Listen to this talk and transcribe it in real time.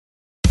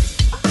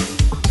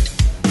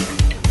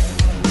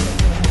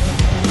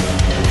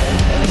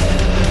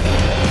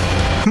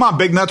Come on,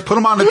 big nuts, put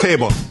them on the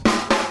table.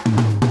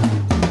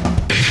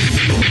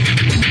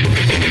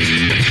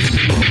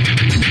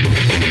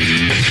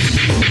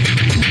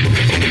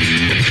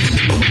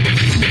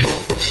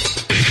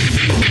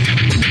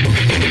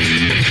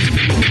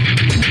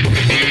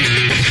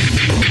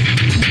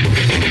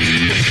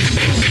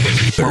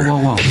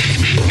 Whoa.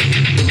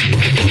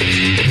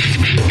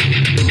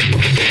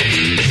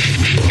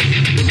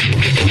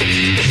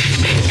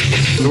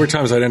 There were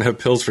times I didn't have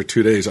pills for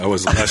 2 days. I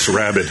was less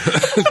rabid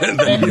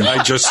than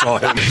I just saw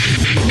him.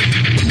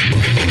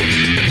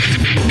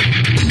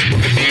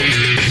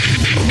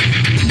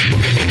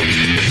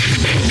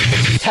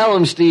 Tell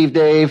him, Steve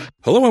Dave.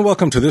 Hello and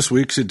welcome to this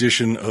week's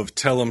edition of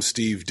Tell 'em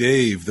Steve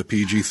Dave, the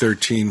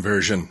PG-13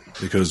 version,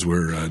 because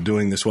we're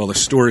doing this while the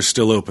store is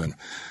still open.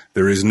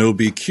 There is no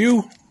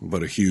BQ,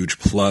 but a huge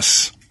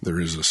plus. There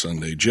is a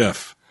Sunday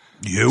Jeff.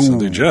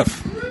 Sunday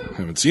Jeff.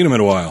 Haven't seen him in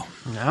a while.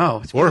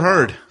 No. Or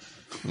heard.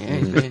 Yeah,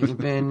 you've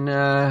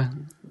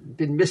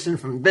been missing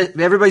from.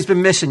 Everybody's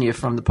been missing you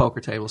from the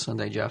poker table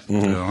Sunday, Jeff.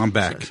 Mm-hmm. I'm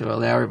back. So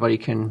now everybody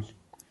can.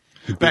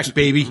 Back,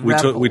 baby.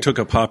 We took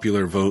a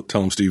popular vote,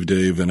 Tell 'em Steve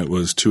Dave, and it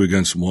was 2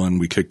 against 1.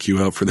 We kicked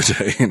Q out for the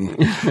day,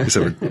 and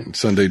so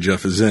Sunday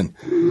Jeff is in.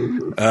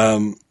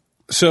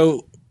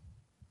 So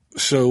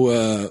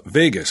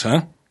Vegas,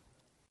 huh?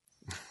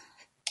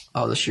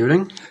 Oh, the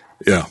shooting?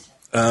 Yeah.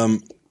 I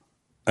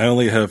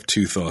only have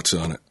 2 thoughts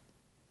on it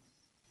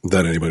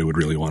that anybody would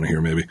really want to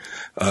hear. Maybe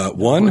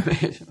one.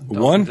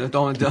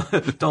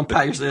 Don't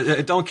pat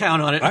yourself. Don't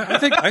count on it. I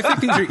think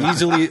these are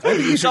easily.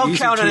 Don't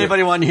count on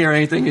anybody wanting to hear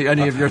anything.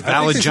 Any of your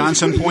Valid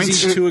Johnson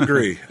points. Easy to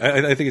agree.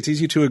 I think it's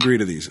easy to agree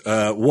to these.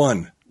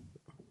 One,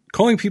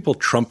 calling people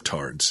Trump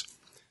tards.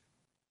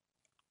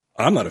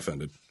 I'm not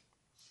offended,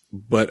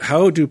 but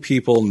how do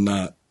people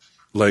not,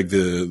 like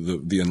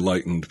the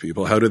enlightened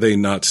people, how do they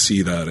not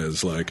see that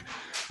as like,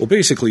 well,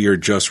 basically you're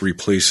just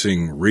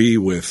replacing Ree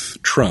with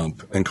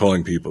Trump and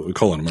calling him a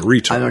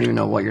retard. I don't even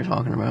know what you're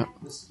talking about.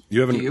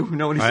 You haven't? Do you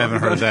know what he's I talking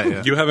haven't heard about? that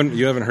yet.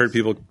 You haven't heard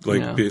people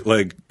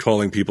like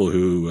calling people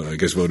who I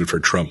guess voted for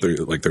Trump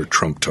they're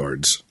Trump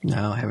tards.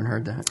 No, I haven't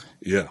heard that.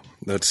 Yeah,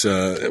 that's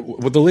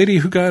the lady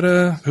who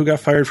got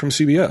fired from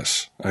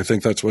CBS. I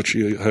think that's what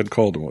she had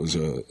called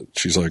him.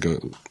 She's like a.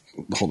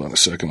 Hold on a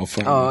second, I'll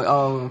find.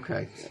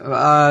 Okay.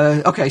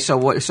 Okay. So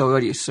what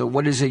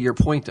is it? Your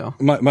point, though?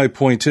 My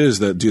point is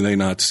that do they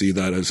not see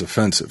that as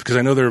offensive? Because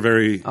I know they're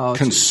very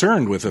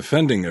concerned with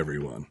offending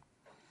everyone.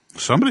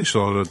 Somebody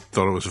thought it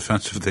was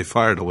offensive they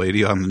fired a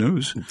lady on the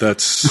news.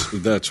 That's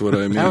what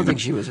I mean. I don't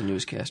think she was a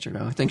newscaster,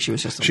 though. I think she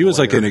was just. She was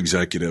like an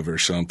executive or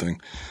something.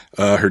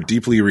 Her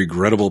deeply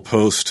regrettable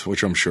post,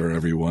 which I'm sure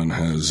everyone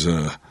has.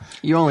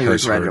 You only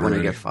regret it when already.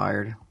 you get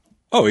fired.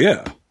 Oh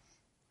yeah.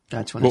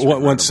 That's when it's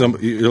once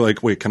you're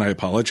like, wait, can I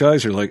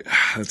apologize? You're like,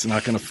 that's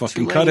not going to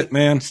fucking cut it,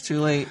 man. It's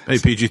too late. Hey,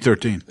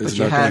 PG-13. It's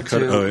you not going to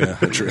cut it. Oh yeah,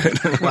 that's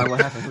right. Why,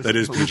 what happened? That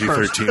is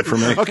PG-13 for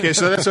me. Okay,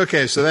 so that's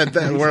okay. So that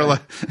we're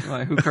like,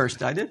 Who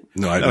cursed? I did.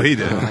 No, I didn't. he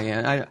did. Oh,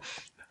 yeah.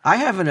 I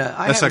haven't.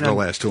 That's not going to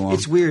last too long.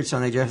 It's weird,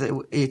 Sunday Jeff.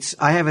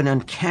 I have an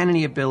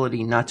uncanny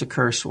ability not to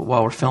curse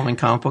while we're filming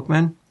Comic Book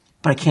Men,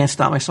 but I can't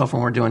stop myself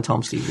when we're doing Tell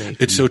 'em Steve Dave.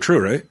 It's so true,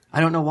 right?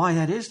 I don't know why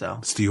that is, though.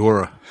 It's the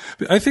aura.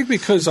 I think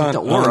because The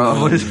aura.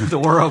 What is the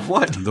aura of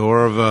what? The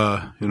aura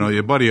of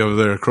your buddy over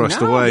there across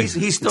the way.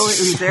 He's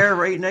there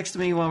right next to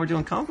me while we're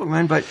doing Comic Book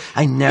Men, but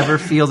I never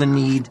feel the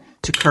need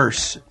to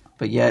curse.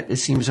 But yet, it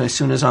seems as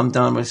soon as I'm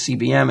done with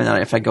CBM,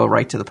 and if I go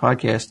right to the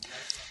podcast,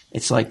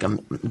 it's like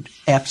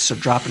F's are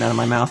dropping out of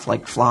my mouth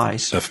like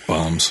flies.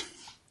 F-bombs.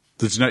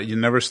 You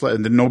never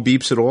no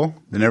beeps at all.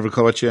 They never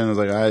call at you, and I was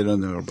like, I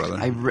don't know, brother.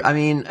 I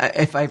mean,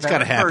 if I've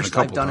ever cursed,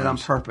 I've done it on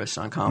purpose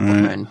on Comic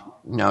Book Men,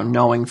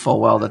 knowing full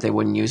well that they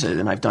wouldn't use it,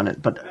 and I've done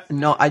it. But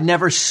no, I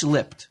never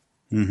slipped.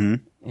 Mm-hmm.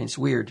 And it's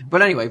weird.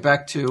 But anyway,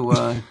 back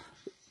to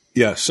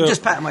yeah. So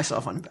just patting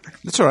myself on the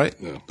back. That's all right.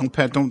 Yeah. Don't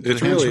pat. Don't.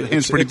 It's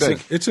hands pretty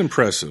big. It's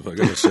impressive, I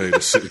got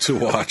to say, to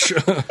watch.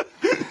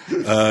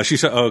 She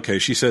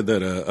said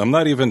that I'm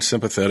not even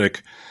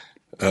sympathetic.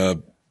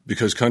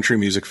 Because country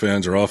music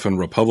fans are often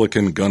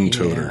Republican gun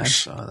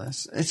toters. Yeah, I saw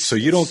this. So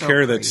you don't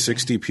care that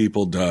 60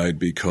 people died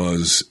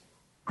because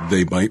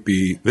they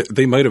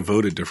might have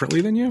voted differently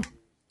than you,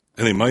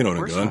 and they might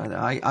own a gun.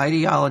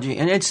 Ideology,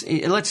 and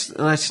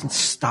let's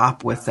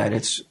stop with that.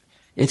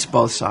 It's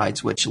both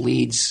sides, which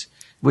leads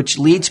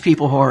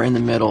people who are in the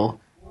middle,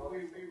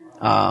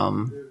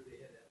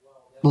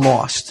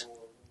 lost.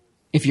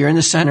 If you're in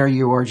the center,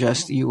 you are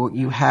just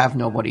you have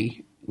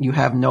nobody, you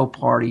have no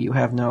party, you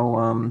have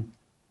no.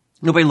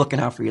 Nobody looking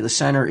out for you. The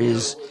center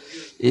is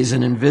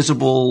an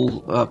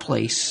invisible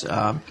place.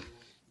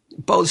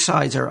 Both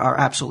sides are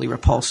absolutely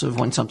repulsive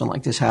when something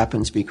like this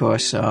happens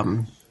because,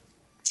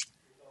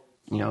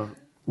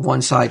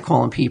 one side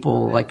calling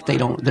people like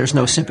there's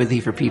no sympathy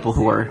for people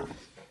who are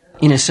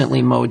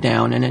innocently mowed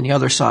down, and then the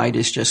other side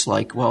is just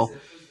like, well,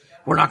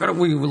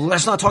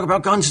 let's not talk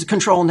about guns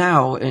control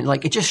now. And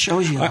like, it just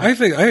shows you. I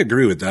think I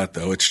agree with that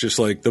though. It's just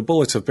like the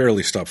bullets have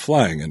barely stopped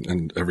flying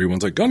and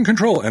everyone's like gun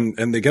control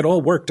and they get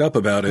all worked up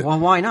about it. Well,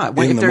 why not?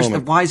 Why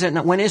is that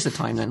not? When is the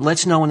time then?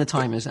 Let's know when the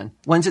time is then.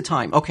 When's the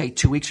time? Okay,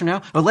 2 weeks from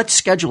now? Well, let's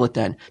schedule it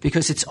then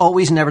because it's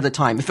always never the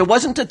time. If it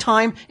wasn't the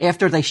time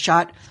after they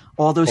shot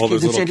all those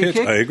kids in Sandy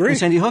Hook, I agree. In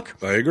Sandy Hook,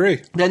 I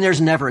agree. Then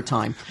there's never a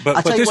time.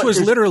 But this was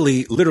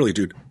literally,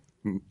 dude,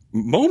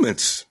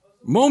 moments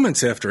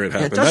after it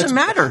happened. It doesn't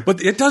matter.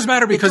 But it does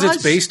matter because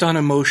it's based on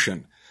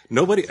emotion.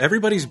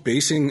 Everybody's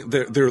basing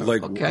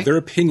their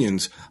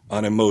opinions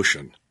on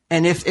emotion.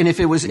 And if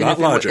it was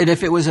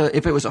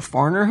a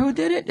foreigner who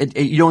did it,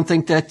 you don't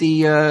think that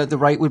the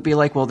right would be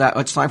like, well,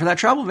 it's time for that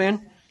travel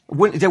ban.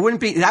 That would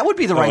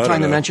be the right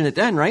time to mention it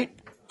then, right?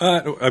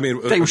 I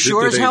mean, they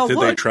sure as hell did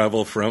would. They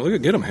travel from?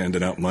 Look, get them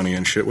handing out money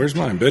and shit. Where's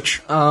mine,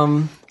 bitch?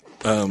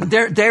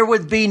 There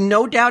would be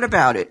no doubt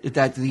about it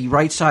that the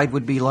right side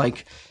would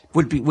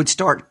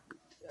start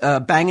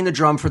banging the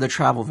drum for the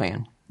travel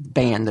ban.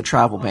 The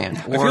travel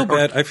ban.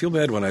 I feel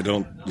bad when I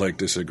don't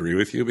disagree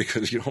with you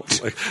because you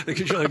don't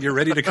because you're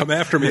ready to come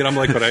after me and I'm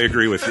like, but I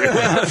agree with you.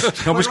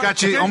 almost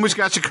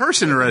got you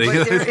cursing already.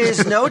 But there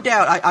is no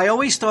doubt. I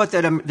always thought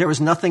that there's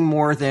nothing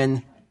more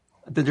than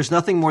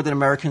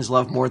Americans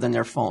love more than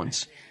their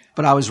phones.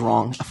 But I was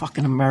wrong.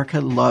 Fucking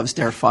America loves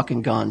their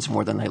fucking guns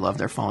more than they love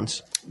their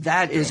phones.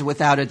 That is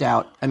without a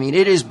doubt. I mean,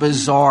 it is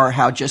bizarre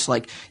how just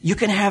you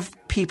can have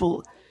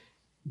people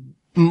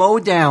mow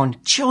down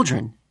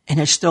children. And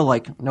it's still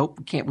like, nope,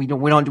 we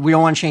don't want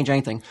to change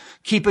anything.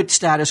 Keep it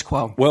status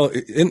quo. Well,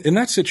 in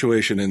that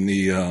situation, in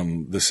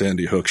the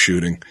Sandy Hook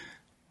shooting,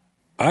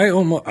 I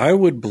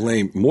would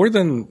blame more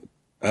than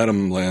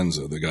Adam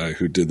Lanza, the guy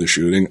who did the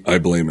shooting. I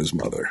blame his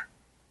mother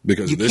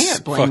because you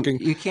can't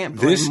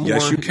blame more.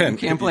 Yes, you can. You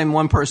can't blame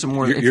one person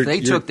more. If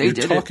they did it.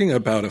 You're talking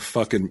about a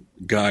fucking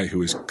guy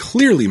who is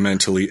clearly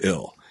mentally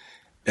ill.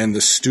 And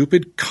the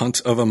stupid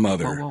cunt of a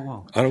mother.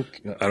 Whoa. I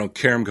don't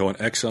care. I'm going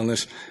X on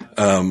this.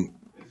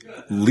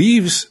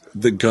 Leaves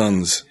the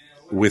guns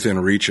within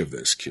reach of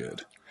this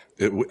kid.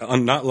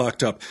 Not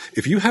locked up.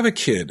 If you have a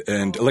kid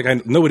and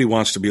nobody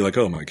wants to be like,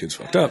 oh, my kid's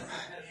fucked up.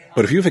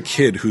 But if you have a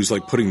kid who's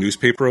putting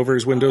newspaper over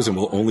his windows and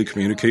will only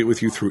communicate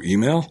with you through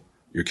email,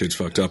 your kid's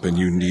fucked up and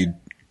you need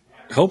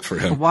help for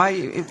him.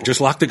 Why?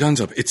 Just lock the guns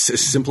up. It's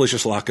as simple as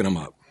just locking them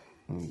up.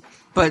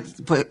 But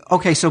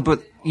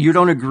you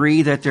don't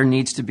agree that there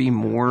needs to be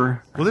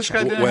more. Well, this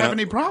guy didn't have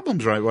any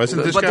problems, right?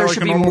 Wasn't this guy there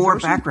should be more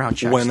person? Background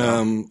checks.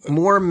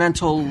 More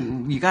mental.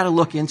 You got to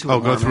look into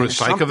it. Go through a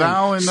psych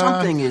eval and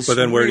something is. But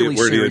then where do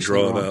you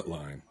draw wrong. that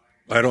line?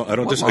 I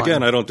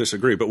don't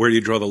disagree. But where do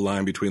you draw the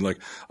line between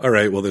all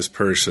right, well, this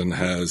person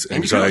has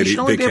anxiety,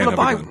 they can't have a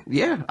gun.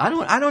 Yeah,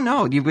 I don't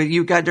know.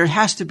 There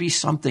has to be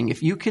something.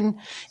 If you can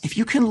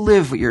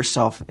live with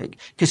yourself,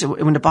 because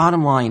when the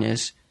bottom line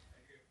is,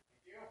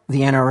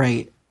 the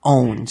NRA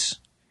owns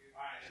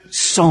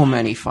so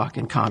many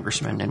fucking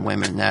congressmen and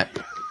women that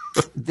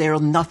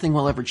nothing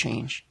will ever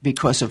change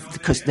because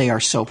they are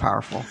so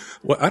powerful.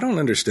 Well, I don't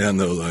understand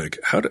though.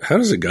 How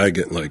does a guy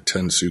get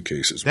 10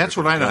 suitcases? That's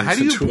what I know. How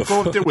do you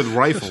go up there with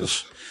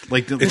rifles?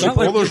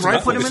 Those rifles.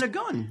 You put them in a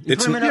gun.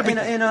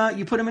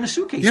 You put them in a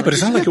suitcase. Yeah, but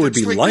it's not like it would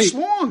be light. This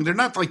long. They're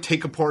not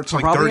take aparts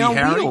like Probably Dirty on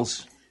Harry.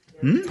 Wheels.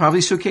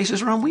 Probably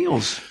suitcases are on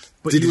wheels.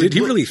 But did he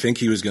really think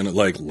he was going to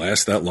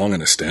last that long in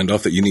a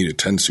standoff that you needed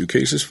 10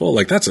 suitcases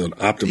full? That's an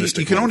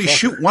optimistic. You can only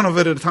shoot one of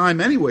it at a time,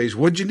 anyways.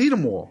 What'd you need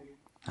them all?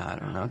 I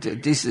don't know.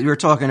 You're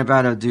talking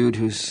about a dude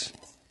whose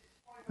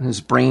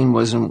brain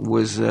was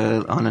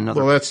on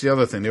another. Well, that's the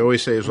other thing. They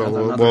always say is,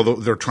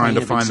 they're trying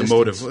to find the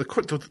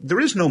motive. There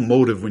is no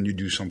motive when you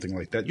do something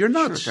like that. You're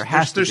nuts. Sure,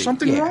 there's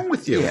something wrong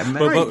with you. Yeah,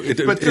 but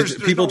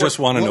people just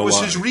want to know what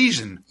why. was his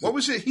reason? What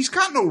was it? He's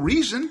got no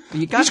reason.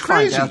 You got to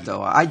find out,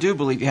 though. I do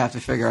believe you have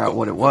to figure out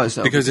what it was,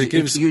 though. Because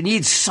you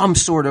need some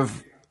sort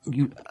of.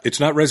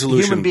 It's not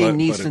resolution. Human being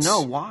needs to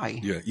know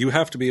why. Yeah, you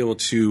have to be able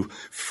to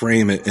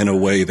frame it in a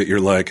way that you're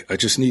I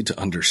just need to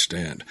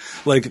understand.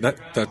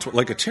 That's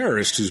like a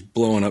terrorist who's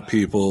blowing up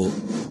people.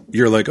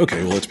 You're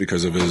okay, well, it's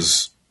because of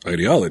his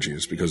ideology.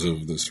 It's because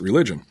of this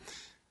religion.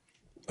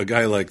 A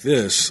guy like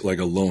this, a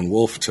lone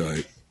wolf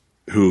type,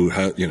 who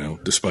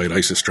despite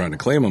ISIS trying to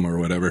claim him or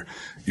whatever,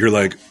 you're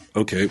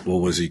okay, well,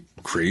 was he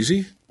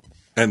crazy?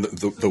 And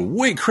the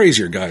way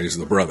crazier guy is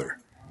the brother.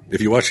 If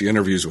you watch the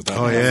interviews with that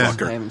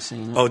motherfucker. I haven't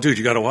seen it. Oh, dude,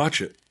 you got to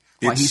watch it.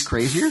 Why, he's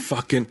crazier?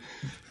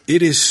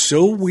 It is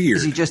so weird.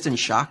 Is he just in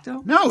shock,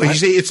 though? No,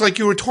 it's like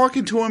you were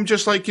talking to him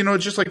just like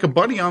a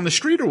buddy on the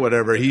street or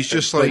whatever. He's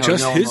just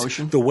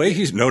emotion? The way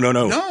he's, no.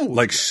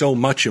 So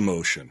much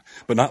emotion,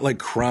 but not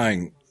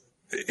crying.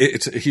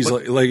 He's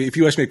if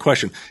you ask me a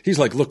question, he's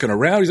looking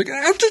around. He's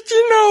how did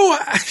you know?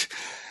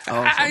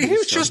 He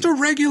was just a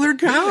regular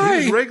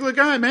guy. He's a regular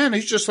guy, man.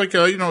 He's just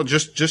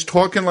just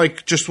talking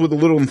just with a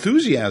little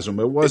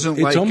enthusiasm. It wasn't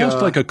it's almost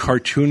like a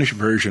cartoonish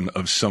version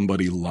of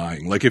somebody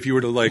lying. If you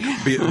were to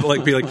be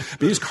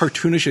as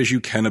cartoonish as you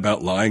can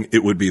about lying,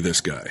 it would be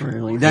this guy.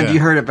 Really? Then you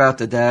heard about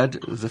the dad,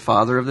 the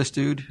father of this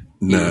dude?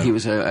 No. He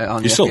was on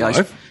the He's still FBI's.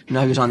 alive?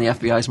 No, he was on the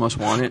FBI's Most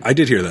Wanted. I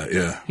did hear that,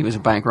 yeah. He was a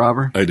bank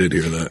robber. I did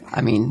hear that.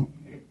 I mean,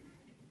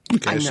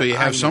 Okay, so you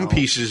have some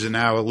pieces and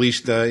now at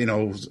least,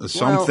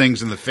 some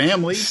things in the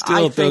family.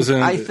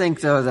 I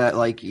think though that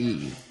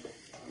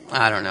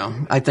I don't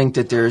know. I think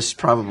that there's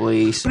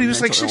probably some But he was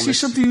like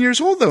 60-something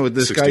years old, though,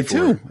 this 64.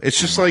 guy, too. It's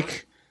just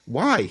like,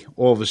 why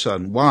all of a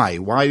sudden? Why?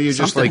 Why do you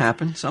just something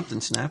happened?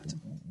 Something snapped.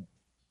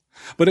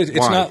 But it's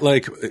not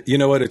like, you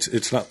know what,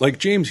 it's not like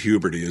James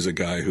Huberty is a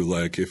guy who,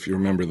 like, if you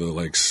remember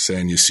the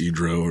San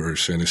Ysidro or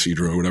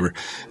whatever,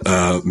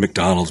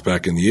 McDonald's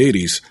back in the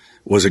 80s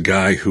was a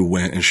guy who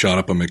went and shot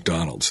up a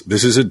McDonald's.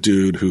 This is a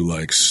dude who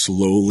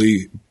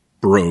slowly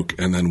broke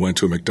and then went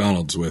to a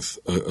McDonald's with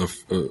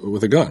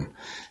a gun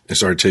and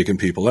started taking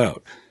people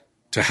out.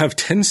 To have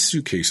 10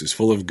 suitcases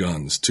full of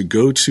guns, to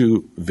go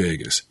to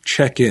Vegas,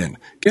 check in,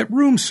 get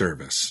room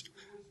service,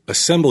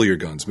 assemble your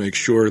guns, make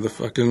sure the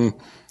fucking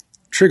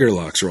trigger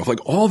locks are off,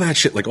 all that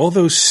shit, all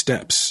those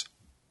steps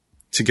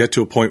to get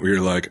to a point where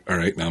you're like, all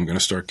right, now I'm going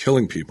to start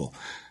killing people,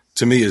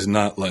 to me is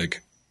not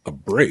like a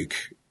break.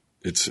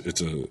 It's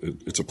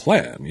a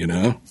plan, you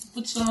know?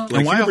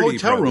 And why a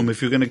hotel room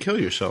if you're going to kill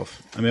yourself?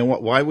 I mean,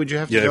 why would you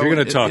have to Yeah, go? if you're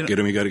going to talk, get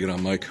him, you got to get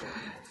on mic.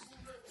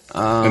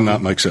 And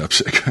not Mike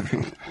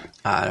Zapsik.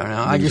 I don't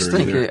know. I just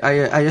think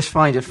I just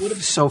find it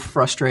so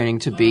frustrating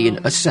to be in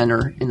the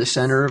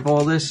center of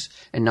all this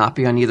and not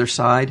be on either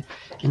side,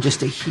 and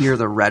just to hear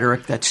the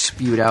rhetoric that's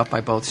spewed out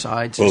by both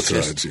sides. Both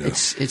sides, yeah.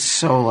 It's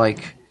so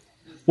like.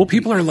 Well,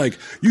 people are like,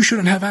 you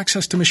shouldn't have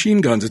access to machine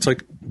guns. It's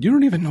like, you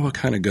don't even know what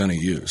kind of gun he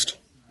used.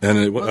 And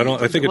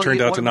I think it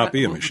turned out to not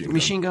be a machine gun.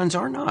 Machine guns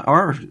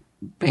are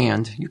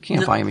banned. You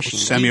can't buy a machine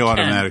gun.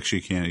 Semi-automatics,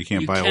 you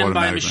can't buy an automatic. You can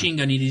buy a machine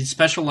gun. You need a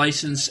special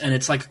license, and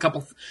it's like a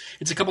couple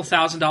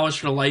 $1,000s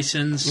for the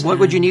license. What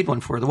would you need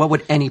one for? What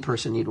would any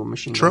person need one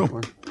machine gun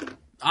for?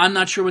 I'm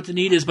not sure what the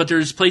need is, but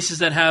there's places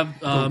that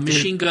have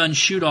machine gun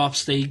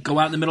shoot-offs. They go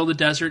out in the middle of the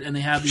desert, and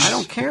they have these. I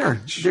don't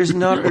care. There's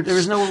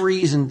no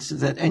reason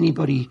that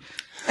anybody.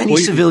 Any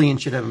civilian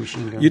should have a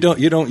machine gun. You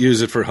don't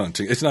use it for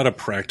hunting. It's not a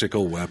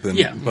practical weapon.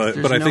 Yeah.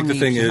 But I think the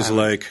thing is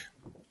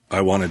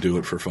I want to do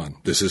it for fun.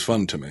 This is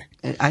fun to me.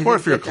 Or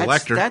if you're a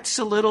collector. That's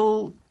a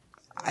little.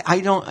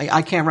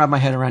 I can't wrap my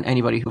head around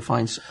anybody who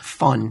finds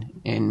fun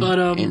in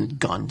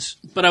guns.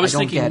 But I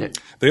don't get it.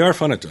 They are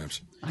fun at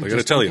times. I got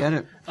to tell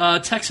you.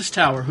 Texas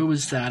Tower. Who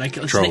was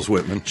that? Charles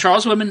Whitman.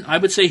 Charles Whitman. I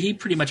would say he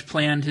pretty much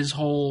planned his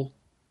whole.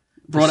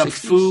 Brought up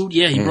food.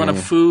 Yeah, he brought up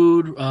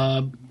food.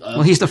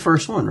 Well, he's the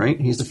first one, right?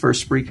 He's the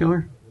first spree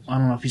killer. I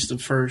don't know if he's the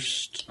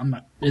first. I'm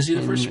not. Is he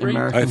the first spree?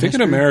 I think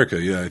in America,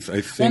 yeah. I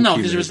think. Well, no,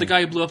 because there was the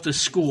guy who blew up the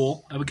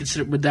school.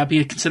 Would that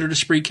be considered a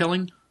spree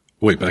killing?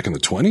 Wait, back in the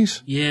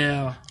 20s?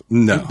 Yeah.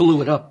 No. He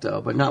blew it up though,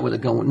 but not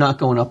with not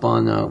going up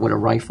on with a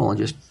rifle and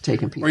just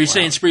taking people. Or are you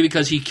saying spree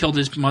because he killed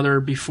his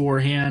mother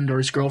beforehand or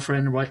his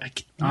girlfriend or what?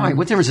 All right,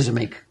 what difference does it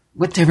make?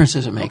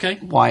 Okay.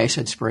 Why I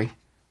said spree?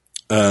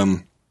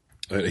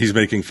 He's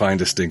making fine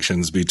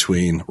distinctions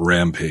between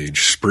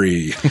rampage,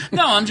 spree.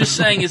 No, I'm just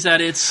saying is that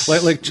it's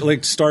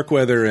like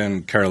Starkweather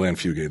and Carol Ann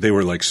Fugate. They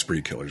were like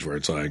spree killers, where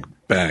it's like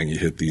bang, you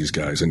hit these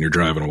guys, and you're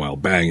driving a while,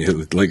 bang, you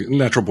hit like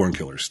natural born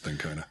killers thing,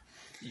 kind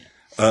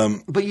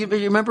of. But you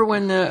remember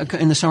when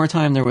in the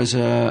summertime there was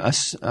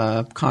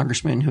a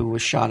congressman who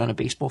was shot on a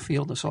baseball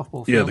field, a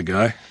softball field. Yeah, the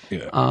guy.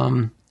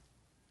 Yeah.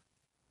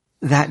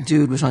 That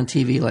dude was on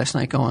TV last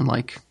night going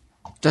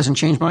doesn't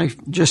change my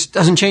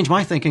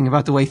thinking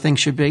about the way things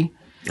should be.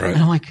 Right.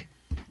 And I'm like,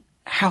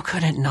 how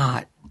could it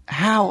not?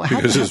 How?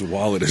 Because his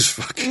wallet is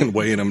fucking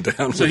weighing him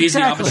down. So he's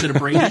the opposite of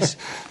Brady. Yes.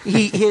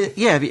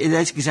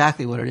 That's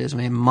exactly what it is,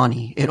 man.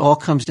 Money. It all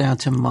comes down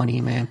to money,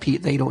 man.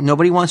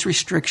 Nobody wants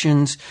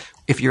restrictions.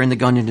 If you're in the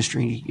gun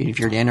industry, if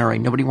you're the NRA,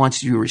 nobody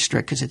wants you to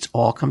restrict because it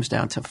all comes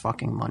down to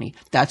fucking money.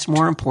 That's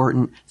more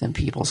important than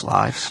people's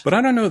lives. But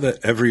I don't know that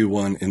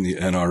everyone in the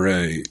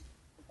NRA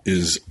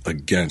is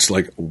against,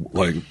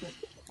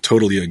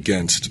 totally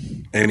against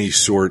any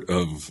sort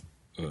of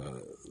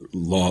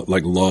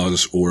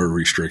laws or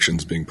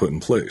restrictions being put in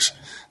place.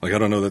 I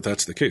don't know that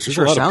that's the case. There's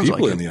a lot of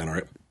people in the NRA.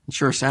 It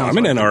sure sounds.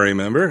 I'm an NRA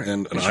member,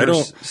 and I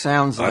don't.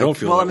 Sounds. I don't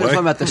feel. Well, that I'm way. talking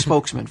about the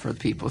spokesman for the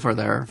people for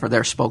their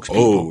spokespeople.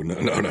 Oh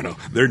no!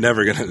 They're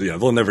never gonna. Yeah,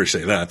 they'll never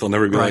say that. They'll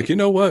never be like, you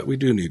know what? We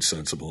do need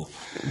sensible.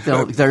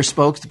 Their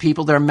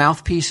spokespeople, their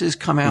mouthpieces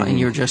come out, and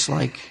you're just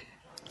like,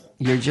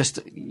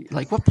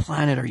 what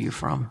planet are you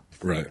from?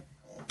 Right.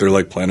 They're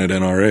like Planet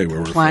NRA, where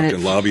we're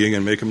fucking lobbying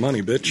and making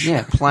money, bitch.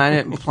 Yeah,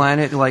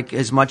 planet, like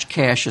as much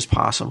cash as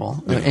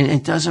possible, and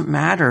it doesn't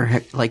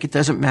matter. It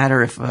doesn't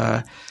matter if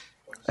a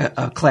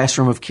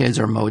classroom of kids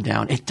are mowed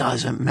down. It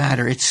doesn't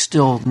matter. It's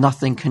still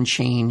nothing can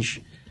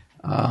change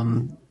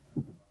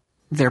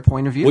their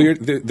point of view. Well,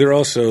 they're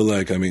also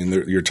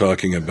you're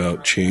talking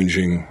about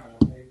changing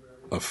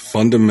a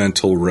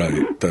fundamental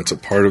right that's a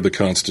part of the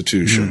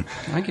Constitution.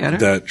 I get it.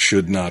 That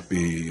should not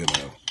be,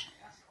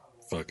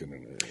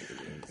 fucking.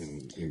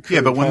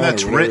 Yeah, but when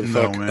that's written,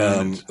 though,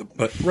 man.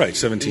 But right,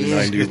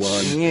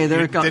 1791. Yeah,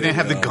 they didn't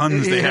have the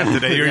guns they have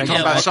today. You're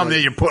talking about something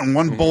that you're putting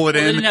one bullet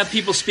in. They didn't have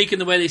people speaking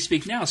the way they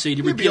speak now, so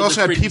you repeal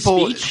also had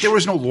people. speech. There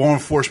was no law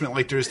enforcement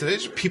like there is today.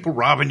 There's people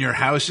robbing your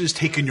houses,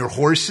 taking your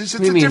horses.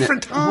 It's a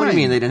different time. What do you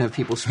mean they didn't have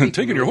people speaking?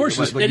 Taking your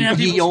horses. They didn't have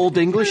the old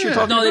English you're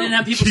talking about? No, they didn't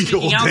have people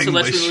speaking out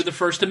unless we English. were the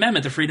First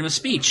Amendment, the freedom of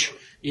speech.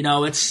 You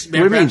know, it's. What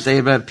do you mean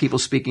they have people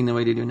speaking the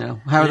way they do now?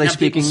 How are they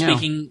speaking now?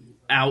 Speaking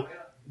out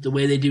the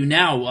way they do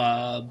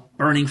now,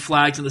 burning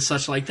flags and the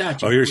such like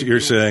that. Oh, you're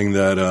saying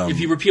that if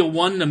you repeal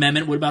one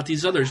amendment, what about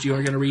these others? You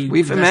are going to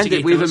We've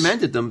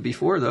amended them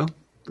before, though.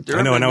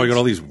 I know, and now we got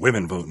all these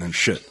women voting and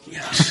shit.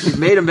 We've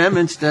made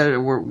amendments that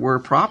were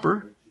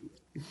proper,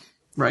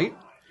 right?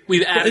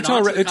 We've added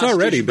It's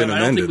already been but I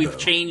don't amended, think we've though.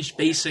 changed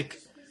basic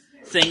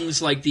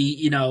things like the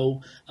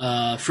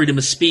freedom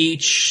of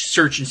speech,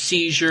 search and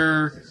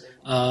seizure.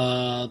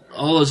 All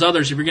those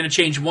others. If you're going to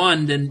change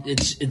one, then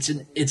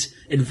it's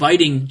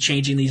inviting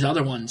changing these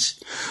other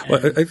ones. Well,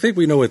 I think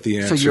we know what the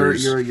answer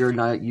is. So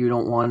you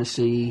don't want to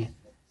see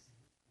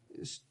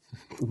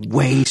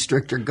way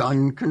stricter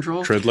gun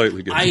control? Tread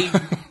lightly, guys.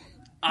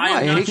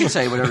 He can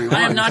say whatever he wants.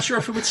 I am not sure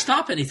if it would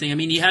stop anything. I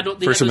mean,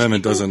 First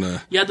Amendment doesn't.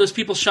 You had those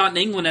people shot in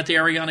England at the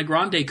Ariana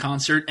Grande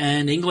concert,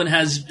 and England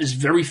is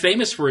very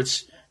famous for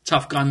its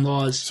tough gun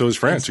laws. So is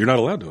France. You're not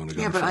allowed to own a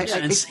gun. Yeah,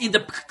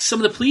 but some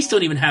of the police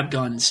don't even have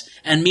guns,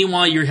 and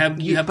meanwhile you have.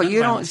 But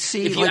you don't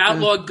see. If you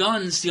outlaw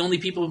guns, the only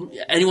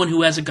anyone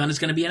who has a gun is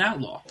going to be an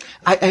outlaw.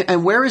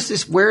 And where is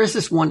this? Where is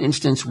this one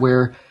instance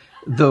where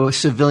the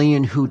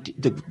civilian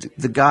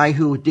the guy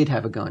who did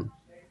have a gun?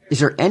 Is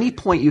there any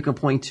point you can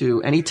point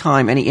to, any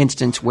time, any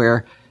instance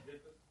where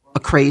a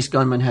crazed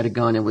gunman had a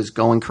gun and was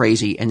going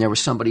crazy, and there was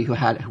somebody who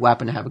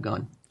happened to have a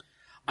gun?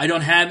 I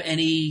don't have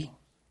any.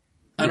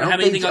 I don't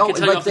have anything I can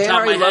tell you off the top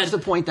of my head. loves to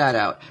point that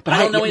out.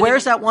 But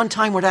where's that one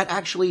time where that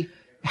actually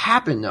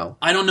happened, though?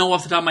 I don't know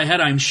off the top of my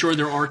head. I'm sure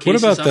there are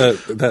cases. What about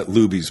that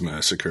Luby's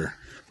massacre?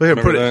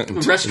 Remember that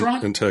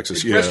restaurant in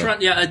Texas? Yeah,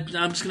 restaurant. Yeah,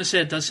 I'm just going to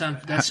say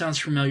that sounds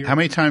familiar. How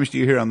many times do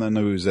you hear on the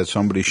news that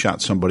somebody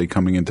shot somebody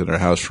coming into their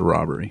house for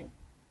robbery?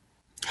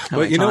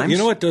 But you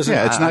know what doesn't?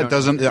 Yeah, it's not.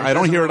 Doesn't. I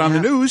don't hear it on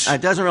the news.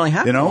 It doesn't really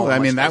happen. You know, I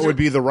mean, that would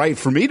be the right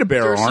for me to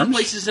bear there are arms. some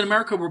places in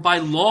America where by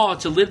law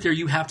to live there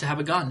you have to have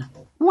a gun.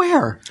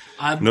 Where?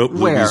 Nope.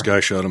 Where? Luby's guy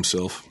shot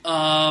himself.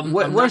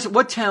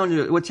 What town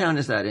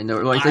is that in?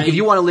 Like if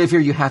you want to live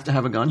here, you have to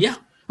have a gun. Yeah.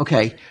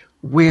 Okay.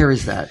 Where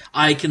is that?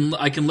 I can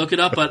look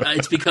it up, but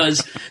it's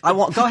because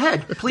Go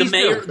ahead, please.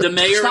 The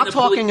mayor. Stop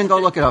talking and go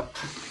look it up.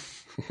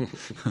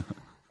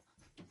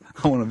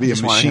 I want to be a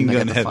machine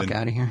gun heaven. heaven. Fuck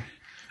out of here.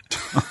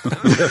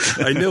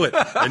 I knew it.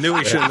 I knew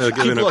we shouldn't have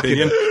given an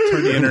opinion.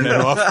 Turn the internet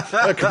off.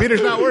 The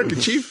computer's not working,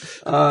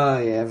 Chief.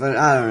 Yeah, but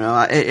I don't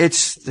know.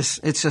 It's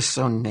just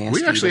so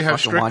nasty. We actually have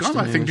strict gun.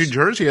 I think New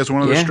Jersey has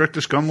one of the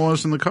strictest gun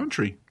laws in the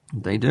country.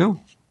 They do.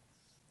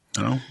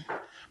 You know,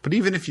 but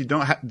even if you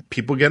don't,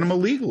 people get them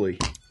illegally.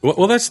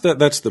 Well, that's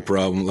the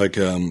problem. Like,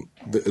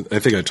 I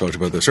think I talked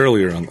about this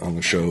earlier on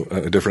the show,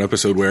 a different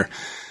episode where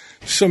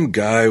some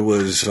guy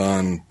was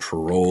on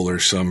parole or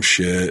some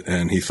shit,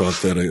 and he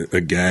thought that a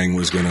gang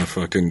was gonna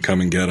fucking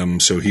come and get him,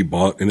 so he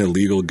bought an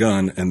illegal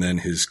gun, and then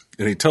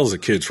he tells the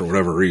kids for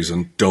whatever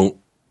reason, don't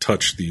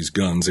touch these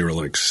guns. They were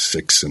like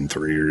 6 and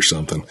 3 or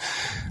something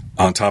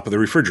on top of the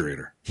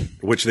refrigerator,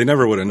 which they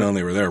never would have known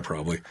they were there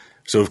probably.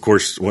 So of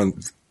course,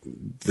 when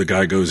the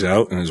guy goes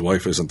out and his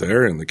wife isn't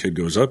there, and the kid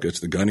goes up,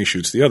 gets the gun, he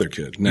shoots the other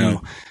kid.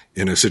 Now,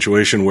 in a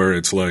situation where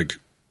it's like,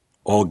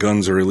 all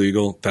guns are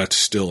illegal, that's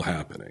still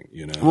happening,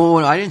 you know?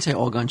 Well, I didn't say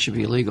all guns should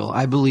be illegal.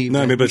 I believe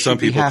but some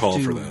people call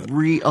for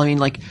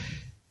that.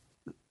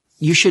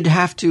 You should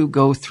have to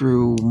go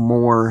through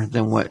more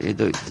than what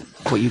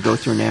you go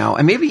through now.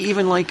 And maybe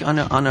even like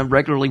on a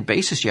regularly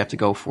basis, you have to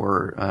go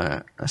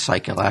for a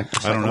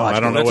psychological. I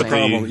don't know what the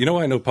problem. You know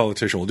why no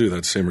politician will do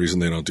that? The same reason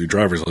they don't do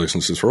driver's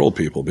licenses for old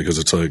people, because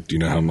it's like, do you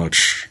know how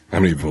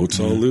many votes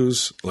I'll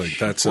lose? Like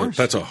that's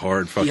a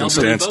hard fucking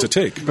stance to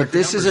take. But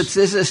this is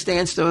a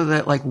stance though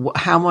that like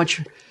how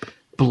much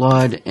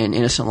blood and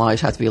innocent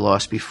lives have to be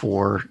lost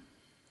before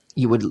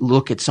you would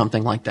look at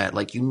something like that.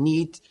 Like you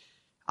need,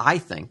 I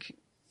think,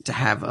 to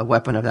have a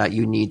weapon of that,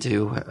 you need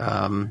to,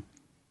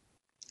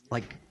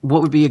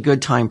 what would be a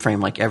good time frame?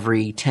 Like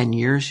every 10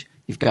 years,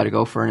 you've got to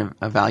go for an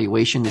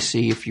evaluation to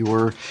see if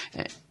you're.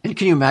 And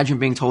can you imagine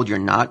being told you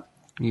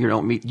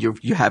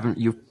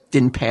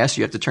didn't pass,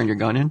 you have to turn your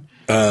gun in?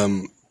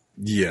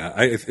 Yeah,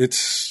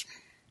 it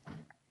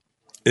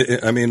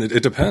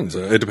depends.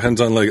 It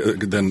depends on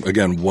then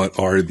again, what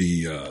are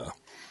the,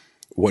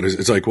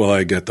 it's like, well,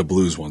 I get the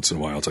blues once in a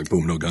while. It's like,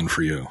 boom, no gun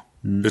for you.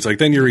 It's like,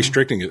 then you're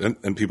restricting it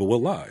and people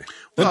will lie.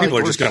 Then people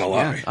are just going to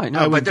lie. Yeah, I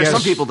know, but there's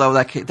some people though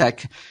that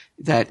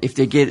if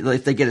they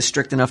get a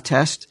strict enough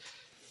test,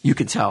 you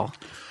could tell.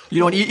 You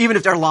know, even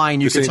if they're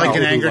lying, you can tell. Like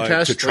an anger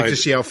test to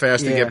see how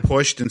fast they get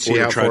pushed and see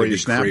how far you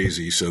snap.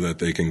 Crazy so that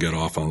they can get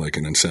off on like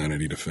an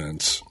insanity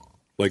defense.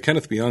 Like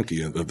Kenneth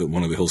Bianchi,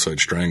 one of the Hillside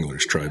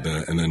Stranglers, tried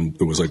that, and then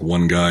there was like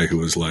one guy who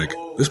was like,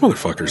 "This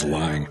motherfucker's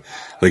lying,"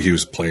 like he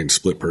was playing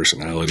split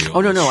personality.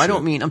 Oh no, I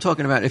don't mean. I'm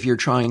talking about if you're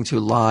trying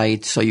to lie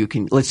so you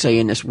can. Let's say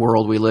in this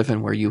world we live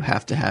in, where you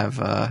have to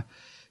have,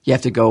 you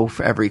have to go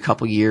for every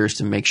couple years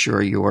to make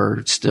sure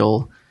you're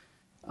still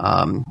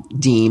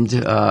deemed.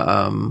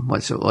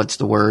 What's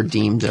the word?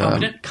 Deemed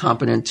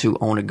competent to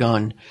own a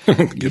gun.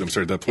 Get him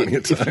started that plenty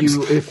of times.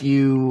 If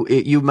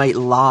you might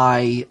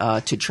lie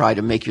to try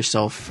to make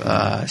yourself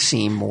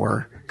seem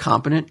more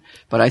competent,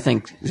 but I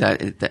think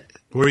that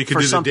or you could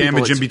do the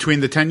damage in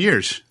between the 10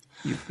 years.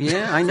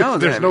 Yeah, I know.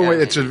 There's no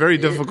way. It's a very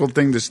difficult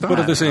thing to stop. But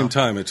at the same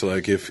time, it's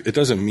like if it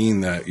doesn't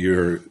mean that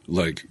you're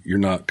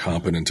not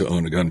competent to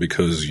own a gun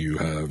because you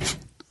have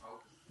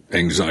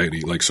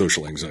anxiety, like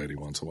social anxiety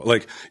once in a while.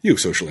 Like you have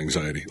social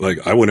anxiety.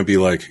 Like I wouldn't be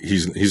like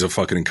he's a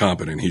fucking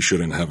incompetent. He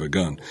shouldn't have a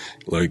gun.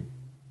 Like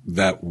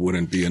that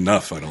wouldn't be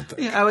enough. I don't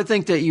think. Yeah, I would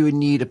think that you would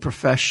need a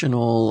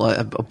professional,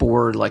 a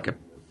board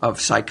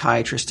of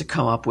psychiatrists to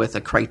come up with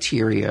a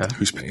criteria.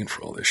 Who's paying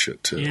for all this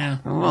shit too? Yeah.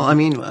 Well, I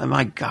mean,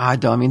 my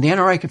God, though. I mean, the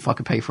NRA could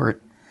fucking pay for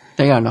it.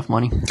 They got enough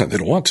money. They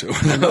don't want to.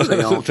 No, they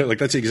don't. Like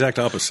that's the exact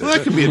opposite. Well,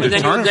 that could be a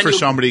deterrent then for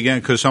somebody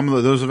again because some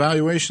of those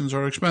evaluations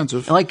are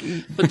expensive.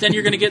 But then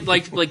you're going to get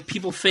like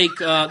people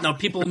fake. No,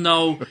 people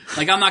know.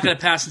 Like I'm not going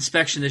to pass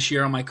inspection this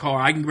year on my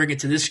car. I can bring it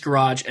to this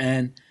garage,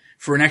 and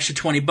for an extra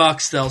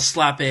 $20, they'll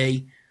slap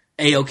a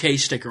A-OK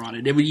sticker on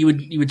it.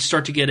 You would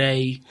start to get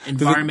a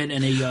environment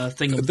and a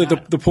thing of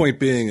that. The point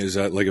being is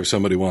that like if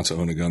somebody wants to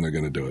own a gun, they're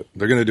going to do it.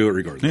 They're going to do it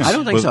regardless. I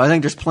don't think so. I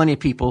think there's plenty of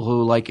people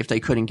who, like, if they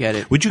couldn't get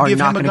it, would you are give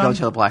not him a going to go gun?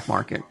 to the black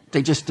market.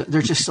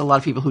 There's just a lot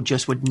of people who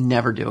just would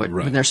never do it.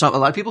 Right. And there's a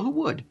lot of people who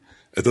would.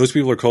 Those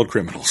people are called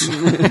criminals.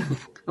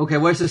 Okay,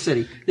 where's the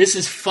city? This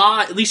is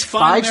at least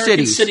five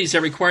American cities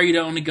that require you to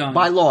own a gun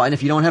by law, and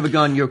if you don't have a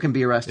gun, you can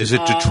be arrested. Is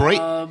it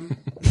Detroit?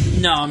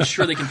 No, I'm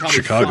sure they can probably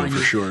Chicago find for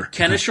you. sure.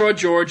 Kennesaw,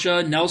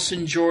 Georgia,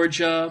 Nelson,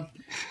 Georgia,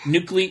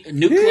 Nuclear,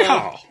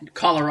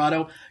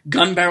 Colorado,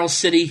 Gun Barrel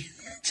City,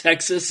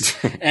 Texas,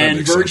 and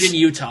Virgin, sense.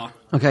 Utah.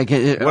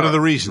 Okay, what are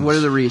the reasons? What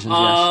are the reasons?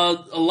 Yes.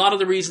 A lot of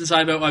the reasons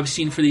I've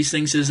seen for these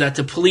things is that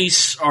the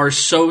police are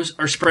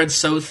spread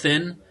so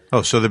thin.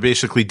 Oh, so they're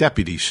basically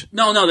deputies.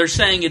 No, they're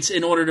saying it's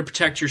in order to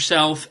protect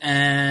yourself,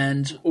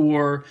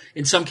 or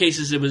in some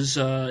cases it was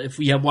if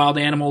we have wild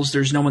animals,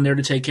 there's no one there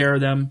to take care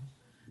of them.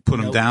 Put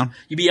them down?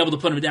 You'd be able to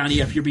put them down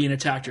if you're being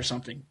attacked or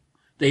something.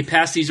 They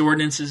pass these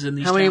ordinances in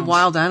these How many towns.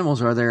 wild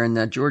animals are there in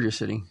that Georgia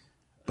city?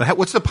 But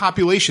what's the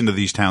population of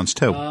these towns,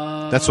 too?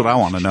 That's what I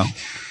want to know.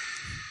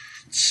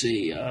 Let's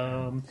see.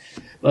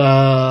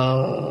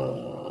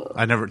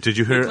 I never. Did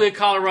you hear? Nuclear,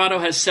 Colorado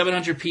has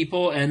 700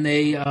 people, and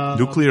they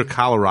Nuclear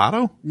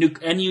Colorado?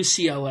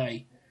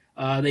 NUCLA.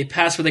 They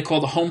passed what they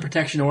call the Home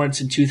Protection Ordinance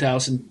in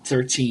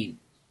 2013.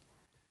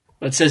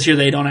 But it says here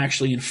they don't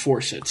actually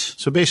enforce it.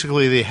 So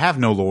basically, they have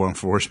no law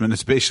enforcement.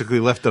 It's basically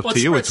left up to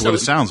you. It's what it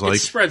sounds like.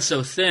 It's spread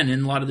so thin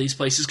in a lot of these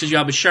places because you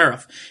have a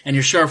sheriff, and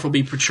your sheriff will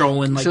be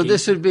patrolling. Like so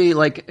this would be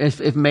like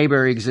if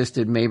Mayberry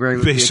existed. Mayberry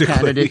would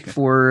basically, be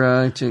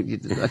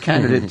a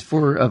candidate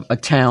for a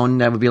town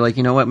that would be like,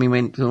 you know what, we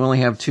only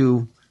have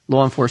 2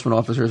 law enforcement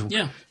officers.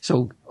 Yeah.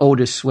 So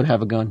Otis would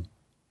have a gun.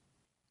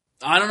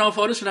 I don't know if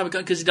Otis would have a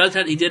gun because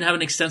he did have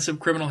an extensive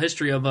criminal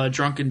history of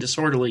drunk and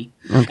disorderly,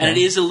 and it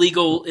is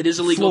illegal. It is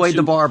illegal. Floyd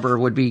the barber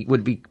would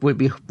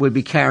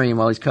be carrying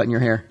while he's cutting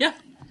your hair. Yeah,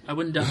 I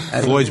wouldn't doubt.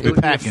 Floyd's been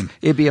packing.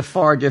 It'd be a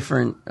far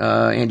different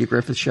Andy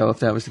Griffith show if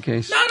that was the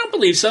case. No, I don't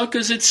believe so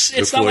because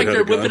it's not like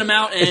they're whipping him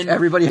out and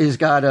everybody has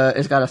got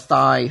a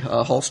thigh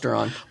holster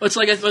on. It's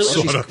like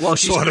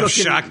sort of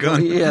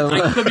shotgun. Yeah,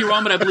 I could be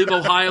wrong, but I believe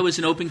Ohio is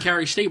an open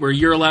carry state where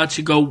you're allowed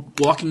to go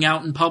walking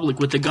out in public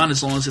with the gun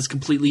as long as it's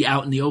completely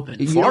out in the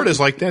open. Florida's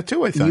like that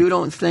too, I think. You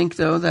don't think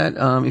though that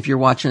if you're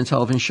watching a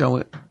television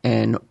show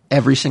and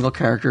every single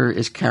character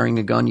is carrying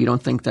a gun, you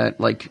don't think that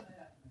like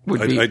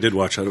I did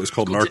watch that. It was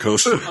called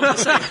Narcos.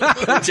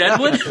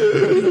 Deadwood?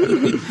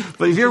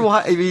 But if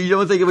you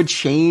don't think it would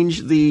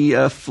change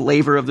the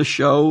flavor of the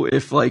show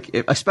if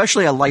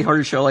especially a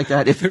lighthearted show like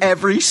that, if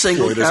every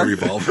single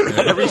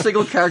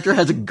character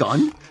has a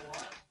gun?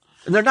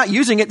 And they're not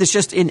using it. It's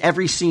just in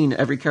every scene,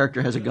 every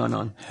character has a gun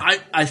on.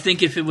 I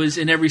think if it was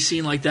in every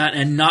scene like that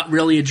and not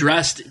really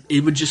addressed,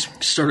 it would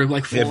just sort of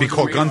like fall. It'd be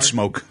called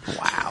Gunsmoke.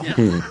 Wow.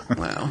 Yeah.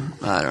 Wow.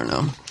 I don't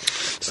know.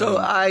 So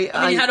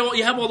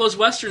you have all those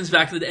westerns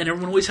back in the day, and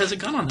everyone always has a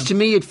gun on them. To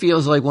me, it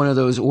feels like one of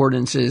those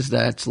ordinances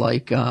that's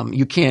like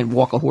you can't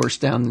walk a horse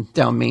down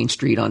Main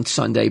Street on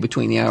Sunday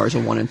between the hours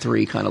of 1 and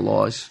 3 kind of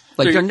laws.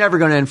 Like they're never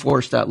going to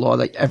enforce that law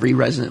that every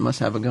resident must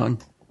have a gun.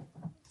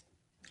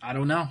 I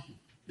don't know.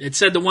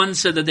 The one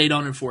said that they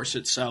don't enforce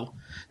it. So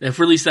if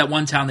at least that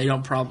one town they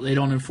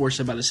don't enforce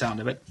it by the sound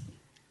of it.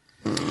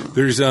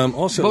 There's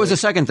also. What was the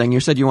second thing? You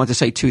said you wanted to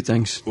say 2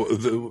 things.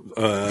 Still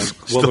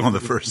on the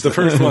first. The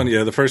first one,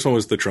 yeah. The first one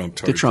was the Trump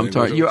tart. The Trump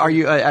tart. Are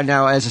you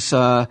now as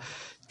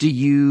do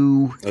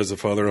you? As the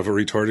father of a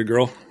retarded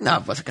girl? No, I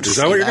wasn't going to say that. Is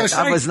that what you're going to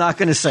say? I was not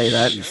going to say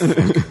that.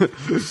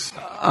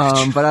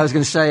 But I was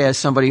going to say as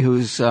somebody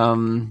who's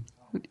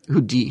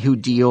who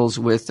deals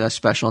with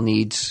special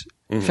needs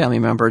family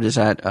member? Does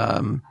that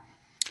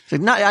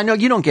I know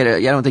you don't get it.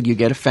 I don't think you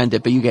get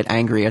offended, but you get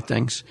angry at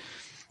things.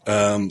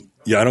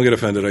 Yeah, I don't get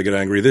offended. I get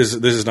angry. This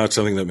is not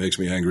something that makes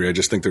me angry. I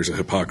just think there's a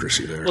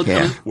hypocrisy there,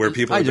 where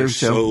people are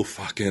so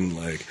fucking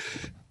like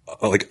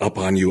up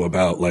on you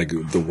about like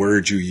the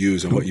words you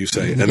use and what you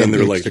say, and then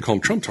they're like, they call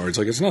them Trump tards,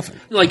 like it's nothing.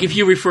 Like if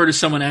you refer to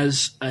someone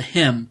as a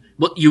him,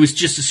 well, you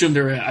just assume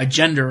they're a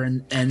gender,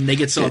 and they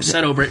get so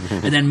upset over it,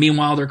 and then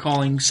meanwhile they're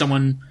calling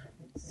someone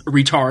a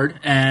retard,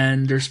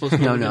 and they're supposed to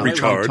be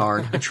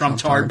retard, a Trump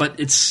tard, but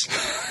it's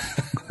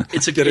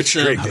that's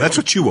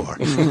what you are.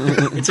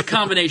 It's a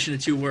combination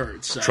of two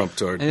words. So. Trump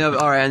tard.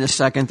 All right, and the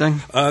second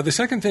thing? The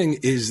second thing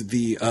is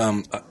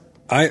I'm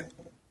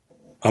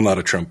not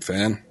a Trump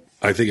fan.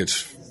 I think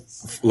it's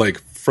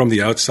like from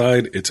the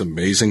outside, it's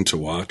amazing to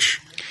watch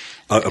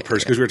a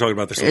person, because we were talking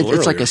about this a little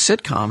earlier. It's like a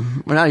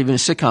sitcom. Well, not even a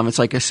sitcom. It's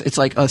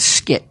like a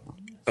skit.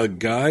 A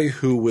guy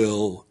who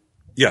will.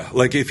 Yeah,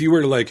 like if you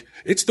were like,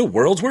 it's the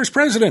world's worst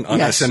president on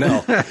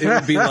SNL, it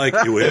would be like,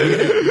 it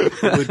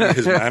would be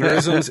his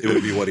mannerisms, it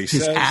would be what he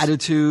says. His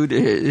attitude,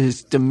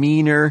 his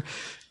demeanor.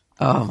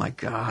 Oh my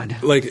God.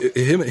 Like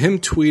him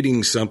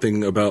tweeting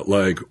something about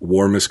like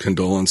warmest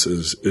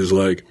condolences is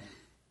like,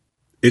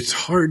 it's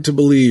hard to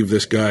believe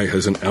this guy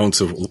has an ounce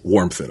of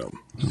warmth in him.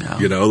 No.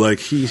 You know, like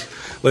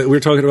we were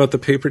talking about the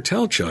paper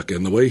towel chuck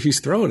and the way he's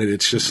throwing it.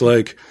 It's just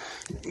like,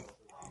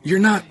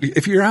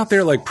 if you're out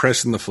there like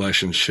pressing the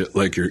flesh and shit,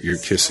 like you're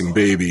kissing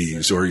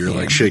babies or you're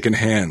like shaking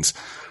hands,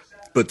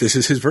 but this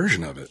is his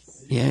version of it.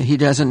 Yeah, he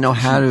doesn't know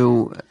how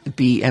to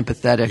be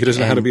empathetic. He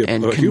doesn't know how to be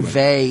and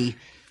convey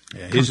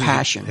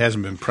compassion.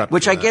 Hasn't been prepped,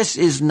 which I guess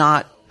is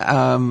not,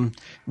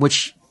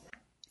 which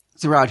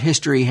throughout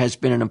history has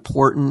been an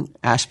important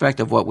aspect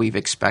of what we've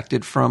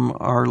expected from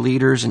our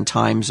leaders in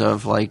times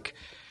of like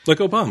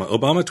Obama.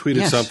 Obama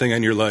tweeted something,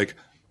 and you're like,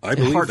 I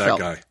believe that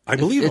guy. I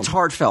believe it's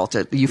heartfelt.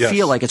 You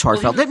feel like it's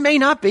heartfelt. It may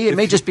not be. It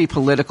may just be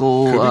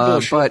political.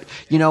 But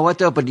you know what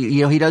though? But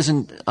he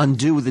doesn't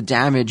undo the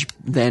damage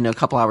then a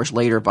couple hours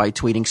later by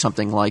tweeting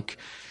something like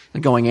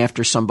going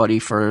after somebody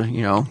for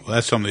well,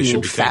 that's something they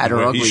should be fat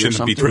or ugly or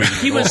something.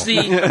 He was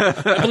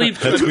I believe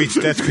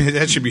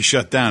that should be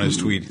shut down. His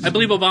tweet. I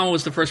believe Obama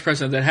was the first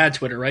president that had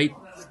Twitter, right?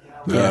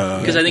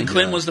 Because I think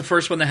Clinton was the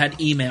first one that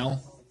had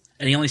email.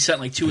 And he only sent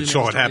like 2 emails.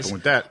 Saw what happened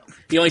with that.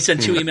 He only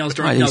sent 2 emails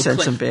during. He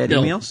sent some bad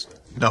emails.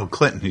 No,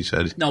 Clinton. He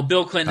said. No,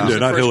 Bill Clinton was the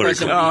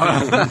first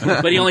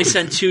president. But he only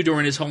sent 2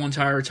 during his whole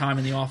entire time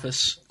in the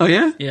office. Oh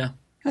yeah, yeah.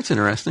 That's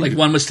interesting. Like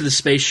one was to the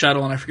space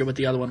shuttle, and I forget what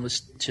the other one was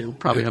to.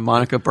 Probably to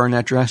Monica burn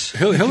that dress.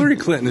 Hillary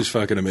Clinton is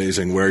fucking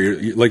amazing. Where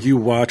you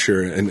watch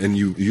her and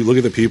you look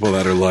at the people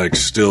that are like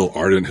still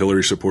ardent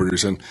Hillary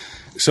supporters, and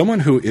someone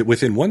who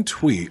within one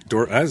tweet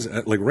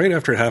right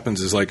after it happens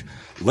is like,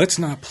 let's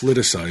not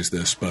politicize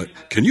this, but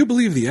can you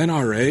believe the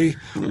NRA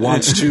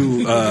wants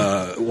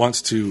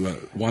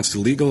to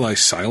legalize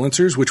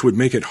silencers, which would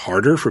make it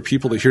harder for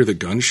people to hear the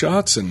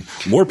gunshots and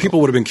more people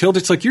would have been killed?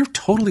 It's like you're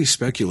totally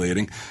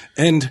speculating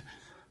and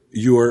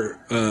you're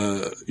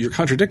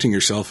contradicting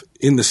yourself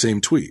in the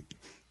same tweet.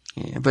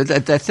 Yeah, but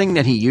that thing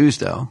that he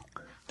used though,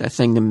 that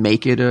thing to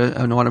make it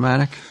an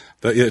automatic.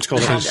 It's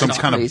called some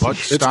kind of butt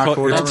stock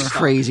or whatever. That's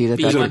crazy.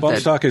 Bump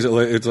stock is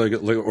it's like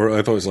or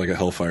I thought it was like a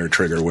Hellfire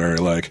trigger where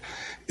like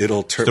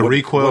it'll turn. The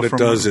recoil. What it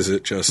does is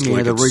it just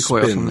like the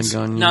recoil spins. from the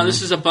gun. No,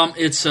 this is a bump.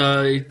 It's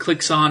it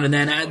clicks on and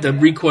then the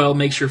recoil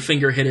makes your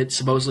finger hit it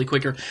supposedly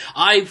quicker.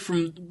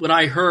 From what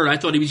I heard, I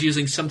thought he was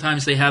using.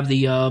 Sometimes they have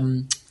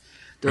the.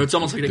 It's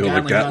almost like a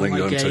Gatling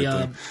gun type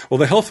thing. Well,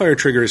 the Hellfire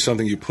trigger is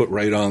something you put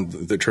right on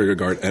the trigger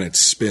guard and it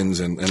spins,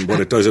 and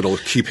what it does, it'll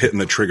keep hitting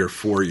the trigger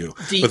for you.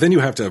 But then you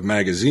have to have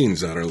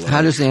magazines that are like...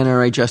 How does the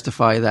NRA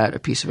justify that, a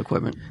piece of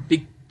equipment?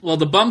 Well,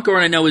 the bump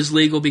guard I know is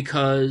legal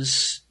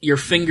because your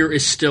finger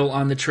is still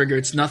on the trigger.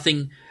 It's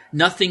nothing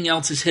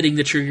else is hitting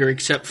the trigger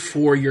except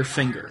for your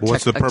finger.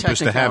 What's the purpose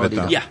to have it,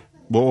 though? Yeah.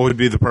 What would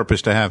be the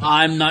purpose to have it?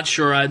 I'm not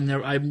sure. I've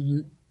never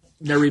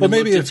even well,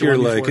 maybe if you're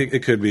like...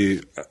 It could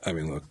be... I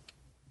mean, look.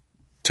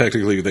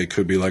 Technically, they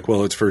could be like,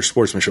 well, it's for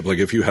sportsmanship. Like,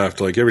 if you have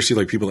to, like, you ever see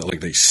like people that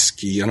like they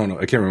ski? I don't know.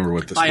 I can't remember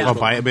what this. But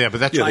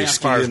that's they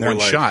ski and they're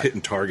like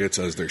hitting targets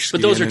as they're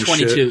skiing. But those are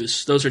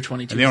 22s. Those are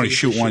 22s. And they only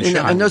shoot one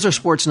shot. And those are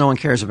sports no one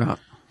cares about.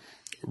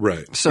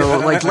 Right. So,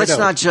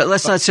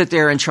 let's not sit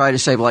there and try to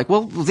say like,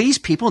 well, these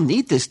people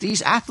need this.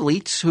 These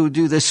athletes who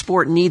do this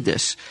sport need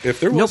this. If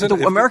there wasn't,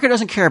 America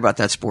doesn't care about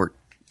that sport.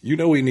 You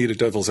know, we need a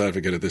devil's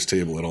advocate at this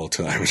table at all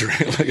times,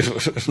 right? Like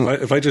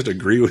if I just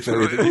agree with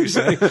everything you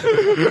say,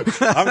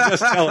 I'm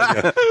just telling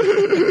you.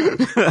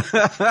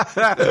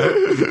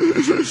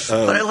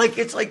 But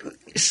it's like,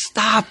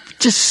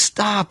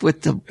 stop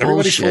with the bullshit.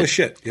 Everybody's full of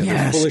shit. Yeah,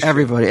 yes, full of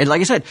everybody. Shit. And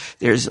like I said,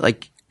 there's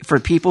like, for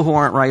people who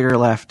aren't right or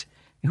left,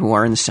 who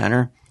are in the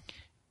center,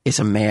 it's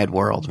a mad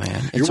world,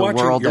 man. It's a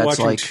world that's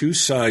watching like two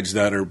sides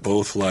that are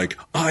both like,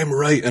 I'm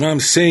right and I'm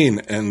sane,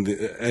 and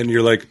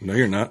you're like, no,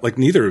 you're not. Like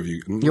neither of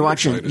you. You're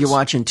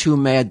watching two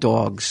mad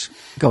dogs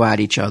go at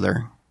each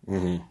other,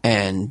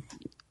 and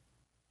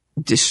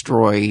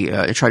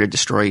try to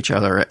destroy each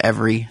other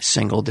every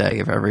single day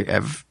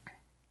of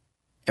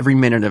every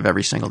minute of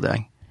every single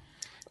day.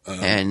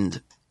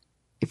 And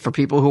for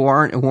people who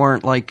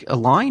aren't like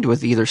aligned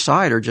with either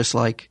side, or just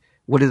like,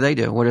 what do they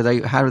do?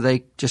 How do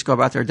they just go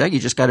about their day? You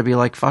just got to be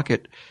like, fuck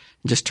it,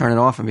 and just turn it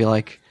off and be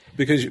like,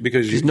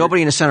 because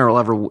nobody in the center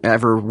will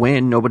ever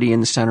win. Nobody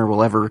in the center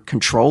will ever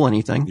control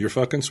anything. You're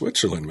fucking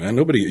Switzerland, man.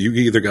 You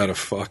either got to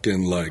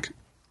fucking like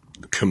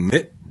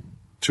commit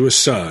to a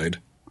side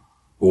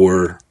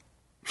or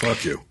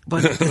fuck you.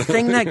 But the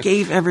thing that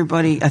gave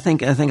everybody, I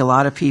think a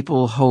lot of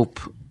people hope,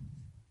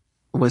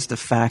 was the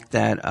fact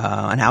that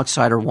an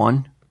outsider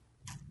won.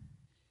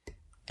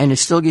 And it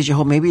still gives you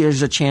hope. Maybe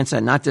there's a chance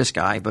that not this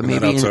guy, but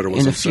maybe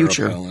in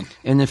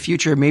the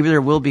future, maybe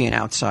there will be an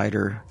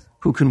outsider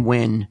who can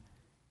win,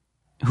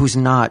 who's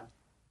not,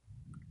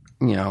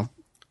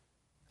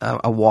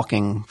 a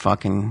walking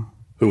fucking.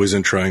 Who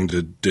isn't trying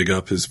to dig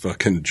up his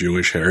fucking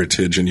Jewish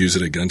heritage and use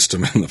it against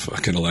him in the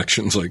fucking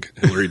elections like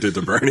Hillary did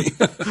to Bernie.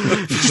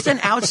 Just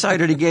an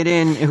outsider to get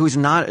in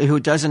who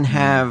doesn't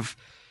have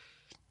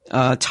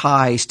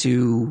ties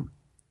to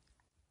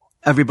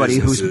everybody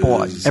who's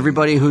bought.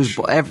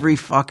 Every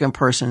fucking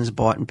person is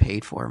bought and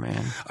paid for,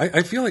 man.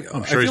 I feel like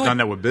I'm sure he's done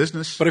that with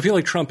business. But I feel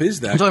like Trump is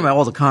that. I'm talking about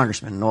all the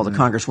congressmen and all the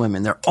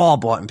congresswomen. They're all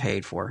bought and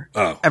paid for.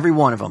 Oh. Every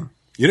one of them.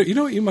 You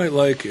know what you might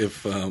like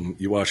if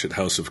you watch it,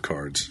 House of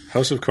Cards.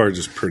 House of Cards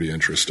is pretty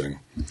interesting.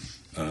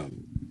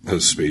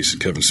 Has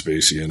Kevin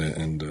Spacey in it,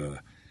 and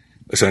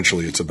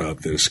essentially it's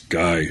about this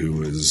guy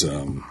who is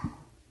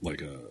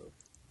like a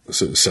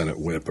Senate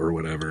whip or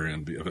whatever,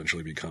 and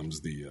eventually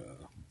becomes the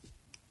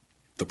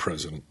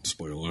president.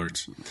 Spoiler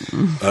alerts.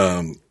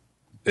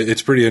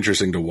 It's pretty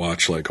interesting to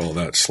watch like all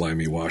that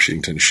slimy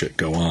Washington shit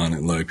go on,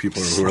 and like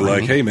people who are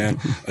like, "Hey man,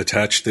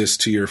 attach this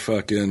to your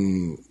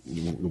fucking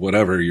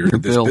whatever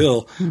this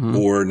bill,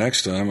 or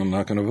next time I'm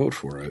not going to vote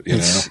for it."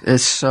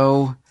 It's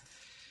so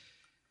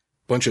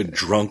bunch of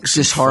drunks,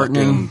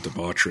 disheartening,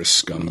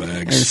 debaucherous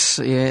scumbags.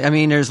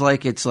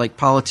 It's like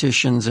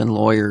politicians and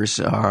lawyers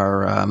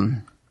are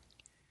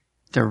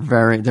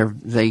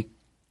they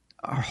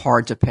are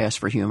hard to pass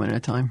for human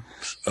at times.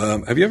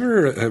 Have you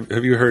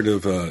heard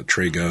of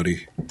Trey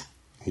Gowdy?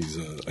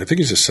 I think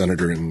he's a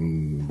senator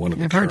in one of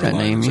the Carolinas. Heard that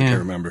name, yeah. I can't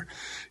remember.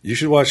 You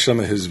should watch some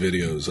of his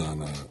videos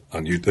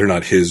on YouTube. They're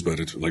not his, but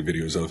it's like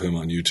videos of him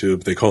on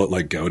YouTube. They call it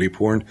like Gowdy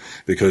porn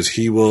because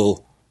he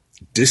will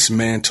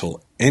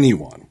dismantle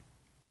anyone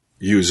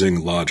using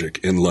logic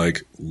in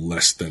like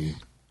less than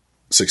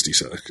 60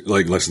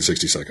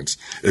 seconds.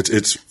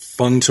 It's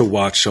fun to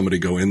watch somebody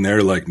go in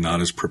there like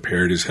not as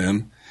prepared as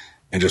him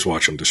and just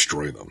watch him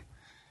destroy them.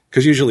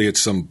 Because usually it's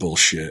some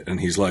bullshit, and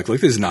he's like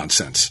this is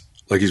nonsense.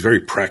 Like he's very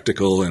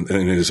practical in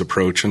his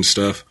approach and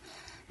stuff.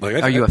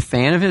 Like, are you a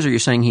fan of his, or are you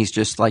saying he's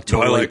just like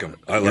totally? No, I like him.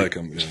 I like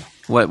him. Yeah.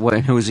 What?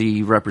 Who does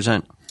he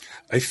represent?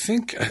 I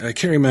think I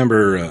can't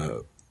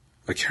remember.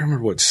 I can't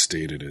remember what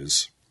state it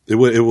is. It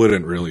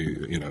wouldn't really,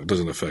 it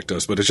doesn't affect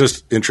us, but it's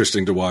just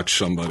interesting to watch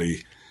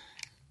somebody,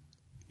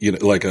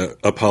 like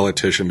a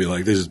politician be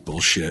like, "This is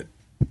bullshit.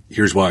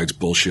 Here's why it's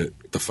bullshit.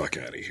 Get the fuck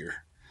out of here."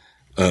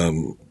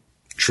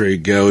 Trey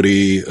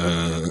Gowdy,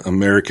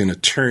 American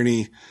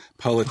attorney,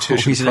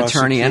 politician. He's an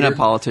attorney and a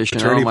politician.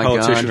 Attorney,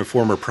 politician, God. and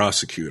former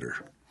prosecutor.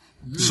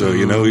 So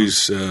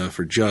he's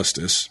for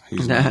justice.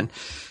 He's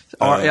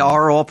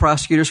are all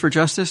prosecutors for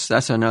justice?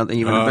 That's another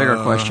even a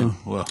bigger question.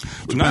 Well,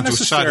 not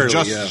necessarily.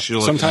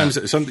 Sometimes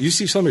you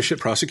see some of the shit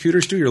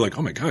prosecutors do. You're like,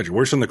 oh my God, you're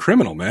worse than the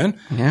criminal, man.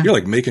 Yeah. You're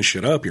like making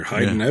shit up. You're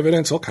hiding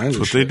evidence, all kinds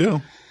of shit. That's what they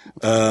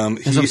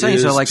do. He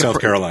is South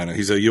Carolina.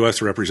 He's a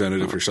U.S.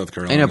 representative for South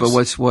Carolina. I know, but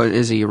what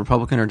is he, a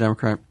Republican or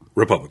Democrat?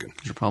 Republican.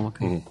 He's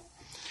Republican. Mm-hmm.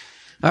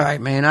 All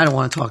right, man. I don't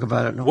want to talk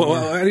about it no more.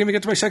 Well, I didn't even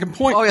get to my second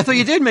point. Oh, I thought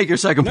you did make your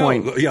second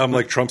point. Yeah, I'm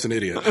like, Trump's an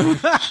idiot.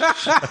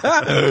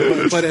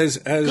 but as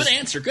good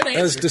answer.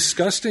 As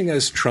disgusting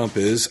as Trump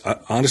is,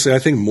 honestly, I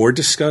think more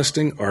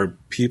disgusting are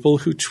people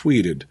who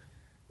tweeted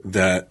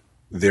that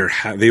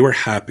they were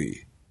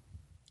happy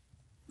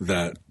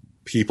that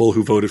people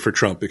who voted for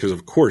Trump, because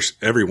of course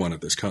everyone at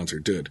this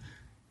concert did,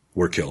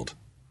 were killed.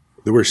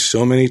 There were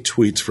so many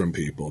tweets from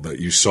people that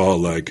you saw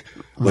good.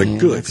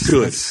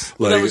 That's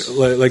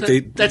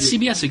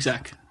CBS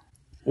exec.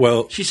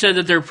 Well, she said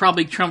that they're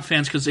probably Trump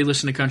fans because they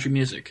listen to country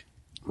music.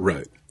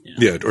 Right.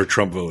 Yeah, or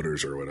Trump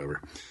voters or whatever.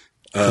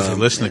 Because they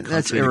listen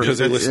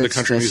to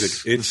country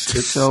music. It's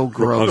so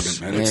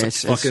gross, man.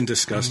 It's fucking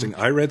disgusting.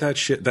 I read that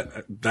shit.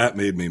 That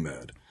made me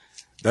mad.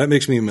 That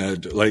makes me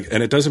mad.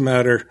 And it doesn't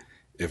matter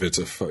if it's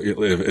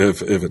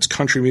if it's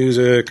country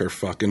music or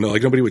fucking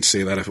nobody would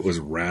say that if it was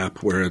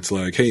rap, where it's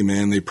like, hey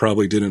man, they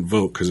probably didn't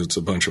vote because it's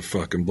a bunch of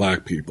fucking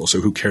black people,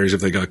 so who cares if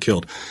they got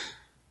killed?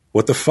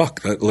 what the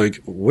fuck?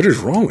 What is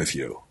wrong with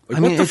you?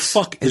 What the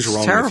fuck is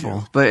wrong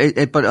terrible, with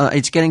you? But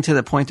it's getting to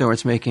the point though where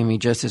it's making me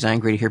just as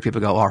angry to hear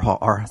people go,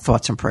 our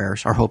thoughts and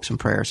prayers, our hopes and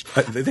prayers.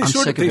 They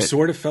sort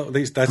of fell off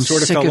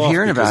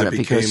about it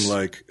because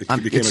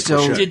it became a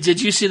cliche.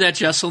 Did you see that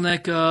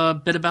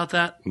Jeselnik bit about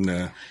that?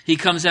 No. He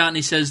comes out and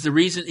he says the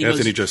reason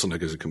Anthony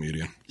Jeselnik is a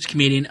comedian. He's a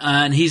comedian,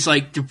 and he's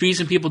like, the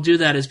reason people do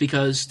that is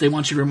because they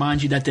want you to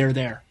remind you that they're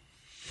there.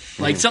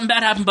 Like something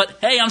bad happened, but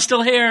hey, I'm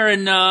still here,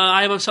 and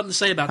I have something to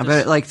say about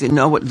this.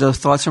 But the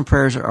thoughts and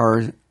prayers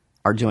are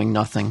doing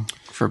nothing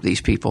for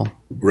these people.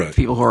 Right.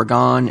 People who are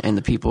gone and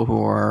the people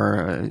who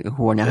are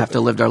now have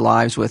to live their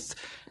lives with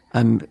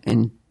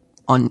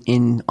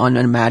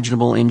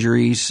unimaginable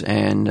injuries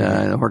and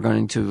who are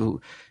going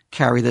to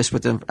carry this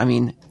with them. I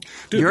mean,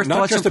 dude, your not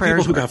thoughts just and the people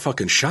prayers who got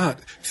fucking shot.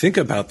 Think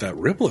about that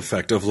ripple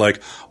effect of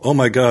like, oh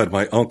my God,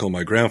 my uncle,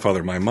 my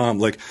grandfather, my mom.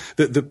 Like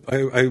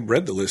I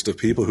read the list of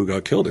people who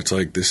got killed. It's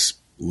like this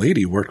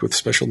lady worked with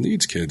special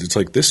needs kids. It's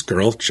like this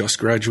girl just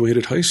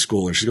graduated high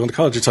school and she's going to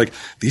college. It's like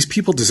these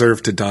people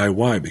deserve to die.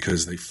 Why?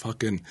 Because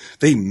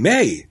they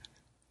may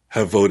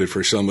have voted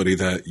for somebody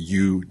that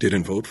you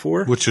didn't vote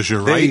for. Which is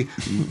your right.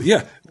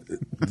 Yeah.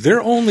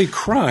 Their only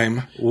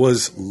crime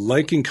was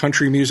liking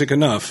country music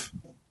enough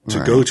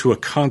to go to a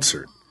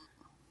concert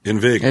in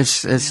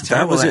Vegas. It's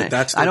terrible. That was it.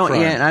 That's the crime.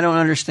 Yeah, and I don't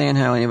understand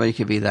how anybody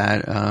could be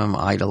that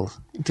idle.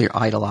 Their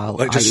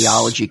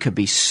ideology could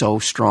be so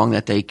strong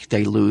that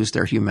they lose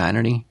their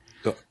humanity.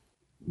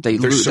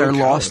 They're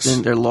lost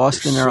in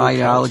their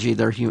ideology,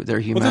 their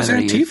humanity. Well, those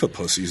Antifa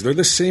pussies, they're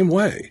the same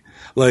way.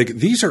 Like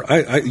these are,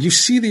 you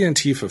see the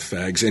Antifa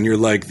fags, and you're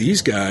like,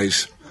 these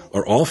guys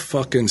are all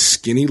fucking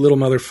skinny little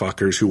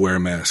motherfuckers who wear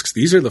masks.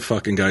 These are the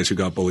fucking guys who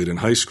got bullied in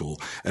high school,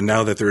 and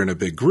now that they're in a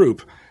big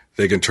group,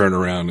 they can turn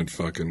around and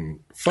fucking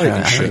fight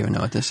and shit. I don't even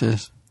know what this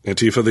is.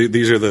 Antifa,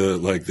 these are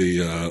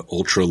the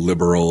ultra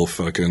liberal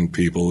fucking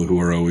people who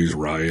are always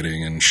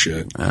rioting and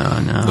shit. Oh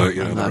no!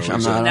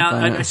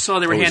 I saw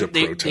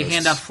they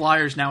hand out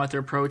flyers now at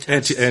their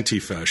protests.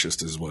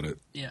 Anti-fascist is what it.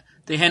 Yeah,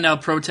 they hand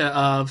out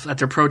at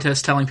their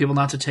protests, telling people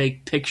not to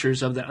take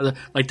pictures of them,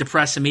 like the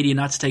press and media,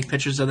 not to take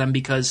pictures of them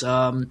because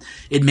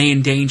it may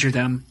endanger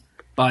them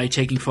by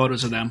taking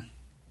photos of them.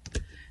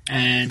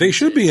 And they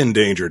should be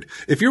endangered.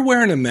 If you're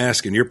wearing a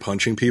mask and you're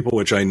punching people,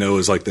 which I know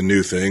is like the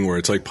new thing where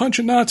it's like punch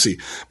a Nazi,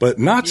 but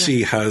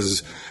Nazi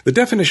has the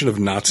definition of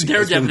Nazi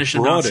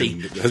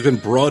has been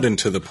broadened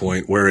to the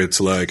point where it's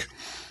like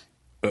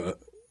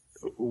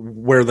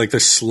where like the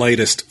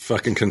slightest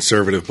fucking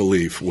conservative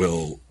belief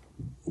will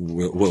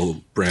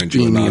brand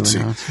you a Nazi.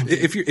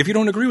 If you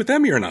don't agree with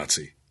them, you're a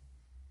Nazi.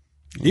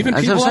 Even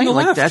people on the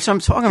left. That's what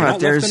I'm talking about.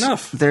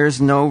 There's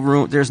no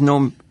room. There's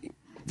no.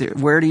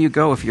 Where do you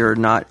go if you're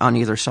not on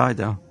either side,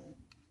 though?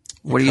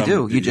 What do you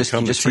do? You just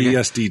come to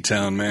TSD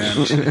town, man.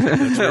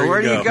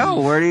 Where do you go?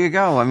 Where do you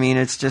go? I mean,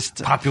 it's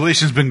just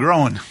population's been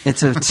growing.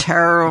 It's a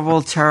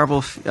terrible,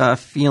 terrible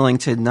feeling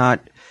to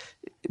not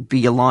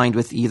be aligned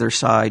with either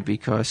side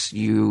because I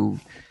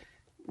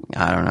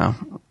don't know.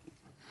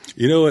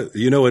 You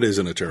know what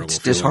isn't a terrible feeling?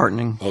 It's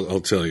disheartening. I'll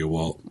tell you,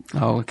 Walt.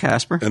 Oh,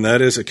 Casper? And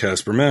that is a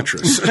Casper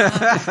mattress.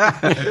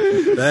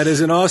 That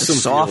is an awesome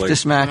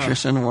softest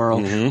mattress in the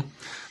world. Mm-hmm.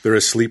 They're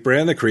a sleep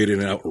brand that created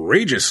an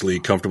outrageously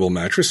comfortable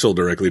mattress sold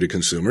directly to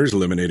consumers,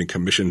 eliminating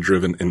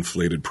commission-driven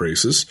inflated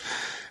prices.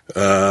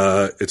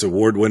 Its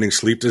award-winning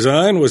sleep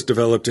design was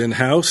developed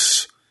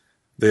in-house.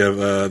 They have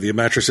the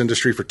mattress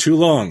industry for too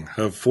long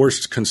have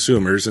forced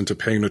consumers into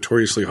paying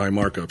notoriously high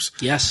markups.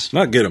 Yes,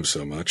 not get him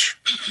so much.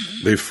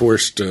 They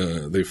forced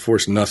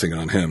nothing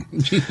on him.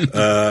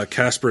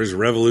 Casper is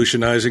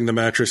revolutionizing the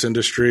mattress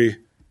industry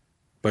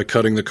by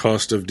cutting the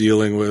cost of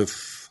dealing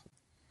with.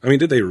 I mean,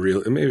 did they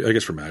really? Maybe I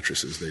guess for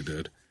mattresses they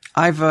did.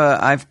 I've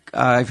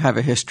have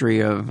a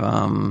history of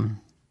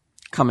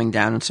coming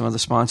down on some of the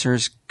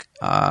sponsors.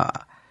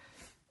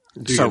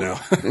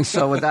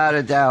 So without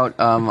a doubt,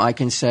 I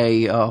can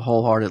say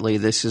wholeheartedly,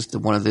 this is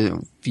one of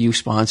the few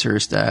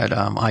sponsors that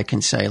I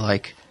can say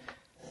like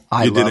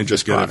I you love didn't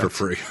just this get product. it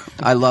for free.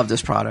 I love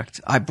this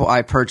product.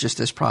 I purchased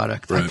this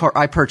product. Right.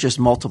 I purchased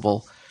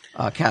multiple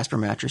Casper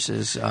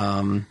mattresses.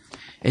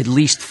 At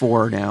least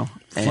 4 now.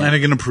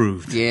 Flanagan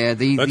approved. Yeah,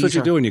 that's what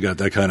you do when you got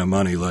that kind of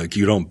money. Like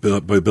you don't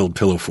build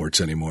pillow forts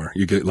anymore.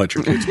 You let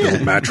your kids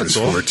build mattress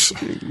forts.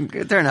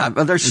 They're not.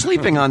 They're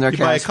sleeping on their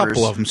Caspers. Buy a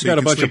couple of them. So you got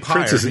a bunch of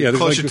princesses. Yeah,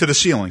 closer to the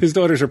ceiling. His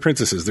daughters are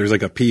princesses. There's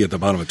like a P at the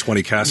bottom of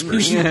 20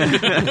 Caspers.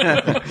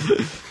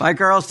 My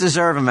girls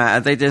deserve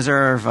They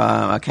deserve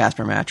a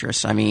Casper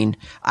mattress. I mean,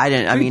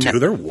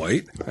 they're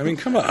white. I mean,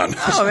 come on.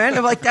 Oh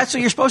man, like that's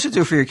what you're supposed to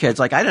do for your kids.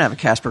 Like I didn't have a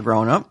Casper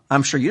growing up.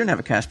 I'm sure you didn't have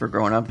a Casper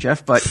growing up,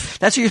 Jeff. But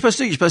that's what you're supposed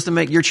to do. You're supposed to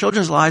make your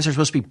children's lives are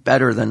supposed to be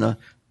better than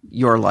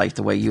your life,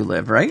 the way you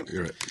live, right?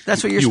 You're right.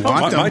 That's what you're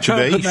supposed to do. My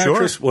childhood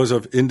mattress was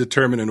of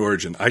indeterminate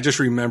origin. I just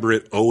remember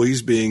it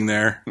always being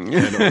there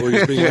and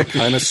always being like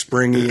kind of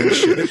springy and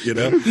shit, you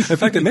know? In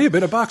fact, it may have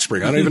been a box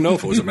spring. I don't even know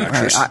if it was a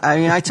mattress.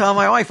 Right. I tell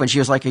my wife when she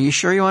was like, are you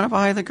sure you want to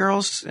buy the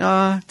girls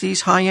these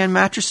high-end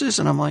mattresses?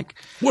 And I'm like...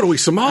 What are we,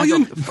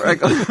 Somalian?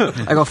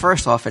 I go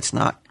first off, it's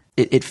not.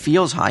 It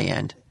feels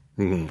high-end.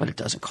 but it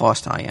doesn't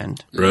cost high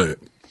end. Right.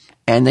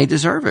 And they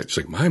deserve it. It's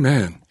like, my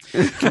man.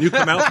 Can you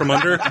come out from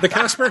under the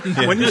Casper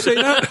when you say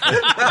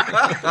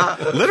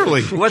that?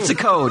 Literally. What's the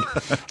code?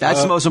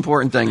 That's the most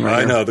important thing,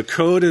 right? I know. The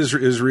code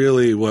is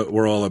really what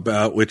we're all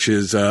about, which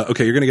is,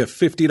 okay, you're going to get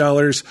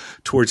 $50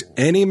 towards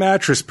any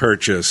mattress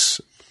purchase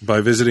by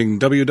visiting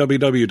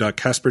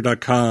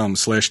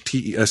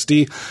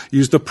www.casper.com/TESD.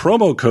 Use the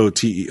promo code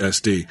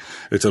TESD.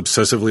 It's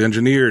obsessively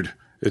engineered.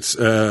 It's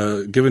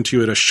given to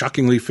you at a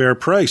shockingly fair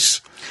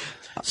price.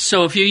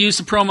 So if you use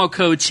the promo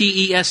code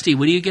TESD,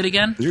 what do you get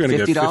again? You're going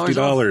to get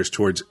 $50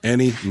 towards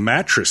any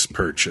mattress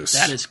purchase.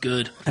 That is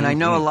good. And I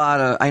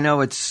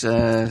know it's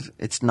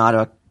not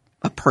a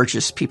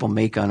purchase people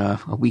make on a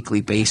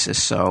weekly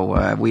basis. So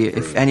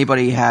if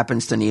anybody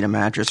happens to need a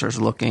mattress or is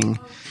looking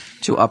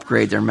to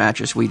upgrade their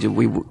mattress, we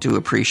do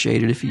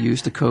appreciate it if you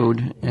use the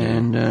code.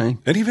 And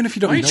even if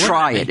you don't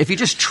try it, if you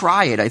just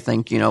try it, I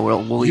think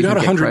we'll you even got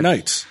 100 credit.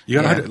 nights.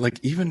 You got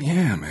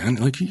 100, man.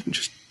 Like you can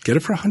just get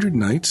it for 100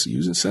 nights,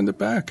 use and send it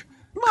back.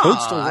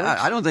 Code still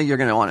works. I don't think you're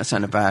going to want to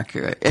send it back.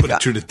 Put it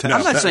to the test.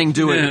 I'm not saying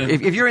do it.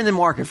 If you're in the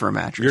market for a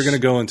mattress, You're going to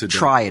go into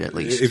try it at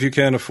least. If you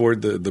can't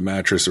afford the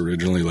mattress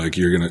originally, like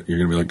you're gonna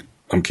be like,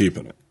 I'm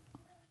keeping it.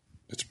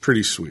 It's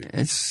pretty sweet.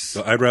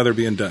 So I'd rather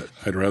be in debt.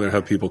 I'd rather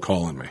have people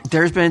calling me.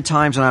 There's been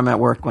times when I'm at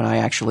work when I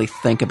actually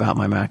think about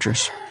my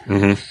mattress.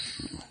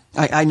 Mm-hmm.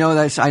 I know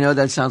that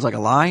sounds like a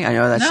lie. I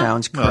know that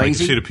sounds crazy. Well, I can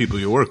see the people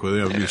you work with.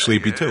 You're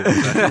sleepy too.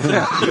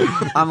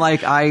 I'm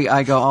like,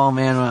 I go, oh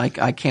man,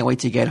 I can't wait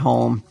to get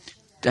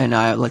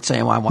I let's say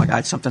I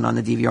got something on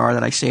the DVR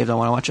that I saved. I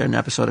want to watch an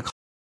episode of.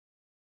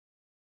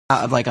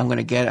 I'm going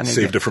to get it.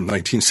 Saved it from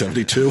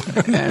 1972.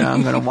 And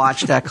I'm going to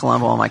watch that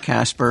Columbo on my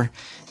Casper,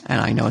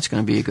 and I know it's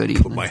going to be a good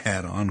evening. Put my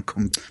hat on,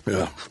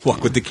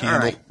 walk with the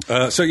candle.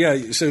 Right. So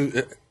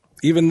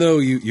even though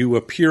you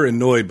appear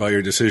annoyed by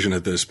your decision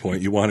at this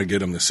point, you want to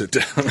get him to sit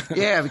down.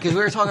 Yeah, because we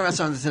were talking about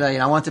something today,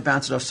 and I want to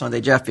bounce it off Sunday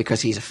Jeff because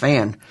he's a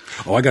fan.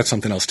 Oh, I got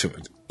something else to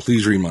it.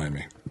 Please remind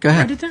me. Go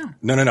ahead. Write it down.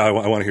 No. I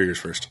want to hear yours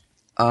first.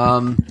 Yeah,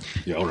 I'll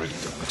write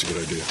it down. That's a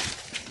good idea.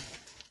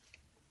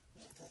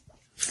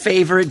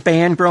 Favorite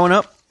band growing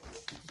up?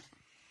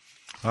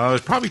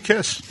 It's probably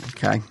Kiss.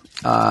 Okay.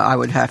 I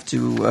would have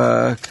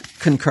to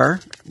concur.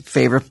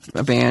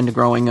 Favorite band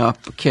growing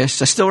up,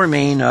 Kiss. I still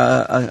remain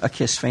a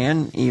Kiss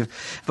fan,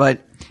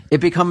 but it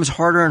becomes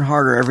harder and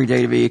harder every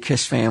day to be a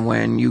Kiss fan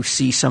when you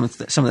see some of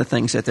the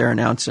things that they're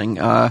announcing.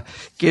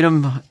 Get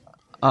 'em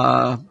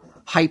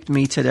hyped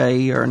me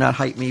today, or not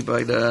hyped me,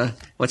 but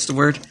what's the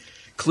word?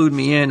 Clued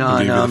me in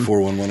on the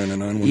 411 and a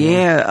 911.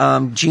 Yeah,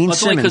 Gene Well,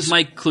 it's only Simmons. because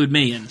Mike clued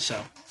me in.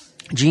 So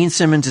Gene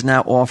Simmons is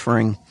now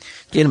offering.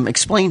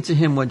 Explain to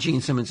him what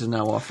Gene Simmons is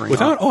now offering.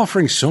 Without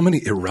offering so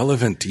many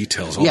irrelevant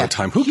details all the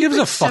time. Who gives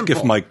a fuck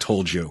if Mike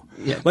told you?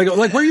 Yeah.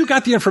 Like where you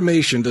got the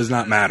information does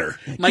not matter.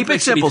 Mike Keep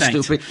it simple,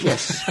 stupid.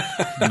 Yes.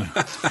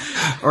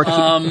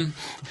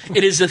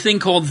 it is a thing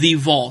called The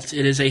Vault.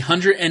 It is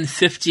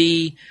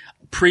 150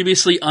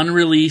 previously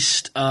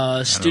unreleased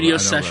studio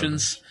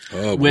sessions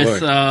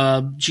with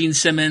Gene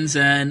Simmons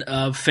and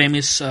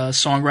famous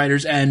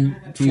songwriters and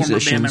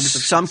musicians. Former band members.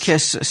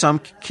 Some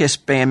Kiss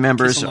band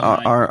members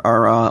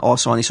are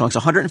also on these songs.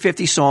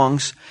 150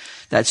 songs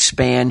that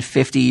span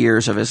 50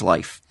 years of his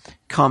life.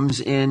 Comes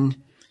in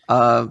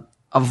a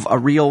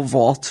real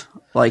vault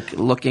like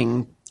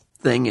looking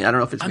thing. I don't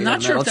know if it's made out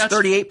of metal. It's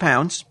 38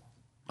 pounds.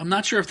 I'm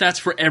not sure if that's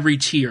for every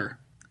tier.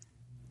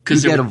 You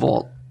get a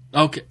vault.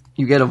 Okay.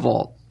 You get a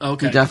vault.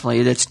 Okay. You definitely.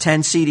 It's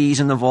 10 CDs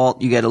in the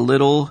vault. You get a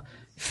little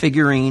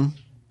figurine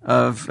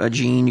of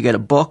Gene. You get a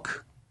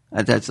book.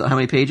 That's how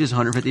many pages?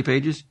 150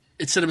 pages?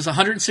 It said it was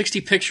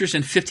 160 pictures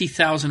and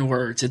 50,000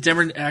 words. It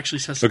never actually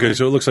says. Okay,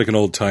 so it looks like an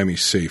old-timey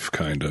safe,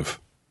 kind of.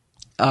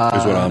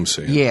 Is what I'm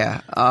seeing.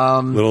 Yeah.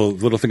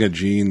 Little thing of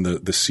Gene, the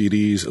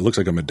CDs. It looks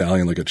like a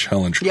medallion, like a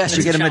challenge. Yes,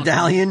 you get a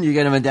medallion. You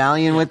get a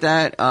medallion with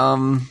that.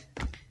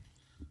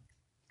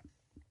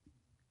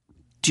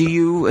 Do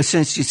you,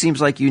 since it seems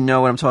like you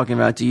know what I'm talking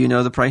about, do you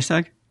know the price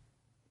tag?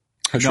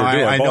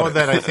 I know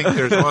that. I think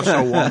there's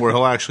also one where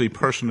he'll actually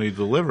personally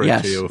deliver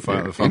it to you.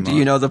 Do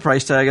you know the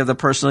price tag of the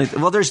personally?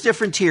 Well, there's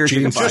different tiers.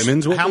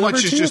 How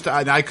much is just?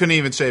 I couldn't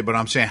even say, but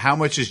I'm saying how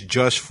much is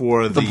just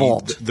for the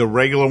vault, the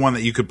regular one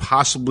that you could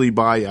possibly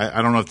buy.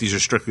 I don't know if these are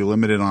strictly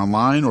limited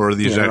online or are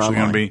these actually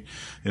going to be.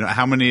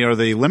 How many are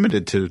they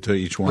limited to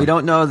each one? We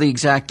don't know the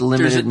exact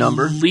limited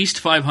number. There's at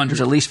least 500.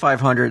 There's at least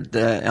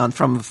 500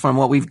 from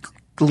what we've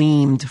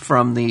gleaned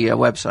from the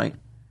website.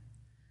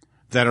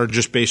 That are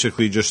just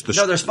basically just the.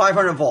 No, there's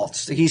 500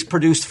 vaults. He's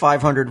produced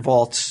 500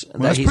 vaults.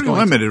 Well, that's pretty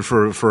limited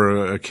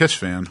for a Kiss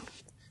fan.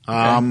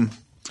 And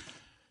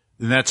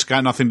that's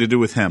got nothing to do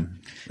with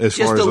him. Just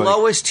the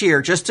lowest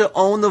tier, just to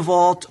own the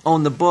vault,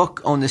 own the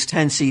book, own this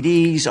 10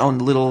 CDs, own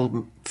the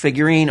little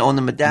figurine, own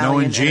the medallion.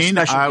 Knowing Gene,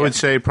 I would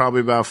say probably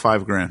about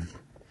 $5,000.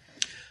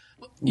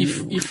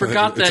 You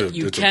forgot that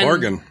it's a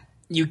bargain.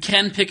 You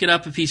can pick it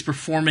up if he's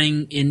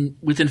performing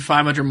within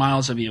 500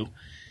 miles of you.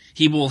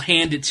 he will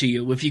hand it to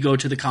you if you go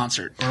to the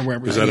concert or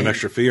wherever. Is that an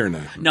extra fee or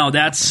not? No,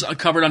 that's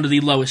covered under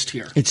the lowest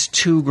tier. It's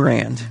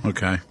 $2,000.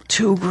 Okay.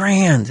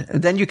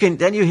 $2,000.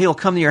 Then he'll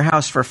come to your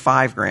house for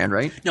 $5,000,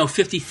 right? No,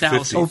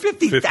 50,000. Oh,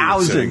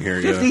 50,000.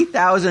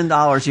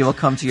 $50,000 he will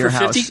come to your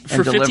house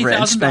and deliver it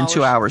and spend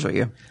 2 hours with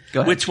you.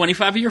 Go ahead. With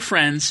 25 of your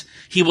friends,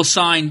 he will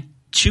sign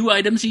 2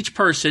 items each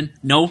person.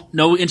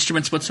 No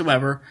instruments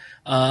whatsoever.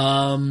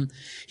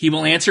 He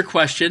will answer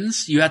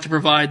questions. You have to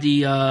provide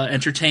the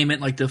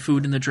entertainment, like the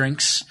food and the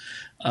drinks.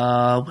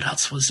 What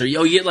else was there?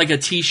 Oh, you get like a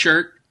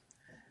T-shirt.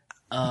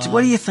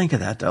 What do you think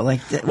of that, though?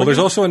 Well, there's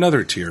also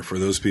another tier for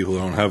those people who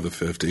don't have the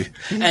 50.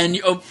 And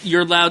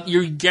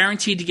you're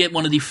guaranteed to get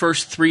one of the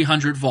first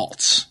 300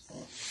 vaults.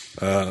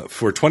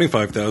 For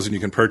 $25,000, you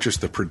can purchase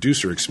the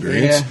producer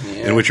experience,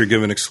 in which you're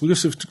given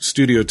exclusive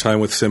studio time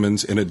with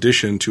Simmons, in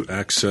addition to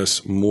access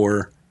to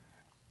more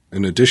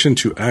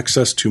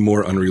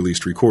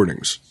unreleased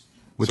recordings,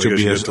 which will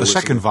be a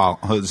second vault.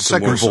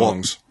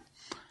 Songs.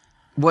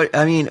 What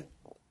I mean.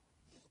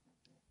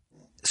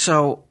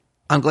 So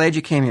I'm glad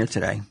you came here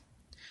today,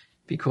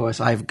 because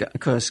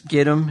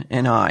Gidim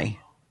and I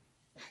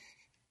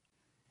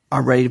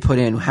are ready to put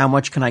in. How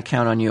much can I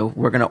count on you?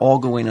 We're going to all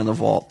go in on the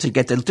vault to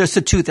get just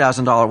the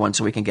 $2,000 one,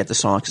 so we can get the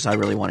songs, because I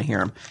really want to hear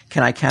them.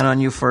 Can I count on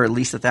you for at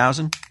least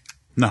 1,000?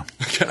 No,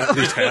 at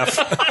least half.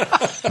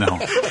 No,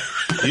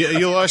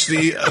 you lost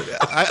the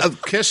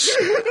Kiss.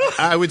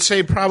 I would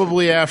say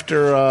probably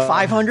after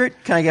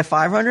 500. Can I get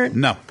 500?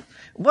 No.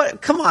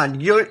 What? Come on,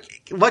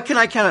 what can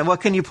I count?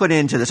 What can you put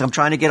into this? I'm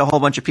trying to get a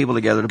whole bunch of people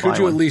together to buy one.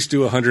 Could you at least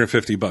do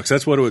 $150?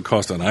 That's what it would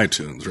cost on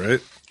iTunes,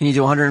 right? Can you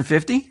do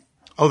 150?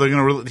 Oh, they're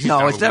going to.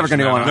 No, it's never going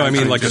to go on. No, I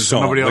mean like a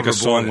song. Like a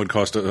song would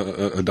cost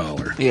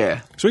 $1.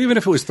 Yeah. So even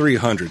if it was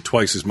 300,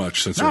 twice as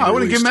much. Since I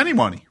wouldn't give him any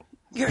money.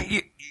 Well,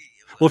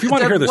 if you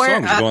want to hear the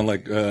songs, you're going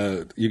like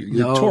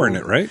you're touring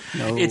it, right?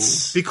 No.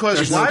 It's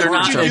because why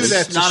would you do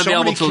that? It's not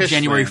available until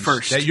January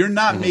 1st. That you're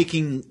not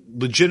making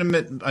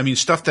legitimate. I mean,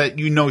 stuff that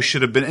you know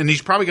should have been. And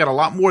he's probably got a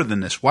lot more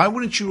than this. Why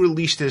wouldn't you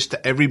release this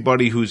to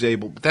everybody who's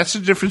able? That's the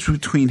difference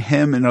between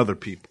him and other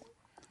people.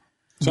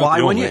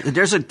 Why wouldn't you?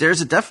 There's a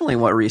definitely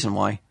one reason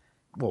why.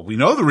 Well, we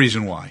know the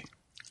reason why.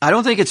 I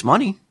don't think it's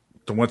money.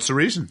 Then what's the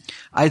reason?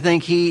 I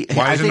think he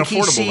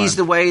sees then?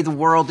 the way the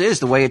world is,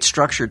 the way it's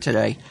structured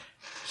today.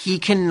 He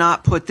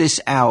cannot put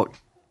this out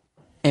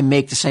and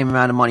make the same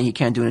amount of money he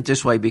can doing it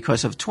this way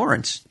because of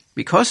torrents,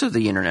 because of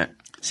the internet.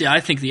 See,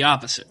 I think the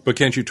opposite. But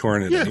can't you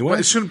torrent it anyway? But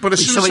as soon as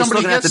somebody's still somebody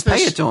going to have gets to pay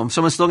this, it to him.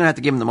 Someone's still going to have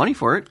to give him the money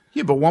for it.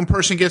 Yeah, but one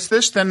person gets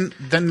this, then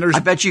there's.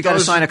 I bet you got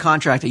to sign a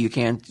contract that you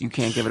can't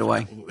give it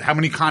away. How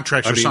many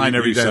contracts are signed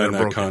every day? Sign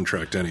that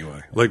contract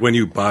anyway. Like when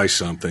you buy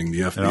something, the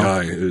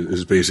FBI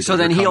is basically. So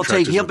then he'll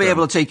be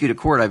able to take you to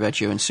court, I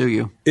bet you, and sue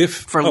you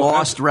for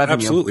lost revenue.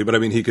 Absolutely, but I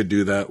mean, he could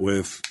do that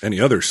with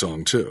any other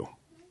song too.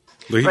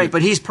 Right,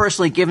 but he's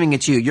personally giving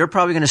it to you. You're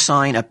probably going to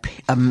sign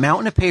a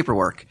mountain of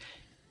paperwork.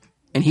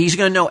 And he's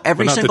going to know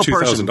every single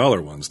person. Not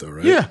the $2,000 ones, though,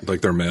 right? Yeah. Like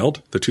they're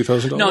mailed? The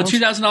 $2,000 No, ones?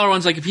 $2,000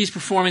 ones, like if he's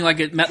performing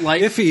like at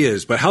MetLife. If he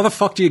is, but how the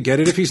fuck do you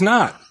get it if he's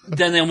not?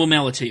 Then we'll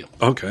mail it to you.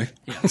 Okay.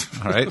 Yeah.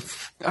 All right.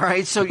 All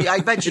right. So I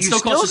bet you're still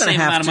still going to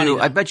have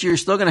to. I bet you're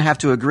still going to have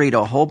to agree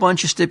to a whole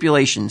bunch of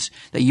stipulations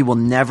that you will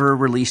never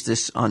release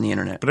this on the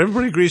internet. But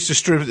everybody agrees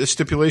to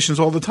stipulations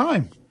all the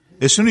time.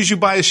 As soon as you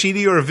buy a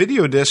CD or a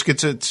video disc,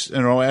 it's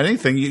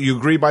anything you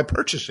agree by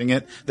purchasing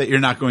it that you're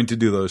not going to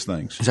do those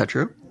things. Is that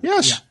true?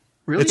 Yes. Yeah.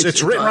 Really?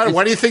 It's written right.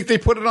 Why do you think they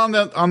put it on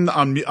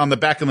the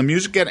back of the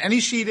music? Get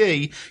any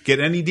CD, get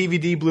any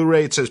DVD,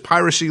 Blu-ray. It says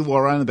piracy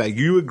law right on the back.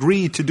 You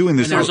agree to doing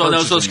this. And there's all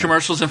those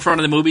commercials in front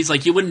of the movies,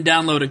 like you wouldn't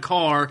download a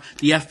car,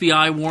 the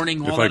FBI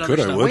warning, all that other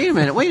stuff.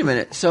 Wait a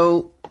minute.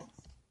 So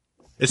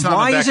it's not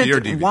on the back of your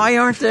DVD. Why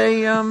aren't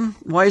they?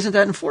 Why isn't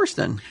that enforced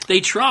then?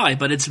 They try,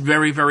 but it's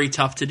very, very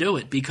tough to do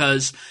it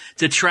because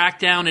to track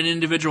down an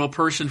individual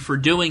person for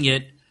doing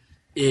it,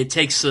 it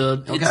takes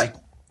a. Okay,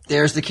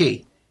 there's the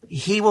key.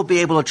 He will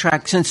be able to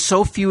track, since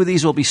so few of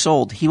these will be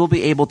sold, he will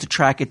be able to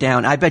track it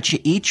down. I bet you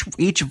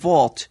each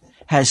vault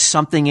has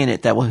something in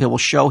it that will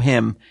show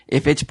him,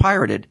 if it's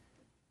pirated,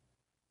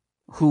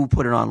 who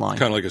put it online.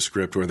 Kind of like a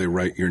script where they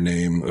write your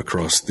name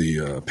across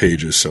the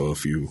pages, so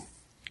if you...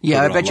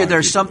 Yeah, I bet you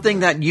there's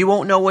something that you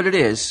won't know what it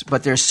is,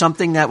 but there's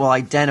something that will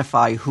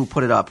identify who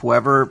put it up,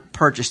 whoever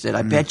purchased it.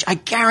 I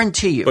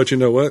guarantee you. But you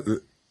know what?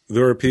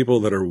 There are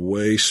people that are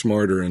way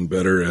smarter and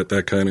better at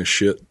that kind of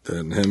shit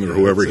than him or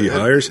whoever he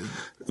hires.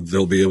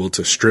 They'll be able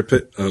to strip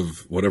it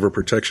of whatever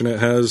protection it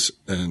has,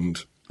 and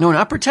no,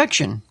 not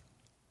protection.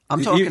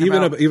 I'm talking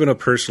about even a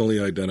personally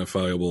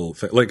identifiable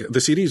thing. Like the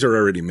CDs are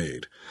already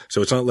made,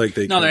 so it's not like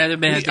they. No, they haven't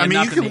been. I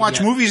mean, you can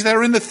watch movies that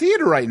are in the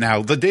theater right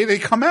now. The day they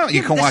come out,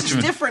 you can watch them.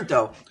 This is different,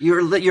 though.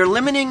 You're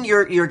limiting.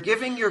 You're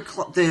giving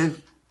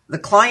the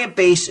client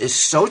base is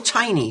so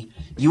tiny.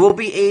 You will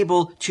be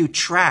able to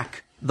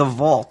track the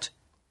vault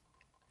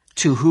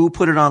To who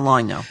put it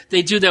online now?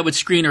 They do that with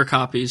screener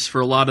copies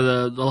for a lot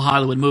of the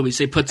Hollywood movies.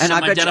 They put And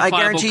some I identifiable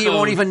guarantee you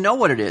won't code. even know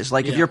what it is.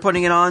 Like if you're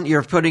putting it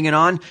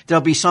on,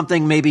 there'll be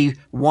something, maybe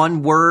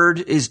one word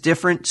is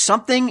different.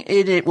 Something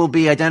in it will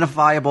be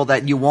identifiable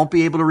that you won't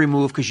be able to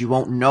remove because you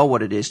won't know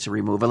what it is to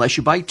remove unless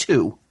you buy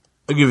 2.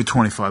 I'll give you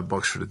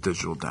 $25 for the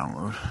digital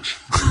download.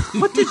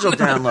 What digital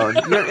download?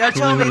 You're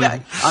telling me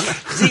that?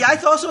 See, I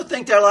also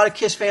think there are a lot of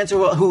KISS fans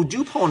who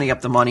do pony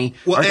up the money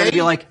are going to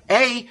be like,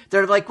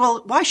 they're like,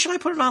 well, why should I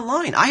put it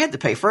online? I had to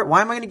pay for it. Why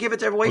am I going to give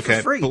it away for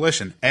free? But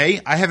listen, I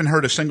haven't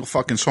heard a single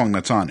fucking song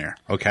that's on there,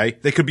 okay?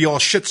 They could be all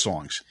shit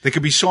songs. They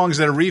could be songs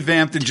that are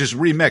revamped and just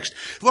remixed.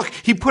 Look,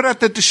 he put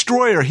out the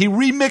Destroyer. He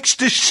remixed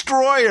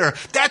Destroyer.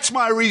 That's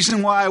my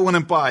reason why I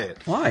wouldn't buy it.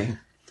 Why?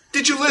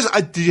 Did you listen?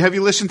 Have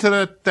you listened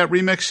to that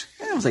remix?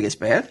 I don't think it's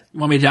bad. You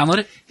want me to download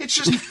it? It's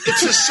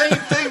the same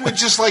thing with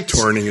just like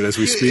Torrenting it as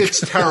we speak. It's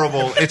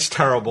terrible. It's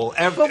terrible.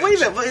 But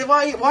wait a minute.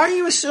 Why are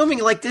you assuming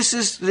like this?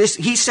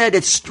 He said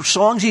it's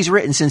songs he's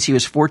written since he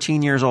was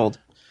 14 years old.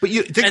 But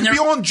they could be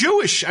all in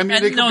Jewish. I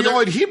mean, they could be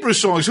all in Hebrew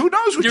songs. Who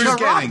knows what you're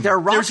getting? They're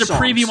rock There's a songs.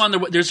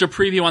 There's a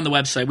preview on the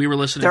website. We were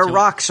listening They're to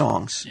rock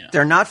songs. Yeah.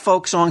 They're not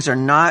folk songs. They're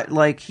not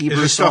like Is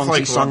Hebrew it stuff songs like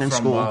he sung in from,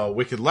 school.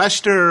 Wicked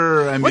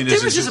Lester? I mean, What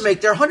difference does it make?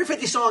 There are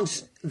 150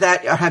 songs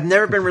that have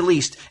never been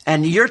released,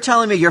 and you're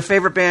telling me your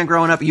favorite band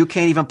growing up, you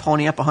can't even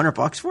pony up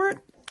 $100 for it?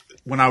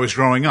 When I was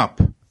growing up,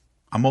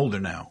 I'm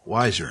older now,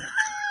 wiser.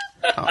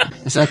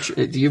 Is that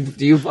true? Do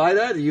you buy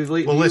that?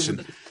 Well,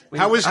 listen.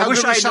 How good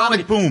was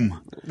Sonic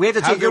Boom? We have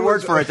to take your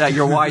word for it that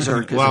you're wiser.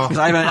 Because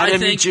I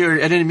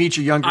didn't meet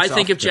your younger self. I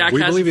think if Jack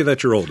We has, believe you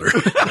that you're older.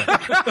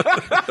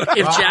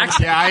 if Jack's,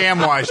 Yeah, I am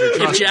wiser. if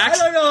Trust me. I Jack's,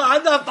 don't know.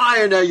 I'm not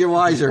buying that you're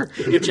wiser.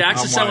 if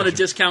Jack's is selling a wiser.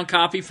 discount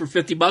copy for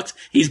 $50,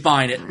 he's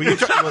buying it.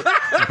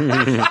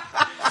 $50?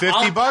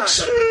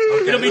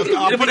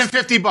 I'll put in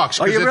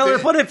 $50. Are you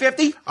really put in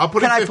 50? I'll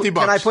put in $50.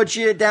 Can I put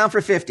you down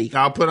for 50?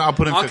 I'll put in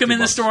 $50. I'll come in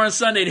the store on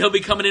Sunday and he'll be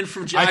coming in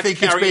from Jack. I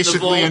think it's carrying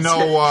basically the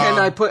vault. Can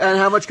I put? And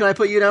how much can I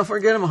put you down for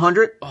again?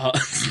 100. You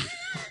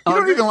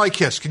don't even like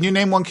Kiss. Can you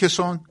name one Kiss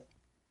song?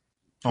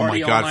 Oh my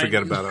Party All God! Night.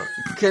 Forget about it.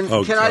 Can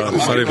Oh, I? God,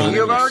 it's not even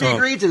You've a already song.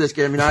 agreed to this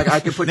game. I mean, I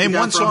can put Name you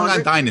down one for song 100.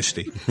 on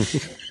Dynasty.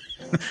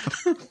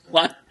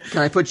 What?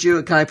 Can I put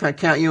you? Can I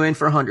count you in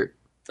for 100?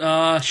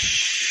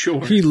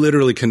 Sure. He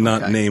literally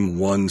cannot name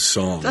one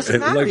song. Doesn't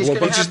matter. He's going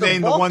to just have the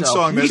name the vault, one though.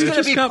 song that He's it going to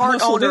just be got part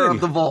muscled owner in.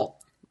 of the vault.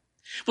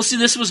 Well, see,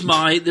 this was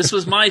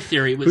my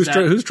theory. Was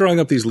Who's drawing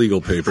up these legal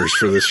papers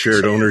for this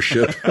shared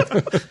ownership?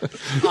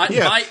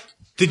 my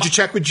Did you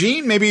check with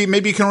Gene? Maybe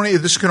you can only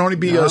this can only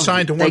be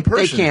assigned to one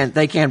person.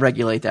 They can't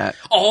regulate that.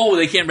 Oh,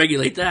 they can't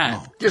regulate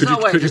that. There's no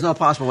way. There's no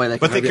possible way they can.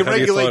 But they can Have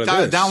you regulate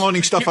thought of this?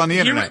 downloading stuff on the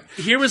internet.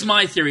 Here was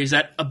my theory: is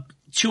that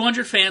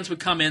 200 fans would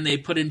come in, they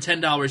put in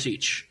 $10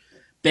 each.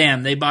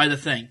 Bam, they buy the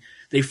thing.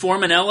 They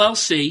form an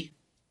LLC,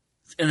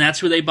 and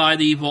that's where they buy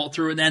the vault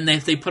through. And then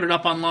if they put it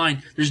up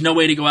online, there's no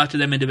way to go after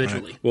them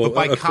individually. Well, But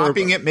by a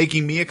copying it,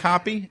 making me a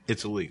copy,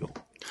 it's illegal.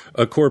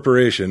 A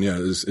corporation,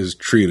 is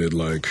treated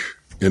like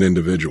an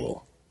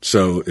individual.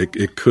 So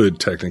it could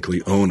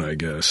technically own, I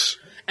guess.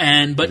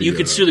 But you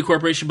could sue the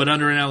corporation, but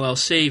under an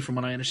LLC, from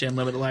what I understand,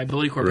 limited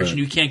liability corporation,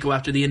 Right. you can't go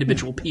after the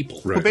individual people.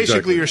 Right, Well, basically,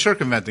 exactly. you're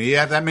circumventing. You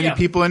have that many Yeah.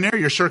 people in there,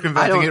 you're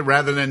circumventing it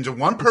rather than to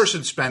one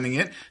person spending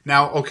it.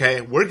 Now, okay,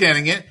 we're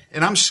getting it,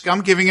 and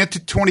I'm giving it to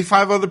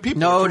 25 other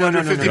people. No.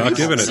 250 You're not people.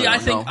 giving it. See,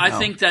 I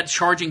think that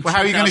charging. Well, how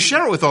are you going to 2,000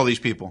 share it with all these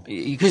people?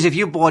 Because if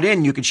you bought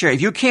in, you could share.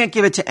 If you can't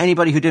give it to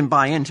anybody who didn't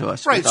buy into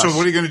us, Right. with So us.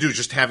 what are you going to do?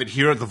 Just have it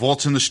here at the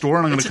vaults in the store,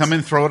 and I'm going to come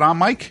in, throw it on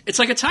Mike? It's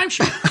like a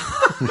timeshare.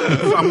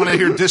 I'm going to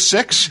hear disc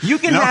 6? You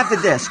can No? have the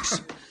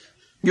discs.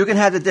 You can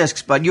have the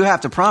discs, but you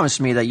have to promise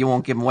me that you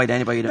won't give them away to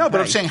anybody who didn't No, but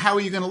pay. I'm saying, how are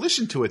you going to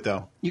listen to it,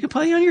 though? You can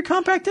play it on your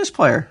compact disc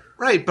player.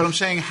 Right, but I'm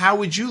saying, how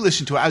would you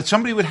listen to it?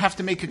 Somebody would have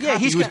to make a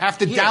copy. You would have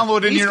to download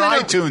it in your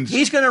iTunes.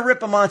 He's going to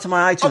rip them onto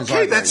my iTunes Okay,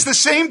 library. that's the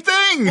same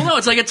thing. Well, no,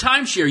 it's like a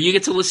timeshare. You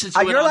get to listen to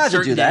it You're on allowed to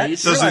certain do that.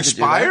 days. You're Does it allowed to do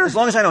that. expire? As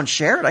long as I don't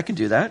share it, I can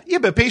do that. Yeah,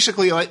 but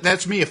basically, like,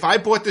 that's me. If I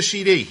bought the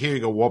CD, here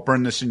you go. We'll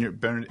burn this in your.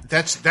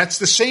 That's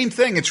the same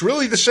thing. It's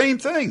really the same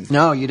thing.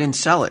 No, you didn't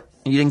sell it.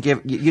 You didn't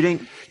give. You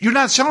didn't. You're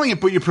not selling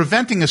it, but you're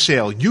preventing a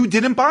sale. You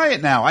didn't buy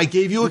it. Now I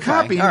gave you a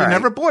copy, and all you right.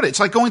 never bought it. It's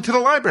like going to the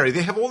library.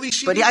 They have all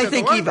these CDs. But at I the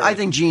think library. I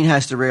think Gene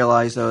has to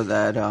realize though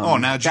that now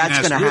Gene that's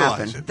has going to to realize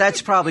happen. it.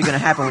 That's probably going to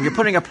happen when you're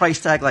putting a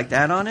price tag like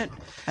that on it.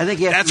 I think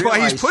he has That's to why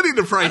realize, he's putting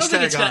the I price don't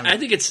think tag on I it.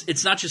 think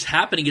it's not just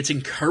happening; it's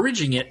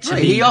encouraging it to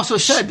Right. be. He also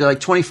said that like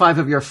 25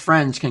 of your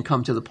friends can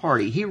come to the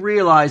party. He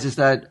realizes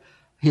that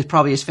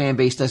his fan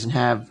base doesn't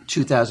have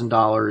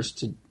 $2,000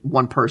 to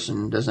one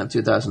person doesn't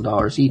have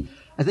 $2,000.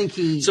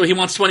 So he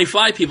wants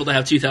 25 people to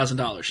have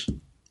 $2,000.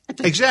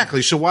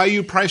 Exactly. So why are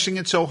you pricing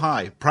it so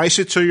high? Price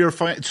it so your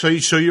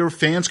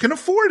fans can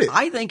afford it.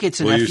 I think it's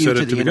an Well, you FU said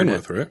to it the to begin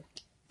internet. with, right?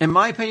 In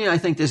my opinion, I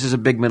think this is a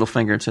big middle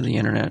finger to the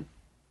internet.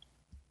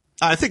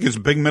 I think it's a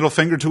big middle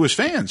finger to his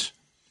fans.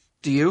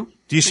 Do you?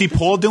 Do you see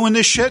Paul doing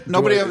this shit?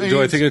 Nobody.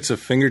 Do I think it's a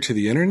finger to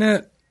the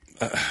internet?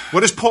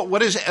 What does Paul?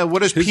 What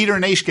does Peter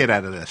and Ace get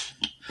out of this?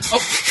 Oh,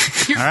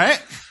 here, All right.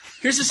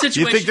 Here's the You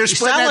situation. think they're You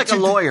splitting sound that like a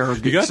to- lawyer.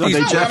 You got So these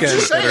they just-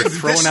 bookends that are This-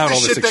 throwing out all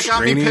this this shit that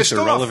got me extraneous, pissed off.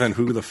 irrelevant,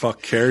 who the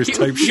fuck cares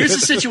type shit. Here's the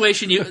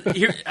situation.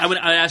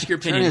 I ask your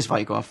Turn opinion. his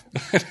mic off.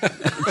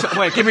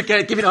 Wait, give me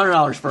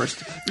 $100 first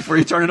before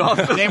you turn it off.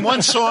 Name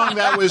one song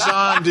that was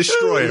on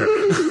Destroyer.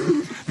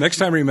 Next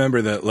time,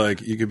 remember that,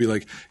 like, you could be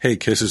like, hey,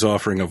 Kiss is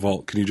offering a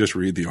vault. Can you just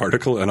read the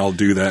article? And I'll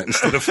do that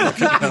instead of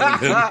fucking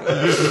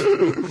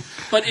telling him.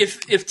 But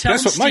if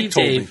That's what Mike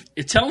told me.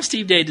 Tell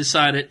Steve Dave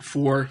decided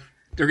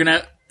they're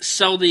gonna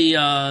sell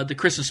the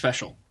Christmas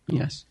special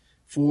Yes.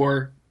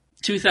 for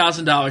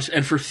 $2,000,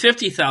 and for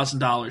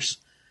 $50,000,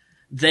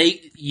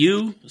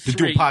 To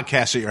do a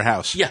podcast at your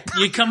house. yeah,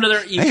 you come to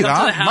their you Hey, come to the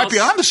Don, house, might be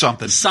onto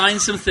something. sign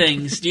some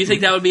things. Do you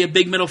think that would be a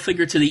big middle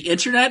finger to the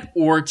internet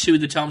or to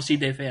the Tell 'em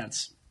Steve Dave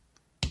fans?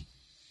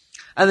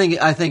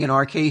 I think in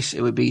our case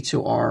it would be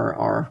to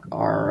our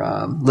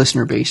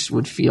listener base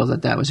would feel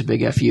that was a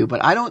big FU.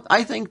 But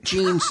I think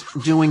Gene's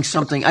doing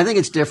something. I think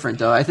it's different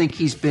though. I think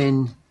he's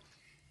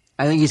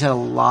had a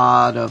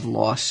lot of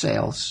lost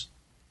sales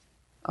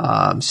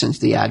since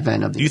the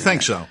advent of the. You internet.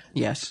 think so?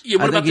 Yes.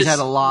 Yeah, I think he's had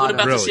a lot. What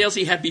about the Really? sales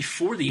he had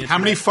before the internet? How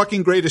many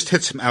fucking greatest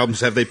hits albums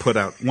have they put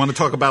out? Want to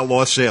talk about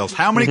lost sales?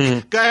 How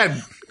many? Go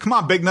ahead. Come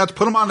on, Big Nuts.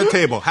 Put them on the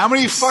table. How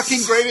many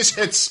fucking greatest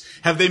hits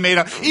have they made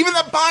up? Even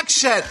the box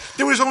set.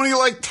 There was only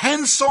like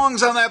 10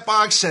 songs on that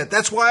box set.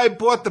 That's why I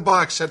bought the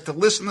box set, to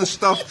listen to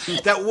stuff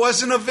that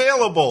wasn't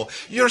available.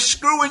 You're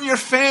screwing your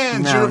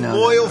fans, No, your no,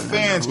 loyal no.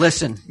 fans.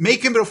 Listen.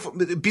 Make them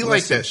be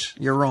like this.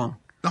 You're wrong.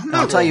 I'm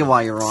not I'll tell wrong. you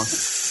why you're wrong.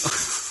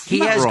 He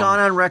not has wrong. gone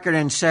on record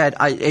and said,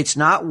 it's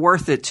not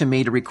worth it to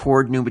me to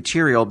record new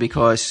material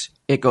because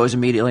it goes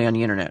immediately on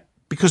the internet.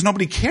 Because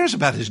nobody cares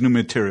about his new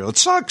material. It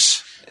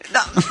sucks. No,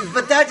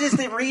 but that is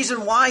the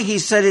reason why he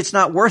said it's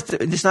not worth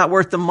it. It's not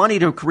worth the money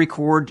to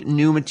record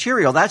new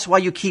material. That's why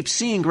you keep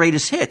seeing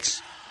greatest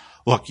hits.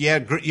 Look, you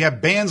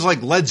have bands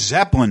like Led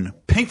Zeppelin.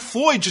 Pink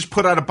Floyd just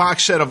put out a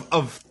box set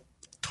of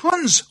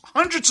tons,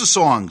 hundreds of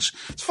songs.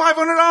 It's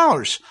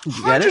 $500. get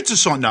Hundreds it? of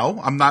songs. No,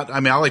 I'm not.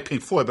 I mean, I like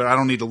Pink Floyd, but I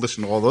don't need to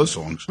listen to all those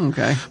songs.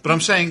 Okay. But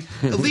I'm saying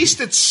at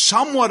least it's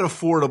somewhat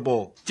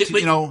affordable. Did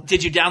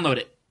you download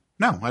it?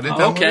 No, I didn't. Oh,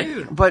 download okay. it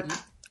either.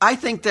 But I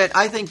think that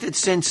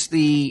since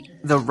the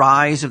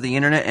rise of the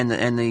internet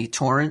and the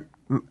torrent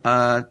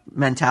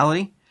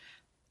mentality,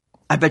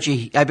 I bet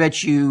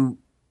you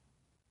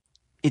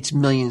it's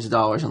millions of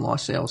dollars in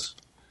lost sales.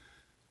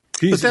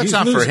 But that's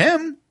not for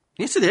him.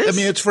 Yes, it is. I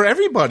mean, it's for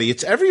everybody.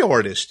 It's every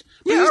artist.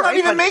 But Yeah, he's all not right,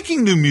 even but-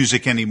 making new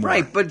music anymore.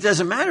 right, but it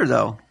doesn't matter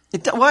though.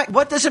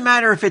 What does it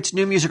matter if it's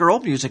new music or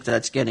old music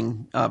that's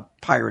getting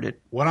pirated?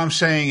 What I'm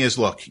saying is,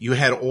 look, you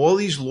had all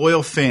these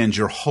loyal fans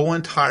your whole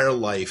entire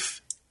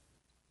life.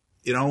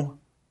 You know,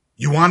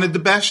 you wanted the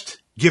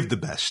best, give the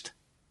best.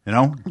 You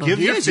know, give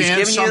your He's fans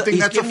giving something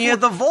he's that's giving you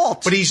the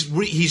vault. But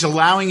he's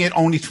allowing it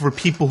only for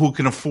people who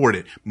can afford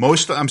it.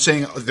 I'm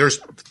saying there's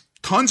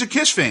tons of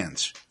Kiss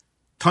fans.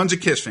 Tons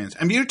of Kiss fans.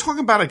 I mean, you're talking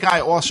about a guy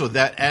also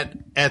that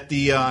at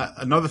the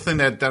another thing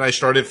that I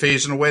started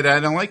phasing away that I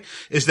don't like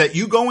is that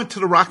you go into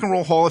the Rock and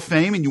Roll Hall of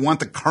Fame and you want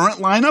the current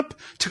lineup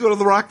to go to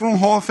the Rock and Roll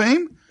Hall of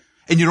Fame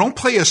and you don't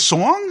play a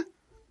song?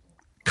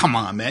 Come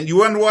on, man. You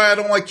wonder why I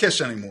don't like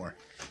Kiss anymore.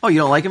 Oh, you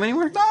don't like him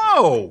anymore?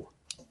 No.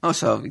 Oh,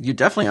 so you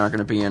definitely aren't going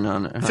to be in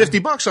on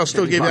 $50 I'll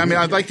still give you. I mean,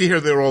 I'd like to hear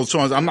their old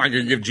songs. I'm not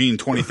going to give Gene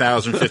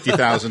 $20,000,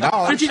 $50,000.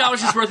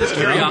 $50 is worth his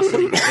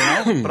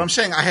curiosity. But I'm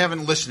saying I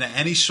haven't listened to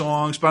any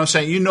songs, but I'm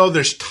saying,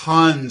 there's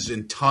tons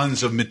and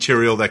tons of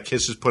material that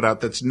Kiss has put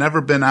out that's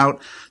never been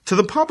out to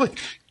the public.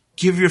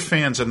 Give your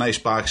fans a nice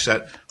box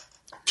set.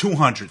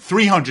 $200,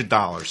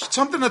 $300.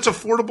 Something that's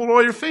affordable to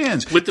all your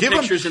fans. With the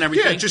pictures and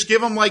everything? Yeah, just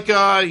give them but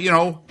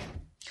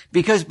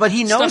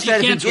he knows Stuff you that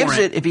if he can't gives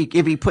torrent. it,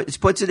 if he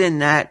puts it in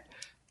that,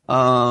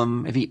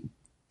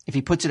 if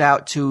he puts it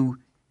out to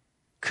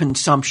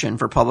consumption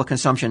for public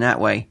consumption that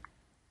way,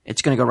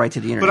 it's going to go right to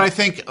the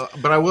internet.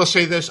 But I will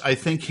say this: I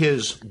think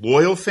his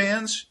loyal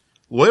fans.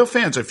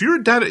 If you're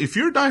a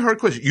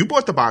diehard Kiss, you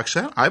bought the box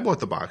set. I bought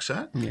the box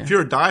set. Yeah. If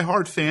you're a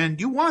diehard fan,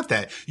 you want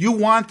that. You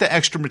want the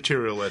extra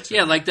material that's in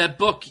Yeah, it. like that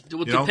book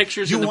with the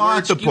pictures you and the want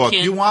words. the book.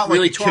 can't You want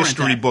really a torrent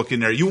history that. book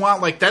in there. You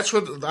want that's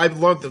what I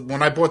loved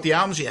when I bought the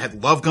albums. You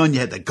had Love Gun. You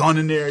had the gun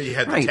in there. You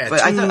had Right, the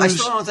tattoos. but I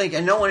still don't think,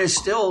 and no one is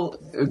still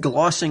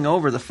glossing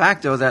over the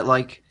fact though that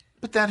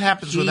But that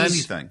happens with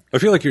anything. I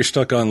feel like you're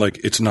stuck on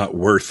it's not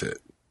worth it.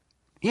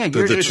 yeah, The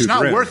you're It's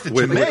not $2,000, worth it to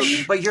which-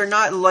 me. but you're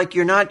not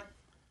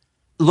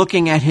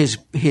looking at his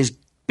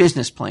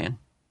business plan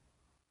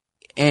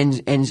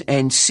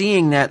and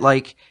seeing that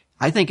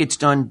I think it's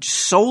done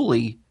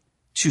solely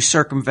to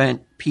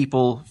circumvent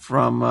people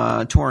from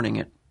torrenting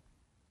it.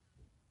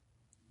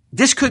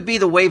 This could be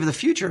the wave of the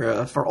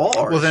future for all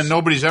artists. Well, then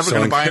nobody's ever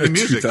going to buy any Selling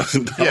music.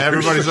 $2,000. Yeah,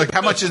 everybody's like,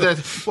 how much is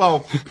that?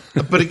 Well,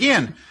 but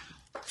again,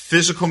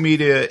 physical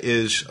media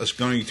is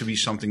going to be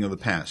something of the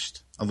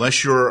past.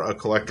 Unless you're a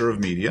collector of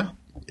media,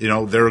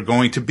 there are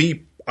going to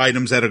be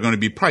items that are going to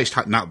be priced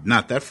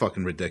not that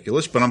fucking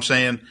ridiculous. But I'm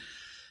saying,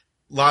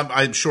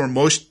 I'm sure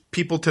most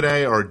people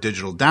today are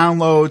digital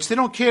downloads. They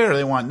don't care.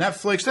 They want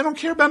Netflix. They don't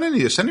care about any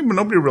of this.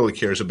 Nobody really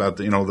cares about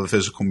the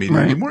physical media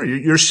anymore.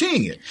 You're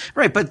seeing it.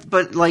 Right. But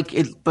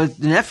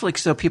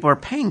Netflix, though, people are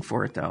paying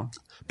for it, though.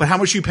 But how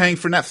much are you paying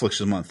for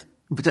Netflix a month?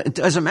 But it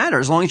doesn't matter.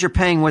 As long as you're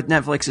paying what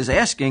Netflix is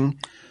asking,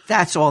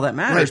 that's all that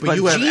matters. Right, but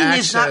you have Gene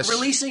is not access-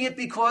 releasing it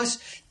because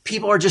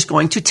people are just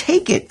going to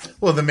take it.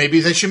 Well, then maybe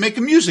they should make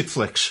a music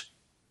flicks.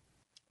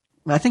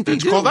 I think they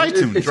It's do. called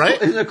iTunes,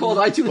 right? Isn't it called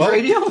iTunes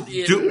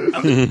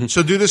Radio?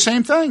 So do the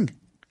same thing.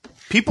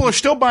 People are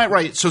still buying,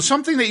 right? So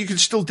something that you can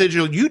still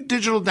digital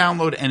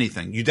download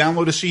anything. You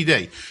download a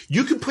CD.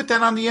 You can put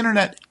that on the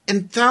internet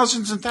and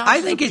thousands and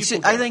thousands of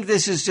people. I think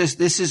this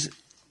is,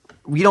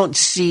 we don't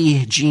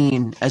see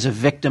Gene as a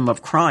victim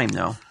of crime,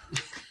 though.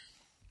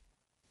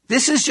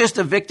 This is just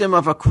a victim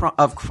of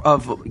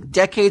of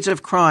decades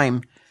of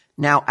crime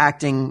now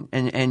acting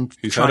and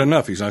He's had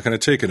enough. He's not going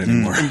to take it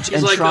anymore.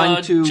 He's like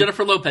trying to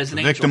Jennifer Lopez,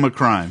 an Victim angel. of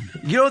crime.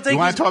 You don't think You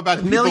want he's to talk about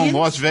people millions? in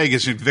Las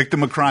Vegas, a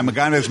victim of crime, a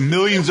guy that has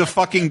millions of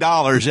fucking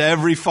dollars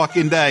every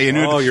fucking day, and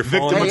Oh, you're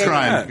victim falling of into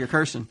crime. that. You're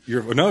cursing.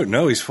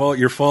 No,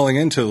 you're falling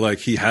into like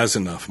he has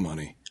enough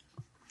money.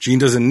 Gene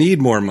doesn't need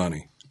more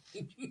money.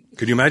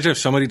 Could you imagine if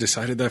somebody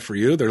decided that for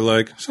you? They're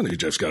like, "Sonny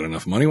Jeff's got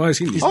enough money. Why does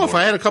he need Oh, more?" if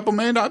I had a couple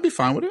million, I'd be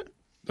fine with it.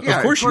 Yeah,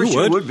 of course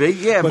you would. be.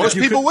 Yeah, But most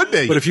if you people would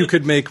be. But if you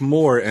could make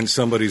more and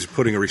somebody's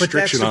putting a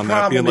restriction on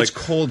that, being like, it's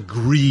called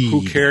greed.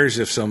 who cares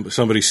if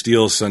somebody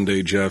steals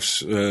Sunday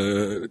Jeff's?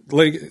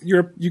 Like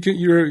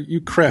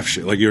you craft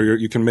shit. Like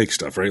you can make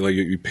stuff, right? Like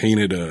you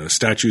painted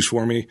statues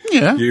for me.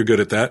 Yeah. You're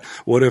good at that.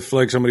 What if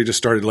like somebody just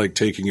started like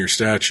taking your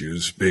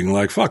statues, being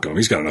like, fuck him,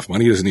 he's got enough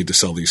money, he doesn't need to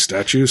sell these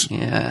statues.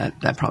 Yeah,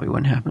 that probably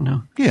wouldn't happen,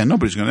 no. Yeah,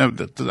 nobody's gonna.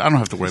 I don't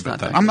have to worry about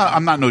that. I'm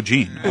not no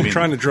Gene. I mean,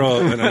 Trying to draw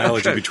an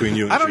analogy between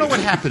you and I don't know Gene. what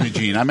happened to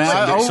Gene. I mean,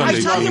 Sunday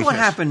I tell you Gene. what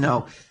happened,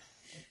 though.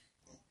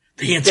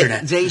 The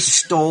internet. They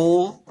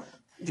stole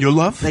your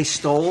love. they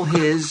stole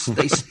his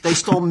they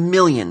stole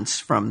millions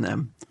from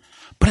them.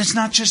 But it's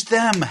not just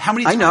them. How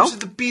many I times know.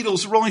 did the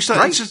Beatles, the Rolling Stones?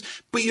 Right. It's just,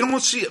 but you don't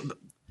see.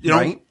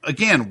 Right.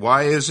 Again,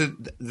 why is it?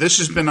 This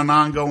has been an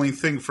ongoing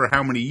thing for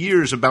how many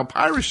years about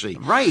piracy?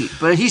 Right,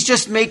 but he's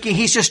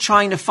just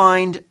trying to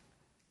find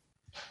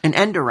an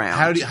end around.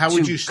 How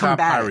would to you stop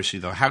combat it. piracy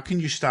though? How can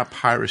you stop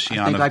piracy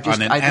I on think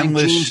an I think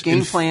endless? Gene's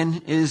game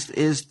plan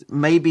is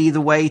maybe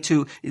the way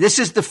to. This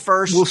is the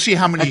first. We'll see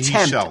how many he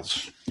attempt.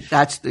 sells.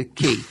 That's the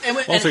key.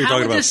 Also, you're how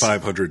talking would about this-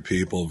 500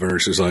 people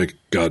versus like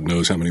God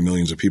knows how many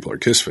millions of people are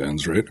Kiss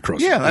fans, right?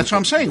 Across Yeah, that's what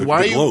I'm saying. Why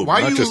are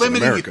you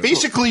limiting?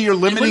 Basically, you're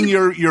limiting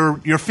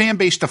your fan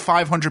base to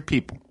 500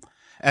 people.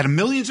 Out of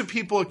millions of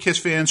people are Kiss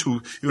fans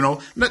who,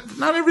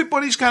 not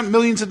everybody's got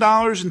millions of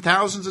dollars and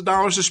thousands of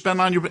dollars to spend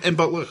on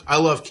but look, I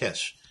love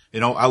Kiss.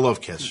 I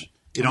love Kiss.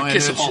 And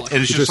Kissaholic. You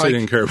it's just just like,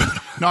 didn't care about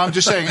it. no, I'm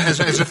just saying, as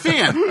a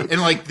fan,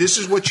 and like, this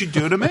is what you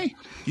do to me.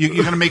 You're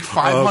going to make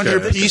 500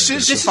 Okay.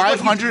 pieces, This is what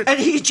 500.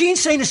 and Gene's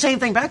saying the same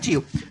thing back to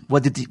you.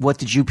 What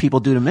did you people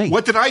do to me?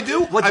 What did I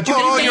do? What I did you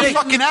bought all do? your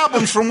fucking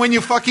albums from when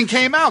you fucking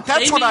came out.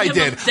 That's They what I made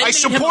him did. they I made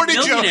him a supported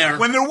you millionaire.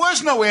 when there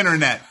was no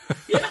internet.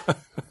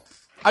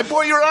 I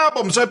bought your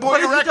albums. I bought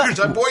What your have you records.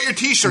 done? I bought your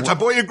T-shirts. I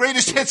bought your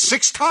greatest hits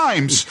 6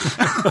 times.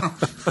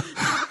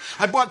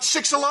 I bought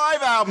 6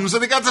 Alive albums,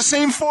 and they got the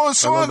same 4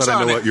 songs I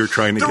know on it. what you're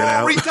trying to They're get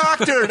all out.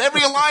 redoctored.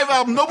 Every Alive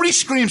album. Nobody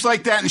screams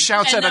like that and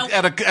shouts And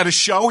at a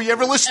show. You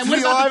ever listen And to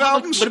what the about Alive the public,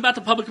 albums? what about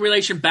the public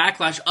relation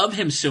backlash of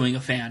him suing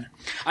a fan?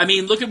 I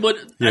mean, look at what.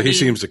 Yeah, he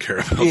seems to care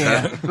about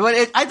that.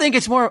 But I think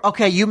it's more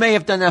okay. You may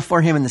have done that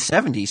for him in the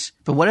 70s,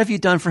 but what have you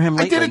done for him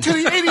I lately? did it to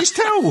the 80s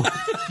too.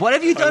 What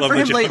have you I done love for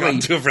that him you hung lately? on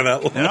to it for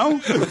that long. You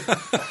know?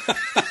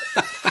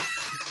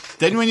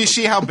 Then when you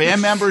see how band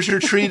members are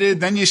treated,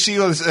 then you see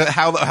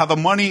how the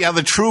money, how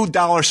the true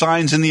dollar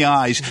signs in the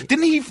eyes.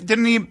 Didn't he?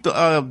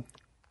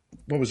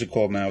 What was it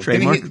called now?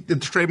 Trademark?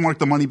 Didn't he trademark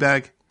the money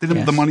bag? Didn't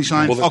Yes. the money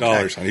sign? Well, the Okay.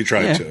 dollar sign. He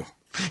tried Yeah. to.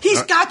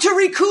 He's got to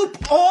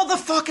recoup all the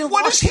fucking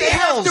What lost does he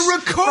have sales to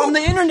recoup? from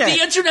the internet.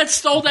 The internet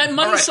stole that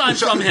money All right, sign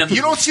so from him.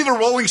 You don't see the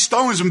Rolling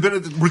Stones have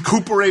been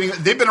recuperating.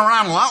 They've been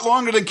around a lot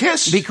longer than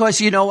Kiss.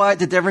 Because you know what?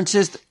 The difference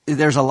is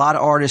there's a lot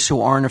of artists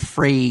who aren't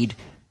afraid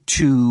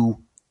to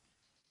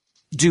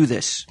do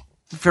this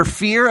for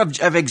fear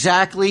of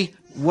exactly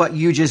what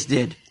you just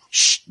did.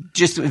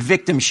 Just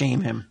victim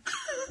shame him.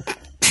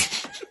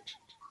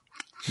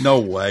 No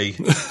way.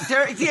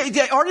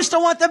 The artists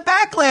don't want the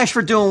backlash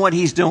for doing what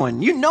he's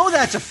doing. You know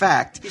that's a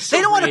fact. so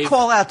They don't want to brave.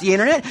 call out the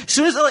internet. As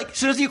soon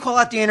as you call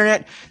out the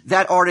internet,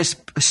 that artist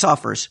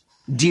suffers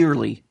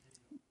dearly.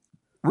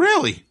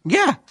 Really?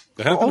 Yeah.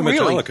 It happened to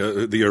really?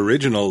 Metallica, the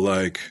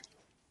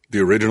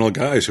original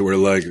guys who were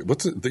like,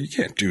 you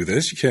can't do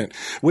this. You can't,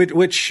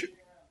 which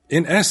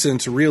in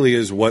essence really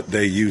is what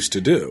they used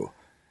to do.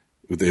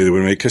 They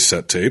would make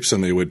cassette tapes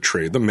and they would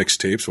trade them,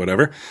 mixtapes,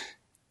 whatever.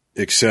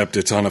 Except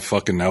it's on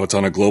now it's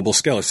on a global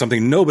scale. It's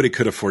something nobody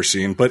could have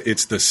foreseen, but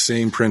it's the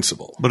same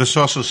principle. But it's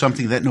also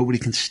something that nobody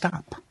can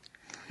stop.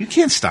 You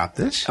can't stop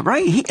this.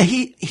 Right.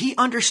 He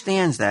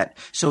understands that.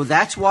 So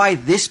that's why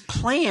this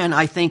plan,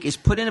 I think, is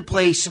put into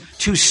place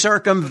to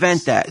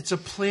circumvent that. It's a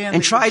plan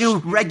and that try you-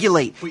 to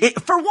regulate.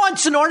 For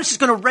once, an artist is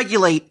going to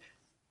regulate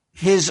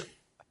his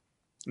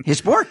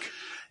work.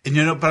 And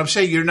but I'm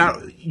saying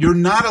you're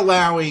not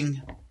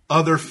allowing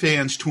other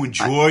fans to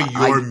enjoy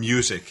your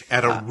music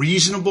at a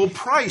reasonable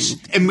price.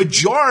 And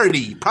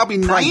majority, probably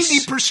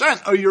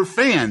 90% of your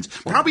fans,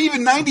 probably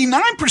even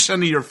 99%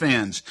 of your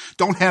fans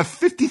don't have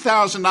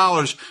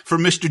 $50,000 for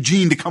Mr.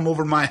 Gene to come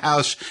over to my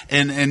house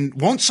and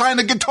won't sign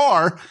a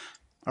guitar.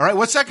 All right,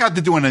 what's that got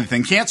to do with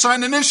anything? Can't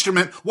sign an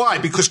instrument. Why?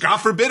 Because God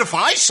forbid if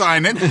I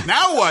sign it,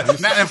 now what?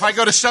 Now, if I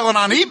go to sell it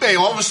on eBay,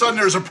 all of a sudden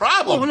there's a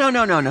problem. Oh,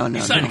 no.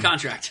 Sign a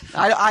contract.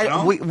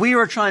 We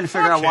were trying to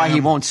figure out why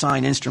he won't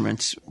sign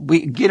instruments.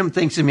 Gidim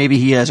thinks that maybe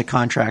he has a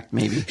contract,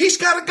 maybe. He's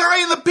got a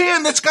guy in the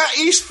band that's got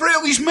Ace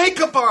Frehley's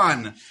makeup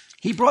on.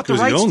 He brought the 'Cause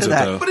he rights owns to it,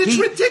 that. though. But it's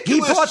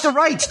ridiculous. He brought the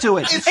rights to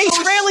it. It's Ace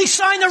so Frehley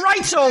signed the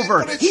rights over.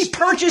 But it's He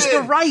purchased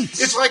stupid. the rights.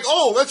 It's like,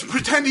 let's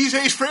pretend he's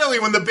Ace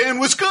Frehley when the band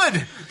was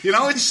good.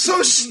 It's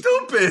so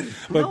stupid.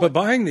 But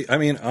buying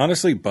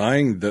honestly,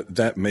 buying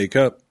that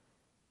makeup,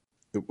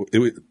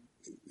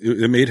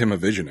 it made him a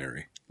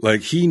visionary.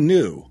 Like he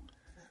knew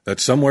that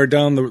somewhere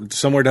down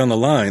the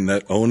line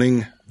that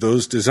owning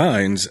those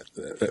designs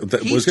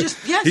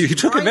he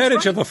took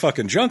advantage of a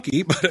fucking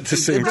junkie, but at the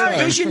same That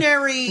time,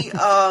 visionary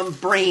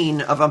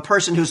brain of a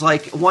person who's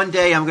like, one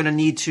day I'm going to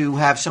need to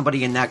have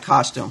somebody in that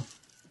costume.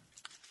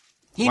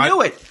 He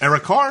knew it,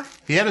 Eric Carr,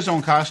 he had his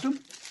own costume.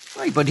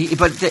 right? But he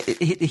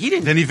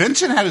didn't. Denny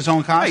Vincent had his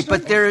own Right,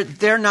 costume. but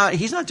they're not.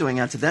 He's not doing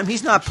that to them.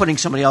 He's not putting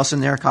somebody else in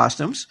their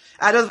costumes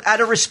out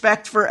of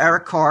respect for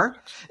Eric Carr,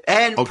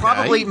 and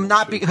probably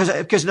not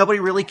because nobody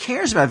really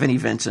cares about Vinnie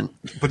Vincent.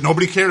 But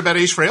nobody cared about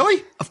Ace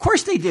Frehley? Of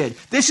course they did.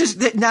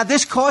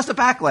 This caused a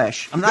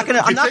backlash. I'm not going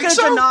You think to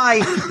so? deny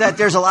that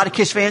there's a lot of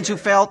Kiss fans who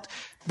felt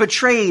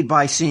betrayed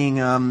by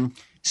seeing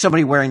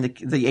somebody wearing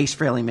the Ace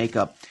Frehley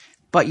makeup.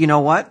 But you know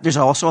what? There's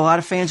also a lot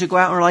of fans who go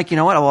out and are like, you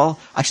know what? Well,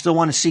 I still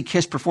want to see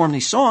Kiss perform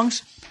these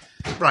songs.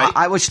 Right.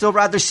 I would still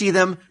rather see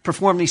them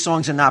perform these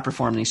songs than not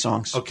perform these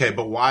songs. Okay,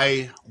 but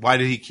why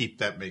did he keep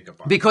that makeup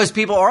on? Because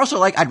people are also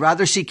like, I'd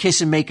rather see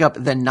Kiss in makeup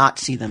than not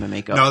see them in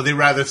makeup. No, they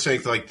rather say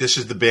like this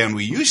is the band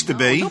we used to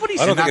be.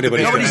 Nobody's I don't think not the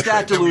anybody's band nobody's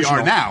that we delusional.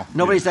 are now.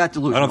 Nobody's that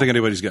delusional. I don't think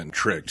anybody's getting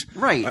tricked.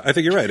 Right. I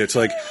think you're right. It's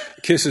like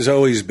Kiss has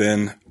always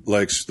been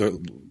like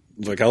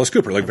Alice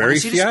Cooper, like very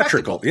see the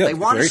theatrical. spectacle. Yeah, They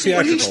want to very see it.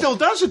 But theatrical. he still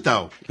does it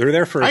though. They're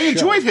there for a I show.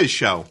 enjoyed his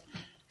show.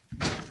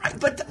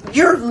 But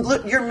you're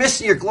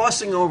missing. You're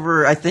glossing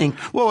over. I think.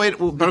 Well,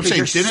 but I'm saying,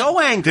 you're so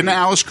angry. didn't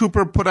Alice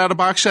Cooper put out a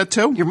box set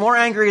too? You're more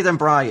angry than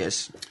Bry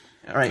is.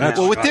 All right. That's-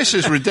 now. Well, with this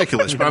is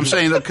ridiculous, but I'm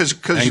saying that because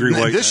Angry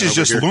white this man is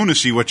just over here.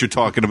 lunacy what you're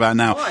talking about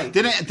now. Right.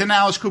 Didn't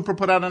Alice Cooper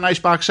put out a nice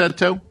box set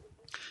too?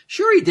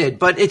 Sure, he did.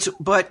 But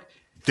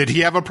Did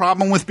he have a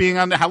problem with being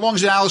on there? How long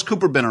has Alice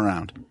Cooper been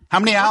around? How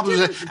many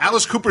albums?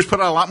 Alice Cooper's put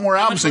out a lot more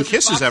albums than was the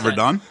Kiss has box ever set?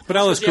 done. But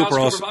Alice What's the Cooper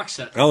Alice also Cooper box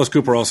set? Alice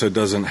Cooper also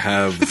doesn't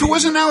have. If it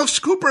wasn't Alice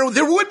Cooper,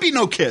 there would be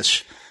no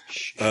Kiss.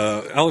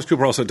 Alice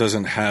Cooper also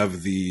doesn't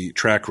have the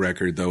track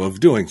record though of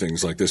doing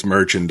things like this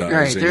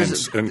merchandising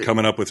Right, and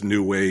coming up with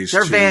new ways.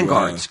 they're to,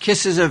 vanguards.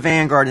 Kiss is a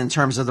vanguard in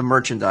terms of the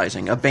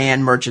merchandising. A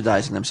band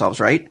merchandising themselves,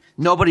 right?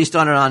 Nobody's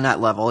done it on that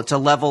level. It's a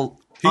level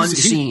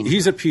unseen.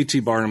 He's a P.T.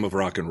 Barnum of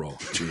rock and roll.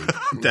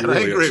 That I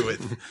agree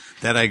with.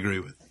 That I agree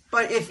with.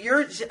 But if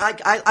you're,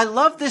 I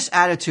love this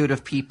attitude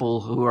of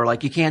people who are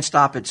like, you can't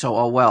stop it,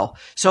 so well.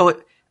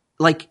 So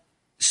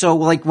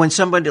when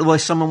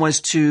someone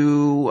was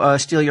to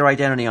steal your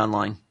identity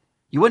online,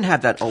 you wouldn't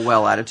have that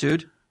well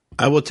attitude.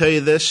 I will tell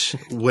you this: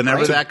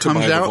 whenever that To buy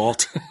comes the out,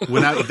 vault.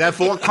 when that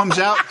vault comes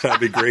out, That'd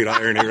be great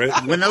irony,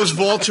 right? when those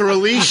vaults are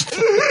released,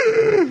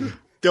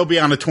 they'll be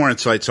on a torrent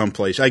site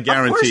someplace. I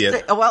guarantee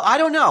it. Well, I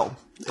don't know.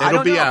 I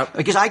don't be know. out.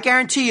 Because I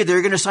guarantee you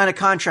they're going to sign a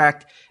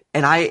contract,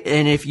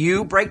 and if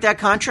you break that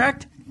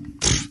contract,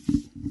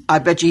 I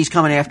bet you he's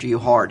coming after you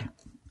hard.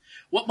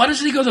 Why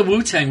doesn't he go the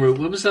Wu-Tang route?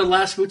 What was the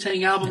last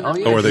Wu-Tang album? Oh,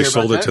 yeah. Or they Hear about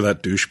sold it that? to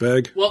that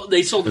douchebag. Well,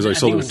 they sold As I it.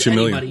 sold think it was 2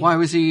 million. anybody. Why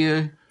was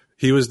he?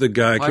 He was the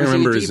guy. I Why can't was he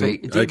remember a his.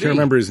 DB? I can't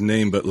remember his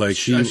name, but like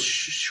he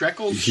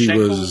Schreckel? he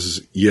Schenkel?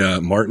 was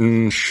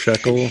Martin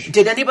Shekel.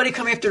 Did anybody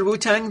come after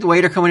Wu-Tang the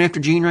way they're coming after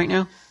Gene right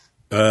now?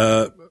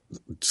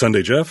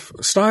 Sunday Jeff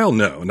style?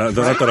 No, not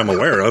that I'm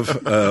aware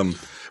of.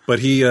 But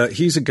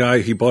he's a guy.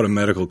 He bought a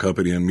medical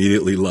company and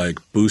immediately like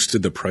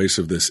boosted the price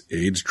of this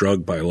AIDS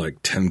drug by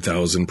like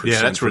 10,000%.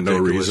 Yeah, that's for no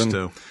ridiculous, reason.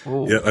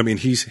 too. Yeah, I mean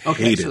he's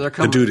hated. So they're The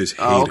coming. dude is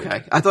hated. Oh,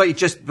 okay. I thought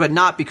but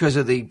not because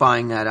of the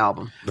buying that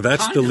album. But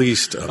that's the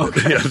least of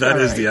it. Yeah,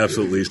 that is the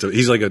absolute least of it.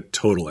 He's like a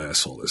total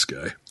asshole. This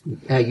guy.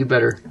 Hey, you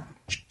better.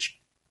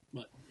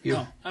 What?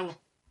 No, I will.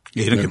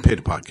 Yeah, he didn't get paid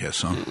a podcast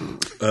song.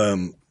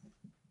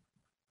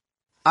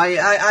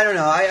 I don't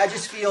know. I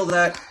just feel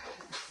that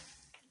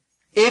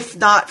if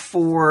not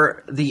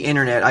for the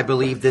internet, I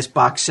believe this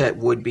box set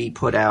would be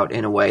put out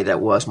in a way that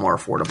was more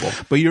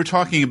affordable. But you're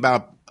talking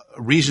about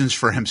reasons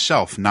for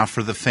himself, not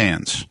for the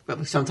fans.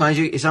 But sometimes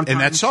And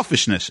that's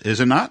selfishness,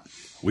 is it not?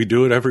 We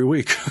do it every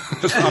week.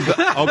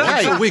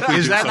 Okay,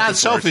 is that not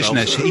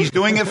selfishness? He's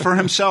doing it for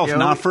himself,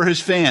 not for his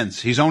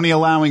fans. He's only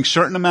allowing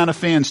certain amount of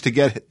fans to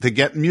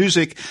get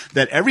music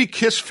that every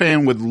Kiss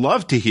fan would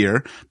love to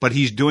hear, but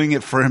he's doing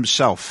it for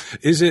himself.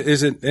 Is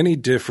it any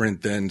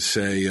different than,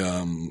 say,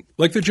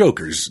 like the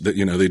Jokers that,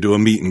 they do a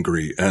meet and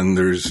greet and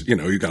there's,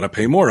 you got to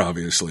pay more,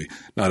 obviously.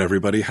 Not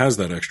everybody has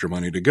that extra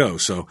money to go.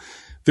 So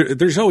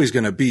there's always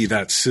going to be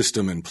that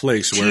system in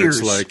place where Tiers.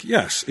 it's like,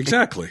 yes,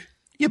 exactly.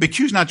 Yeah, but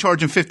Q's not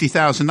charging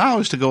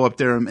 $50,000 to go up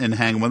there and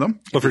hang with him.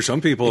 But for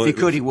some people, If he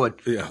could, he would.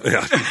 Yeah,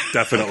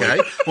 definitely.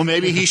 Okay. Well,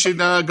 maybe he should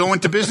go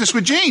into business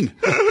with Gene.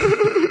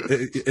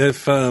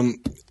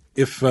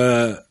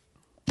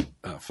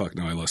 Oh fuck,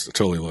 no,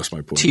 totally lost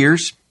my point.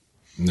 Tears.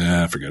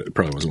 Nah, forget it. It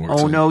probably wasn't worth Oh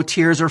saying. no,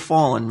 tears are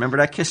falling. Remember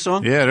that Kiss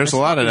song? Yeah, there's a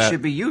lot of It that.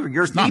 should be your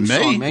not theme me.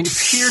 song, man.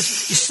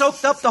 Tears. You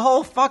soaked up the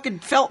whole fucking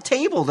felt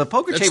table. The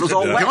poker table's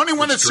all The wet. only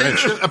one that's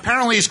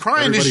apparently is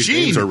crying Everybody's is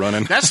Gene. names are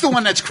running. That's the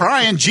one that's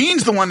crying.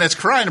 Gene's the one that's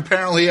crying.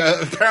 Apparently,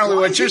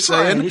 what you're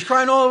saying. He's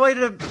crying all the way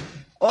to.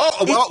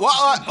 Oh, well,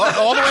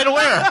 all the way to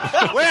where?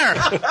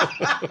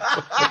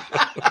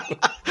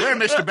 Where,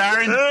 Mr.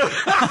 Barron?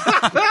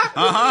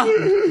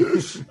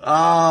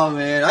 Oh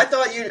man, I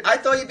thought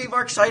you'd be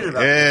more excited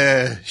about it.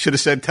 Yeah, should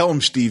have said, tell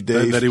him, Steve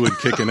Dave. That he would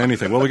kick in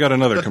anything. Well, we got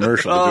another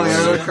commercial. Oh, to do yeah,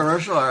 anyway. the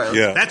commercial. All right.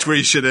 Yeah. That's where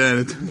you should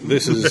end.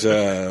 This is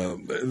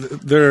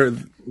there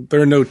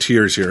are no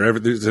tiers here.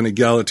 There's an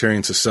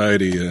egalitarian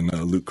society in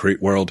Loot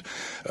Crate world.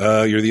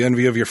 You're the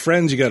envy of your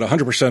friends. You get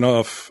 100%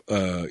 off.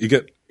 You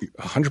get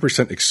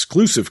 100%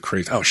 exclusive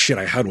crates. Oh shit,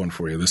 I had one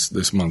for you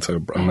this month. I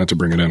meant to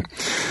bring it in.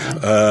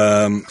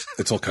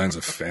 It's all kinds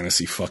of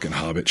fantasy fucking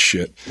Hobbit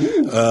shit.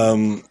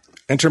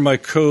 Enter my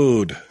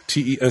code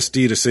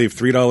TESD to save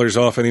 $3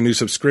 off any new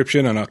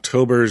subscription. And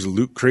October's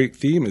Loot Crate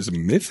theme is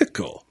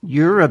mythical.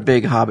 You're a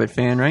big Hobbit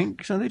fan, right?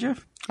 Sunday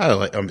Jeff? I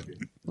like.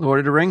 Lord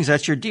of the Rings.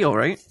 That's your deal,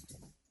 right?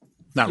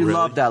 Not You really.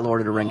 love that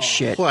Lord of the Rings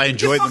shit. Well, I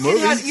enjoyed the fucking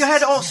movie. You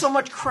had so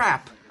much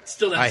crap.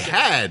 Still, I that's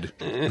had.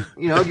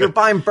 You're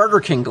buying Burger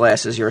King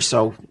glasses. You're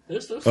so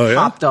Oh yeah,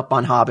 hopped up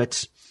on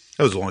Hobbits.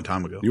 That was a long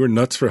time ago. you were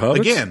nuts for Hobbits?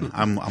 Again,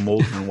 I'm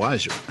older and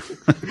wiser.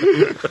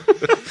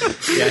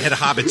 Yeah, I had a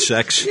Hobbit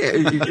sex.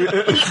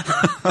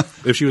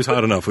 If she was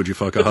hot enough, would you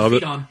fuck a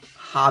Hobbit? feet on.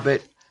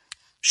 Hobbit.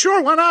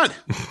 Sure, why not?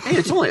 Hey,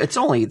 it's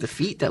only the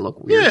feet that look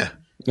weird. Yeah.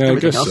 Yeah, I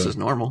Everything guess else so. is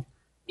normal.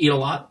 Eat a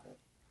lot.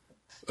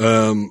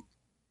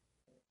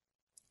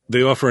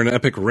 They offer an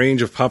epic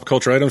range of pop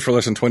culture items for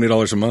less than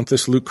 $20 a month.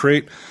 This Loot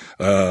Crate,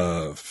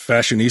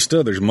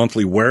 Fashionista. There's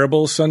monthly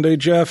wearables. Sunday,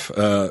 Jeff.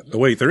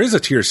 Wait, there is a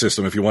tier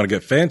system. If you want to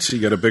get fancy,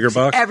 you get a bigger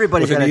box.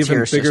 Everybody's with got an a even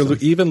tier bigger, system.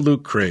 even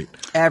Loot Crate.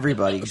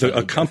 Everybody.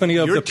 A company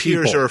of Your the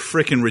people. tiers are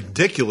freaking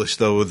ridiculous,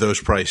 though, with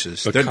those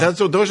prices.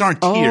 Those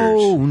aren't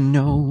tiers. Oh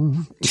no,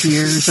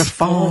 tears are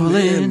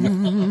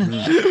falling.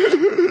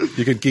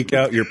 You could geek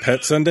out your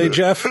pet Sunday,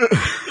 Jeff,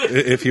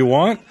 if you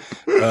want.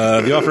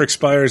 The offer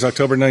expires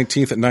October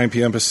 19th at 9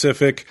 p.m.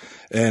 Pacific.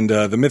 And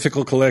the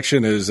Mythical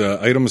Collection is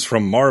items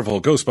from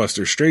Marvel,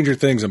 Ghostbusters, Stranger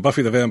Things, and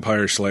Buffy the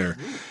Vampire Slayer.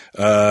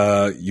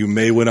 You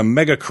may win a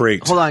mega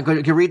crate. Hold on,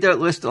 can you read that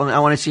list? I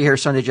want to see here,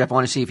 Sunday Jeff. I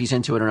want to see if he's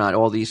into it or not.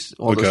 All those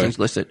Okay. things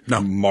listed. No,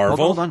 Marvel,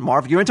 Hold on,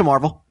 Marvel. You're into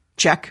Marvel?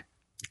 Check.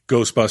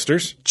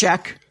 Ghostbusters,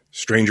 Check.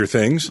 Stranger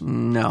Things.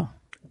 No.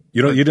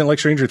 You didn't like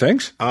Stranger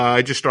Things?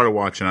 I just started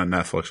watching on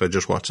Netflix. I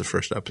just watched the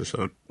first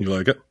episode. You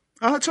like it?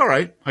 It's all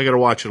right. I got to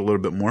watch it a little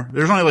bit more.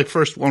 There's only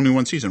only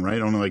one season, right?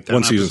 Only like 10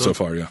 One season episodes?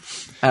 so far, yeah.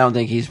 I don't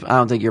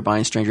think you're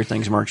buying Stranger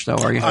Things merch, though,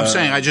 are you? I'm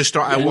saying I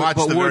watched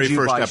but the would very you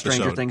first buy episode.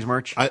 Stranger Things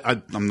merch?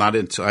 I'm not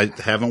into. I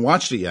haven't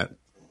watched it yet.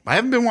 I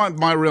haven't been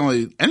buying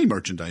really any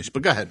merchandise.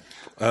 But go ahead.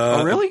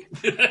 Oh, really?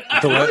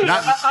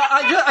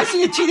 I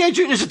see a Teenage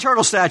Mutant Ninja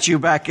Turtle statue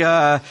back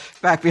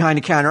behind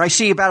the counter. I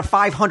see about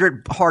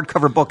 500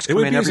 hardcover books It come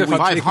would in be as every if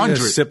week. I'm taking a 500.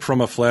 sip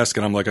from a flask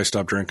and I'm like, I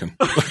stopped drinking.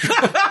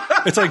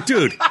 It's like,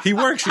 dude, he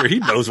works here. He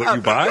knows what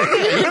you buy.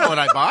 You know what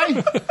I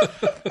buy?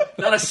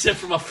 Not a sip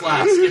from a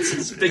flask.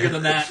 It's bigger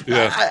than that.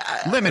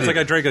 Yeah. Limited. It's like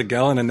I drank a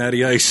gallon of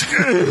Natty Ice.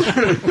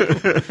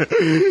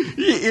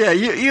 Yeah,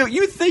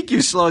 you think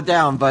you slowed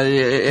down, but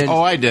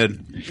I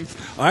did.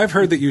 I've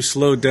heard that you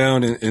slowed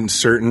down in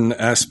certain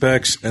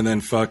aspects and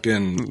then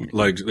fucking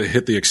like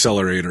hit the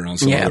accelerator on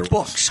some yeah, other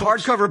books,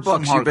 hardcover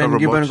books. hardcover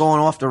You've been books. going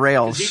off the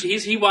rails.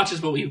 He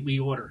watches what we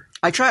order.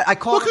 I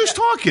called Look who's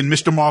talking,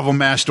 Mr. Marvel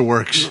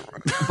Masterworks.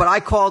 but I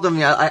called them.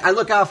 Yeah, I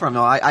look out for them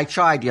though. I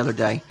tried the other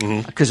day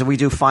because we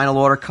do final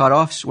order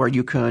cutoffs where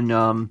you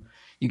can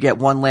you get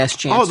one last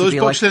chance. Oh, to those be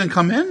books like, didn't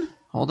come in?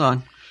 Hold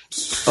on.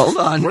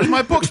 Where's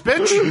my books,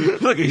 bitch?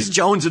 Look, he's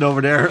jonesing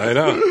over there. I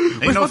know.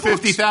 Ain't no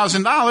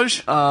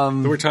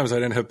 $50,000. There were times I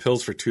didn't have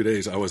pills for 2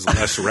 days. I was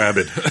less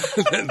rabid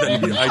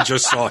than I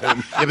just saw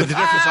him. Yeah, but the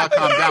difference, I'll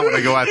calm down when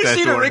I go out that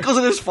See the door. wrinkles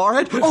in his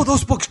forehead? Oh,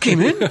 those books came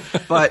in.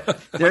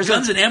 But there's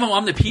Guns and Ammo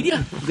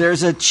Omnipedia.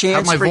 there's a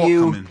chance my for vault come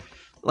you. in.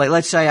 Like,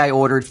 let's say I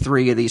ordered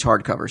 3 of these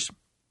hardcovers,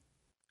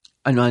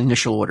 an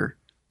initial order.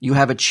 You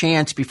have a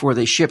chance before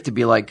they ship to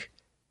be like,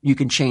 you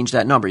can change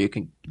that number. You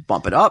can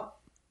bump it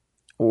up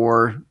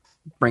or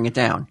bring it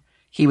down.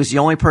 he was the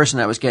only person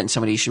that was getting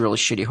some of these really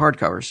shitty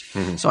hardcovers.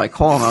 Mm-hmm. So I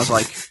call him. I was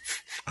like,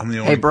 I'm the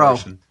only "Hey, bro,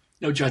 person.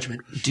 No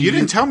judgment. You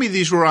didn't tell me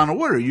these were on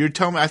order. You're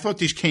telling me. I thought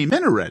these came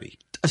in already.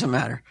 doesn't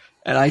matter."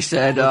 And I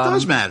said, It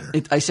does matter.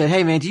 I said,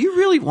 "Hey, man, do you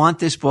really want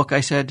this book?"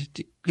 I said,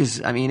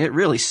 "Because I mean, it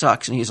really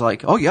sucks." And he's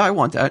like, "Oh yeah, I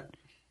want that."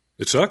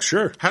 It sucks,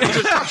 sure. How does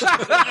it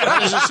suck? How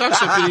does it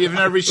suck if you've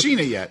never seen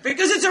it yet?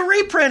 Because it's a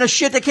reprint of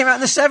shit that came out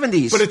in the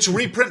 70s. But it's a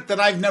reprint that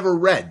I've never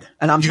read.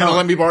 And I'm you gonna telling-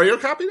 let me borrow your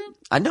copy then?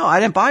 I know, I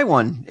didn't buy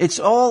one. It's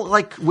all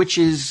like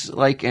witches,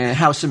 like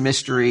House of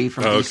Mystery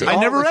from Oh, DC. okay. I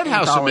All never this read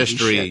House of anthology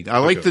Mystery. shit. I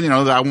like the,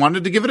 I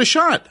wanted to give it a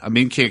shot. I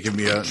mean, can't give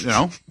me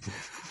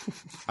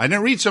I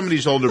didn't read some of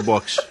these older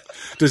books.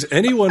 Does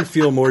anyone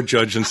feel more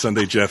judged than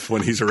Sunday Jeff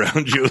when he's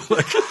around you?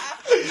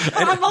 Like,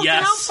 I'm looking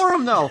Yes. out for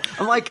him though.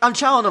 I'm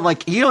telling him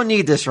like, you don't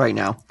need this right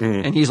now.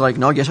 And he's like,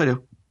 no, yes I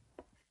do.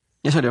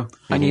 Yes I do.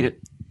 I need it.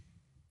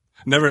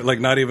 never, like,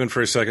 not even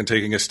for a second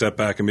taking a step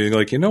back and being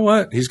like, you know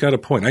what? He's got a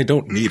point. I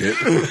don't need it.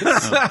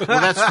 Well,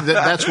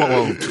 that's what.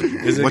 Well,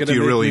 Is it what do gonna you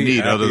make really me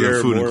need other happier,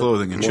 than food more- and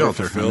clothing and more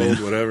shelter? I fulfilled,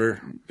 mean,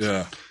 whatever.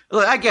 Yeah.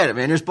 Look, I get it,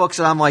 man. There's books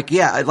that I'm like,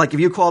 yeah, like if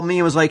you called me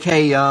and was like,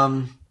 hey,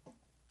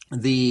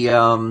 the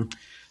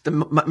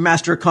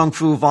Master of Kung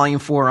Fu Volume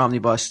 4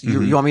 Omnibus,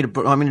 you want me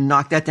to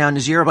knock that down to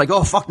zero? I'm like,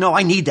 oh fuck no,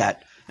 I need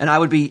that. And I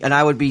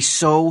would be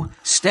so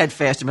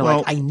steadfast and be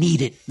like, I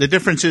need it. the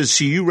difference is,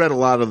 see, you read a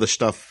lot of the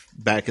stuff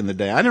back in the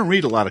day. I didn't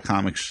read a lot of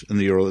comics in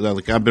the early.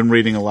 Like I've been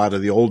reading a lot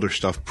of the older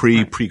stuff,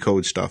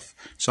 pre-code stuff.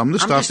 Some of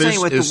the I'm stuff just saying,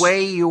 with is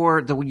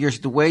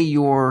the way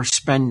you're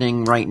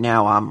spending right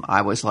now,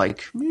 I was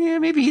like, yeah,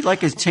 maybe he'd like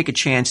to take a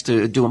chance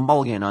to do a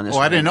mulligan on this. Oh,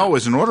 I one. didn't know it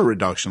was an order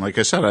reduction. Like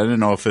I said, I didn't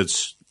know if it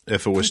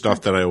was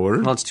stuff that I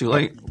ordered. Well, it's too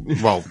late.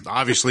 Well,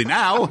 obviously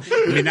now.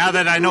 I mean, now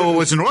that I know it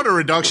was an order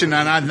reduction,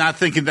 and I'm not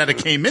thinking that it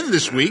came in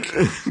this week.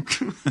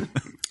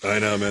 I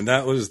know, man.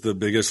 That was the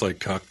biggest, like,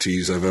 cock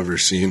tease I've ever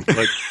seen.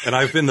 Like, and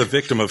I've been the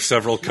victim of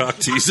several cock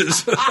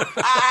teases.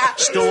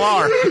 Still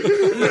are.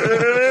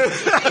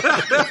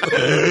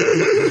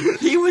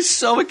 He was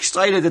so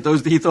excited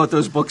that he thought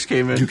those books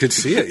came in. You could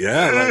see it,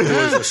 yeah. Like,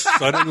 there was a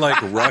sudden,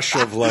 like, rush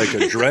of, like,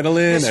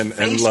 adrenaline and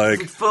Face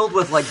like, filled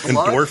with like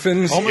blood.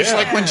 endorphins. Almost Yeah.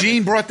 like when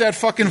Gene brought that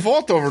fucking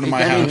vault over to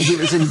my I mean, house. he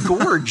was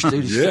engorged,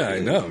 dude. Yeah, I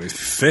know. He's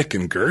thick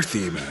and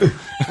girthy, man.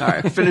 All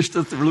right, finished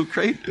the loot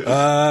crate.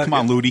 Come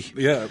on, Ludi.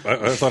 Yeah,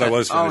 I thought I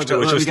was finished. Oh, It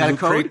was we just got a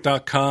code?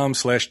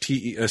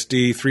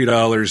 lootcrate.com/TESD,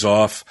 $3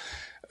 off.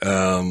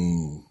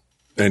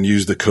 And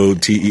use the code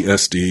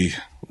TESD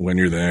when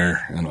you're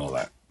there and all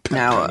that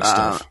Now, kind of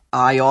stuff.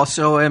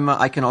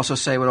 I can also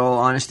say with all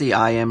honesty,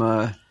 I am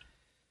a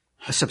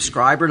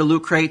subscriber to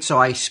Loot Crate, so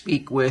I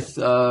speak with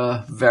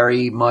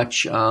very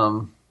much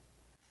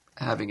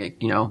having a,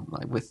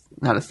 with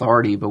not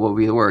authority, but what would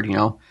be the word,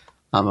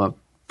 I'm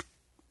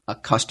a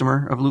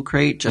customer of Loot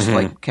Crate, just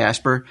like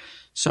Casper.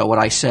 So what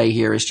I say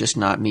here is just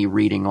not me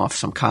reading off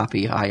some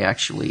copy. I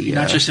actually... You're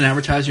not just an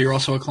advertiser, you're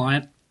also a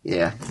client.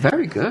 Yeah,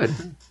 very good.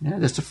 Yeah,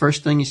 that's the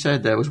first thing you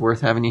said that was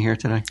worth having you here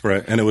today.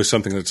 Right. And it was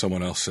something that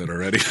someone else said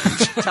already.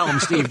 Tell him,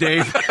 Steve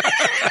Dave.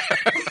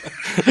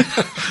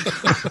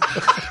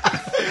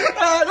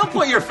 Don't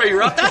put your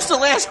finger up. That's the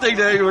last thing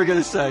that you were going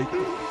to say.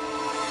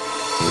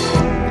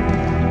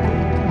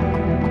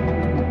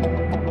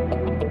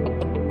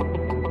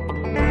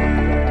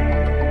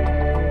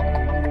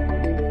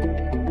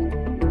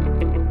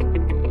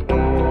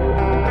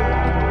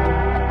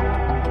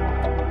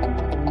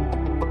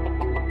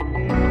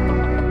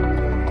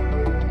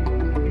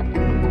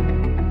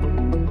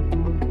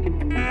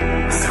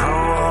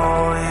 Throw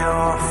all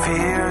your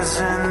fears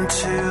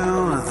into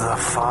the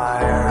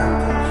fire.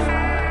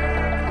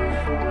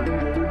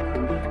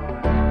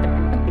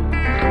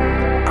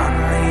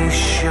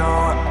 Unleash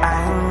your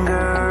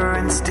anger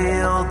and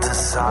steel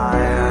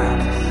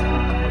desires.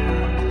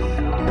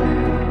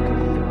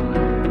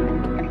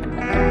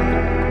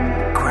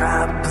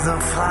 Grab the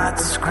flat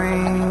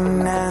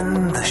screen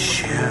and the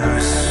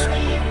shoes.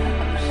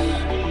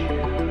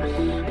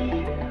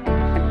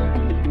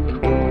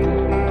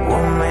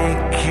 We'll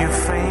make you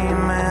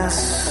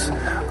famous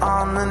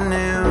on the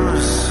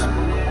news.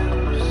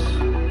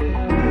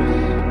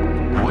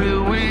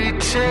 Will we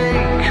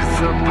take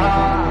the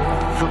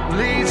path of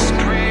least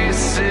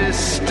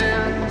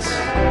resistance?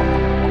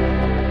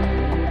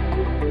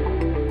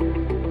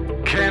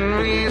 Can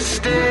we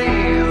stay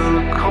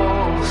the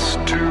course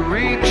to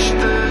reach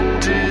the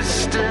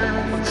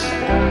distance?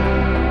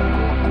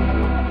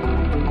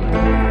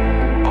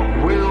 Or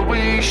will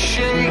we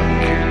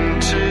shake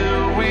until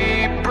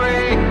we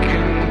break,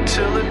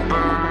 until it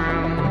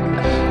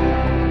burns?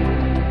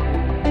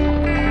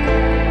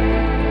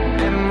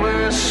 And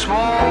we're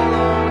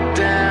swallowed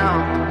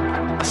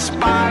down a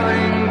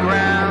spiraling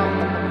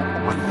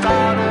ground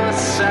without a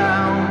sound.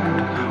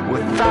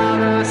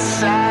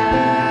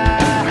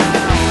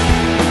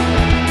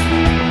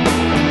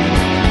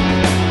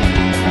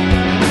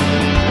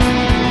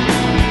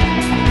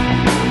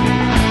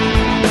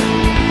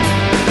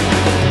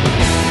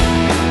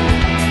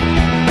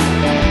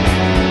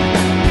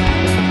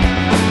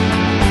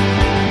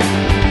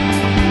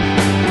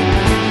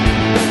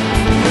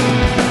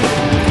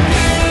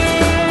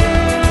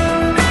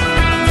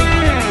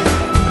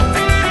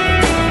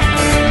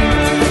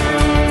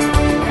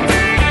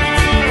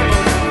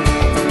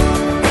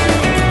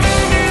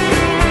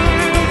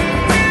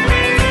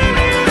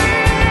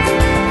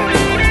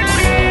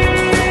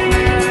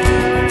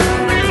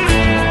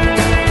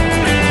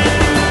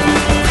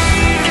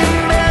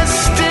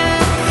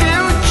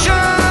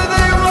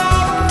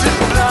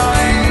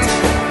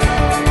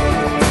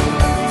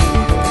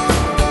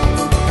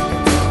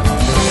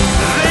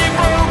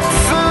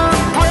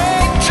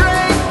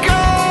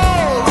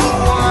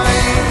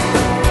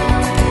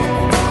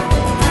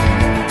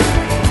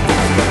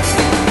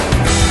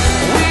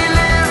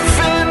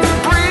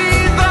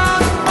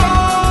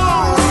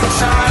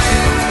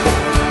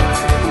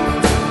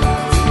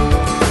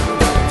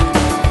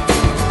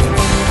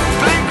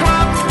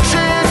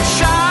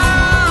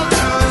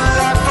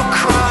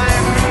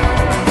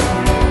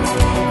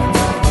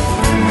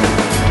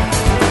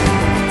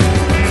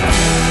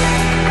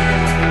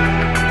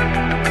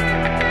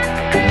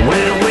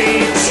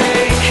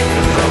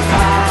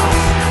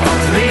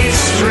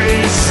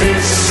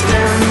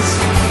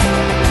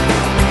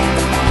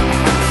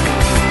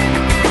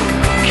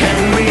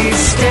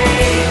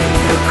 stay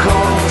the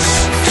course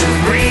to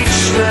reach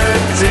the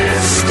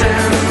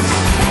distance?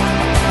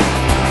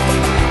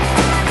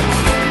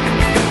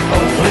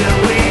 Or will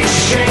we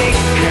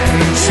shake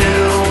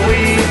until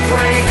we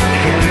break,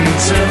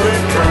 until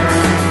it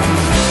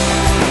burns?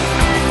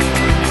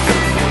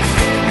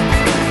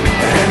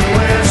 And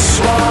we're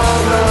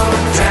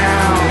swallowed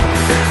down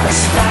a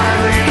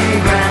spiraling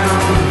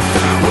ground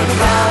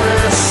without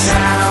a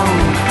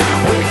sound,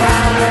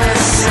 without a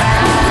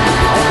sound.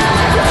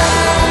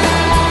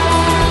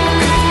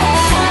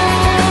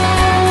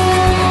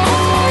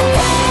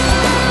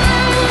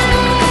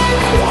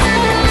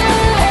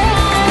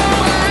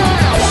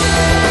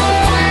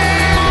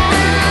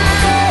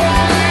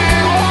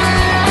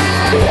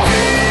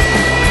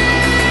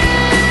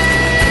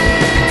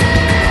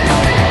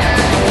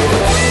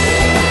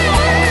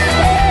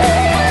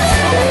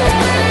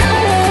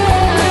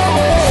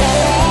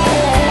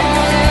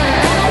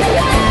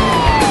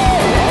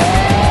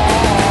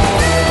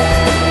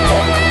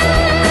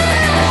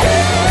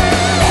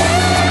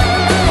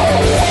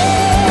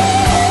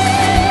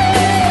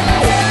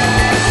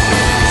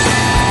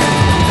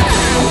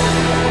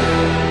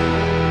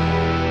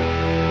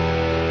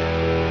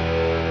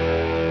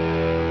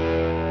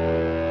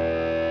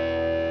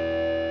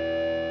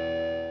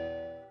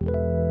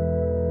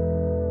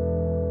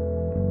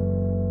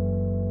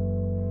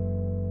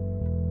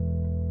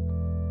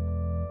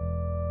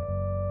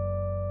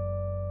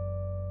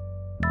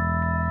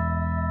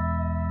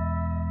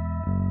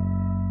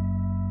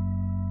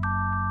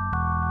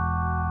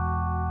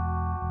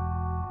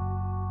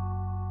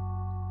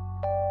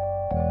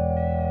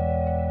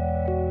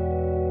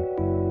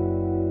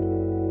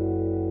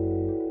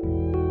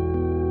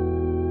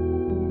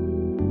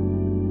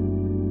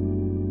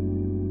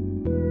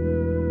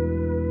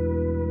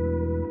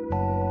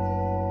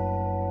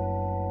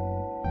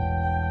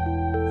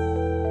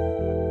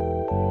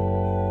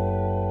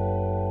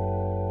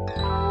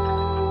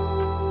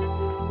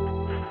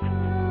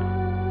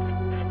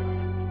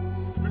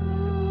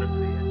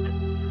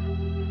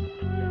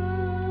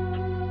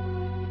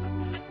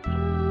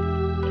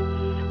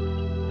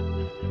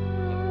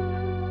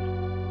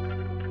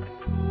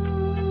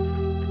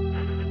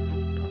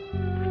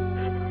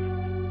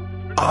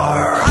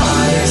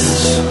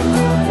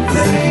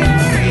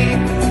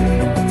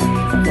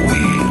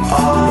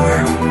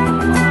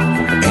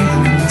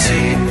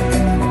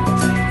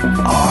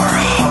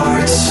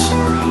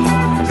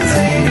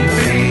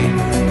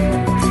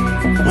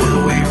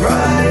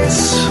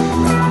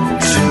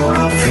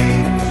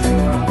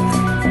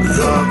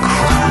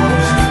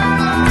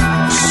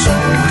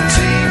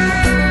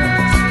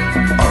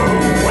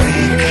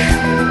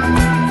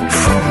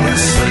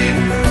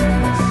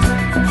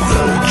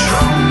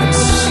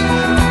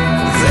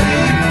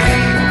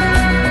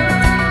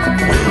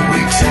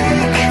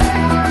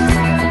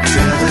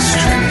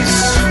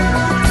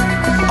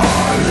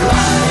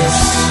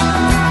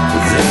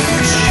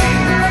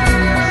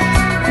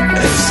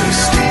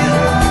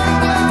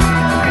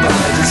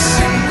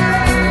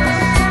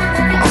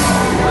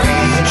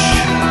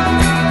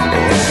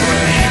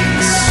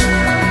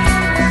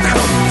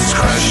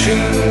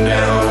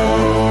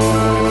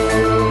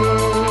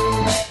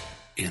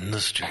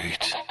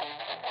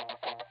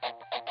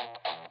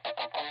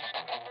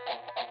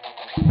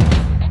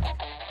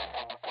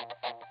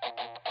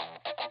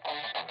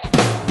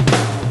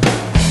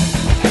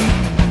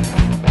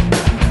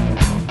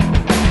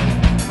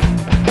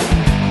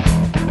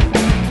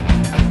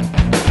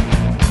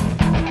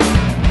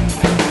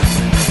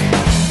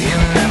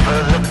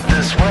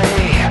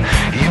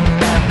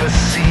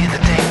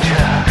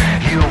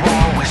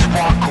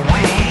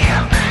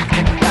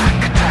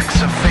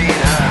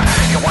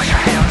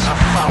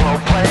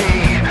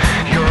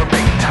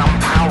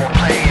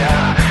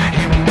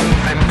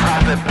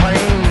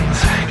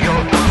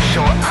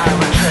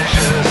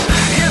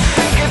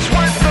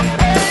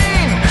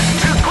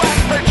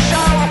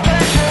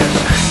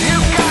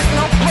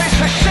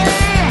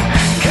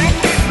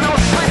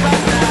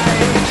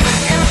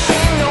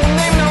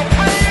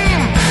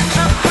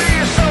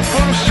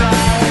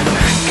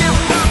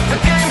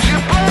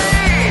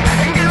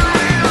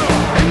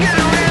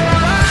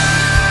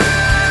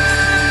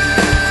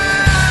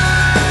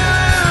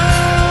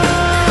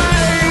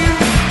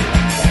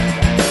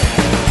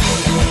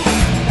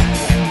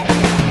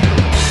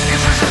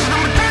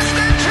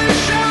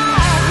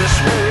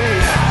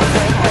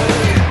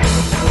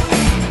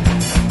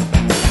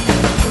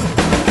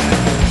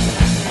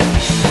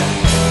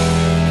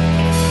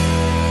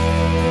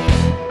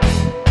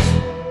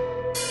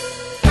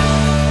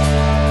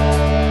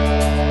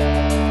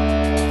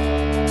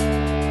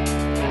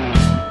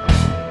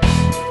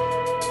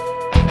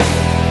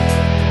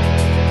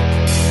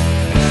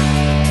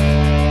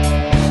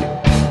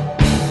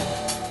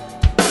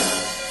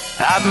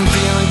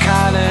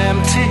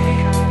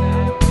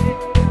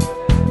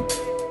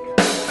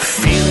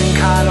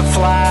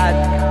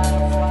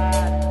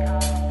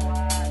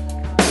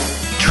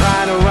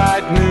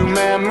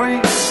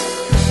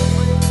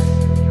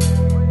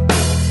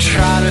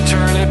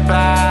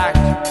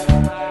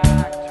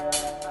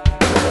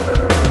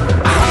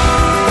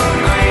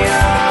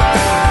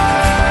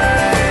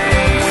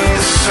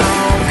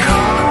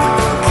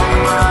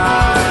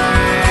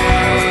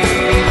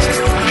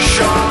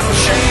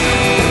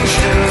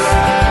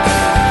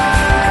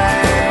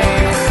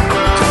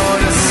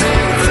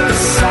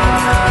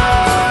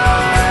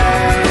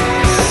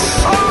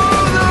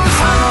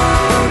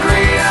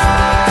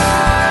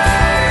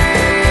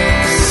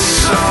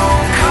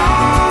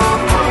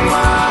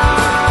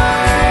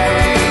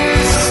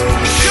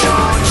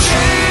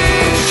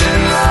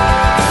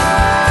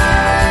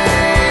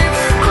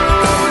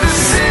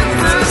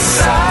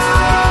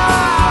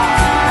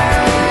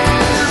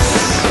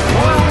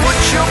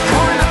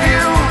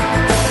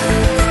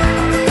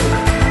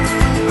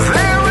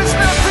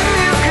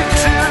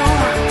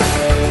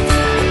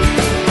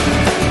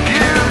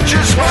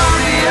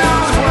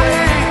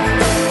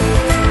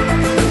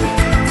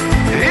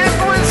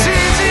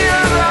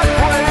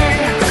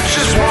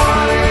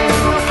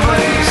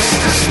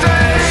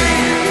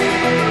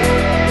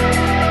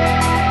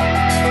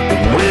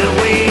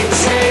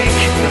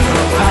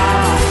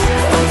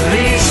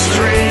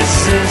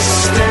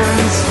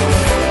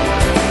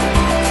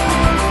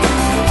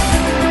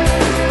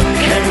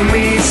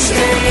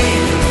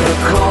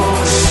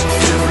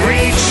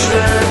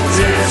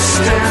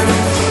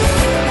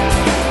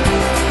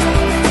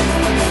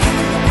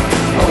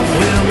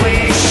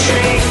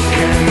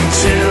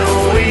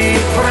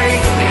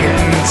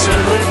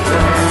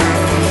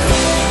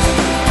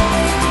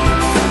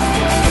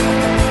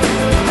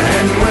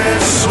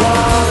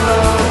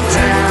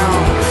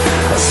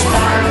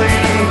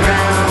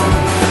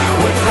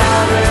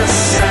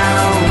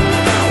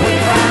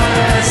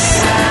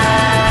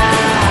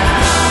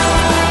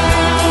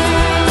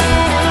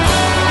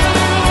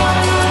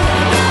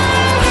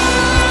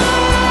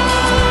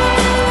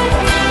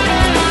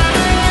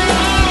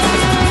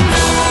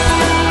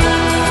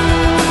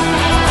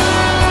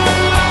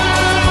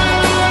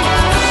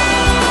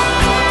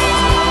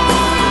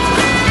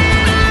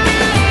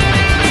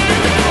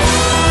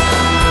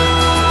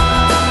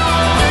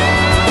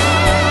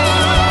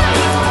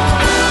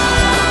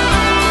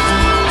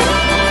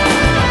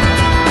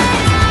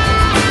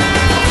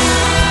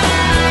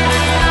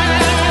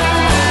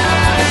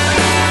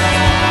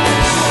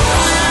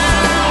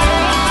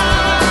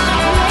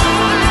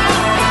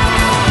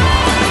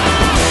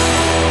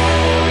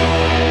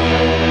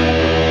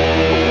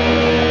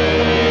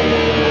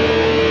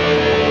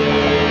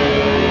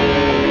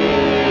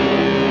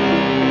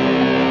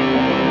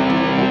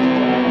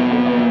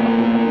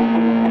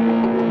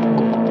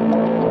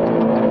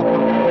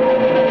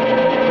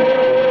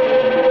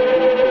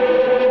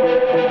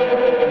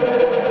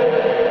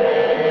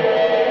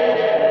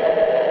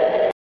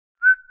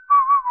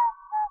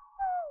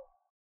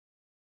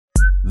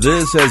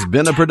 This has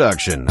been a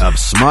production of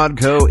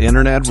Smodco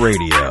Internet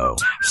Radio.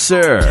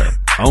 Sir,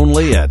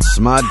 only at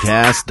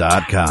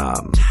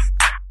smodcast.com.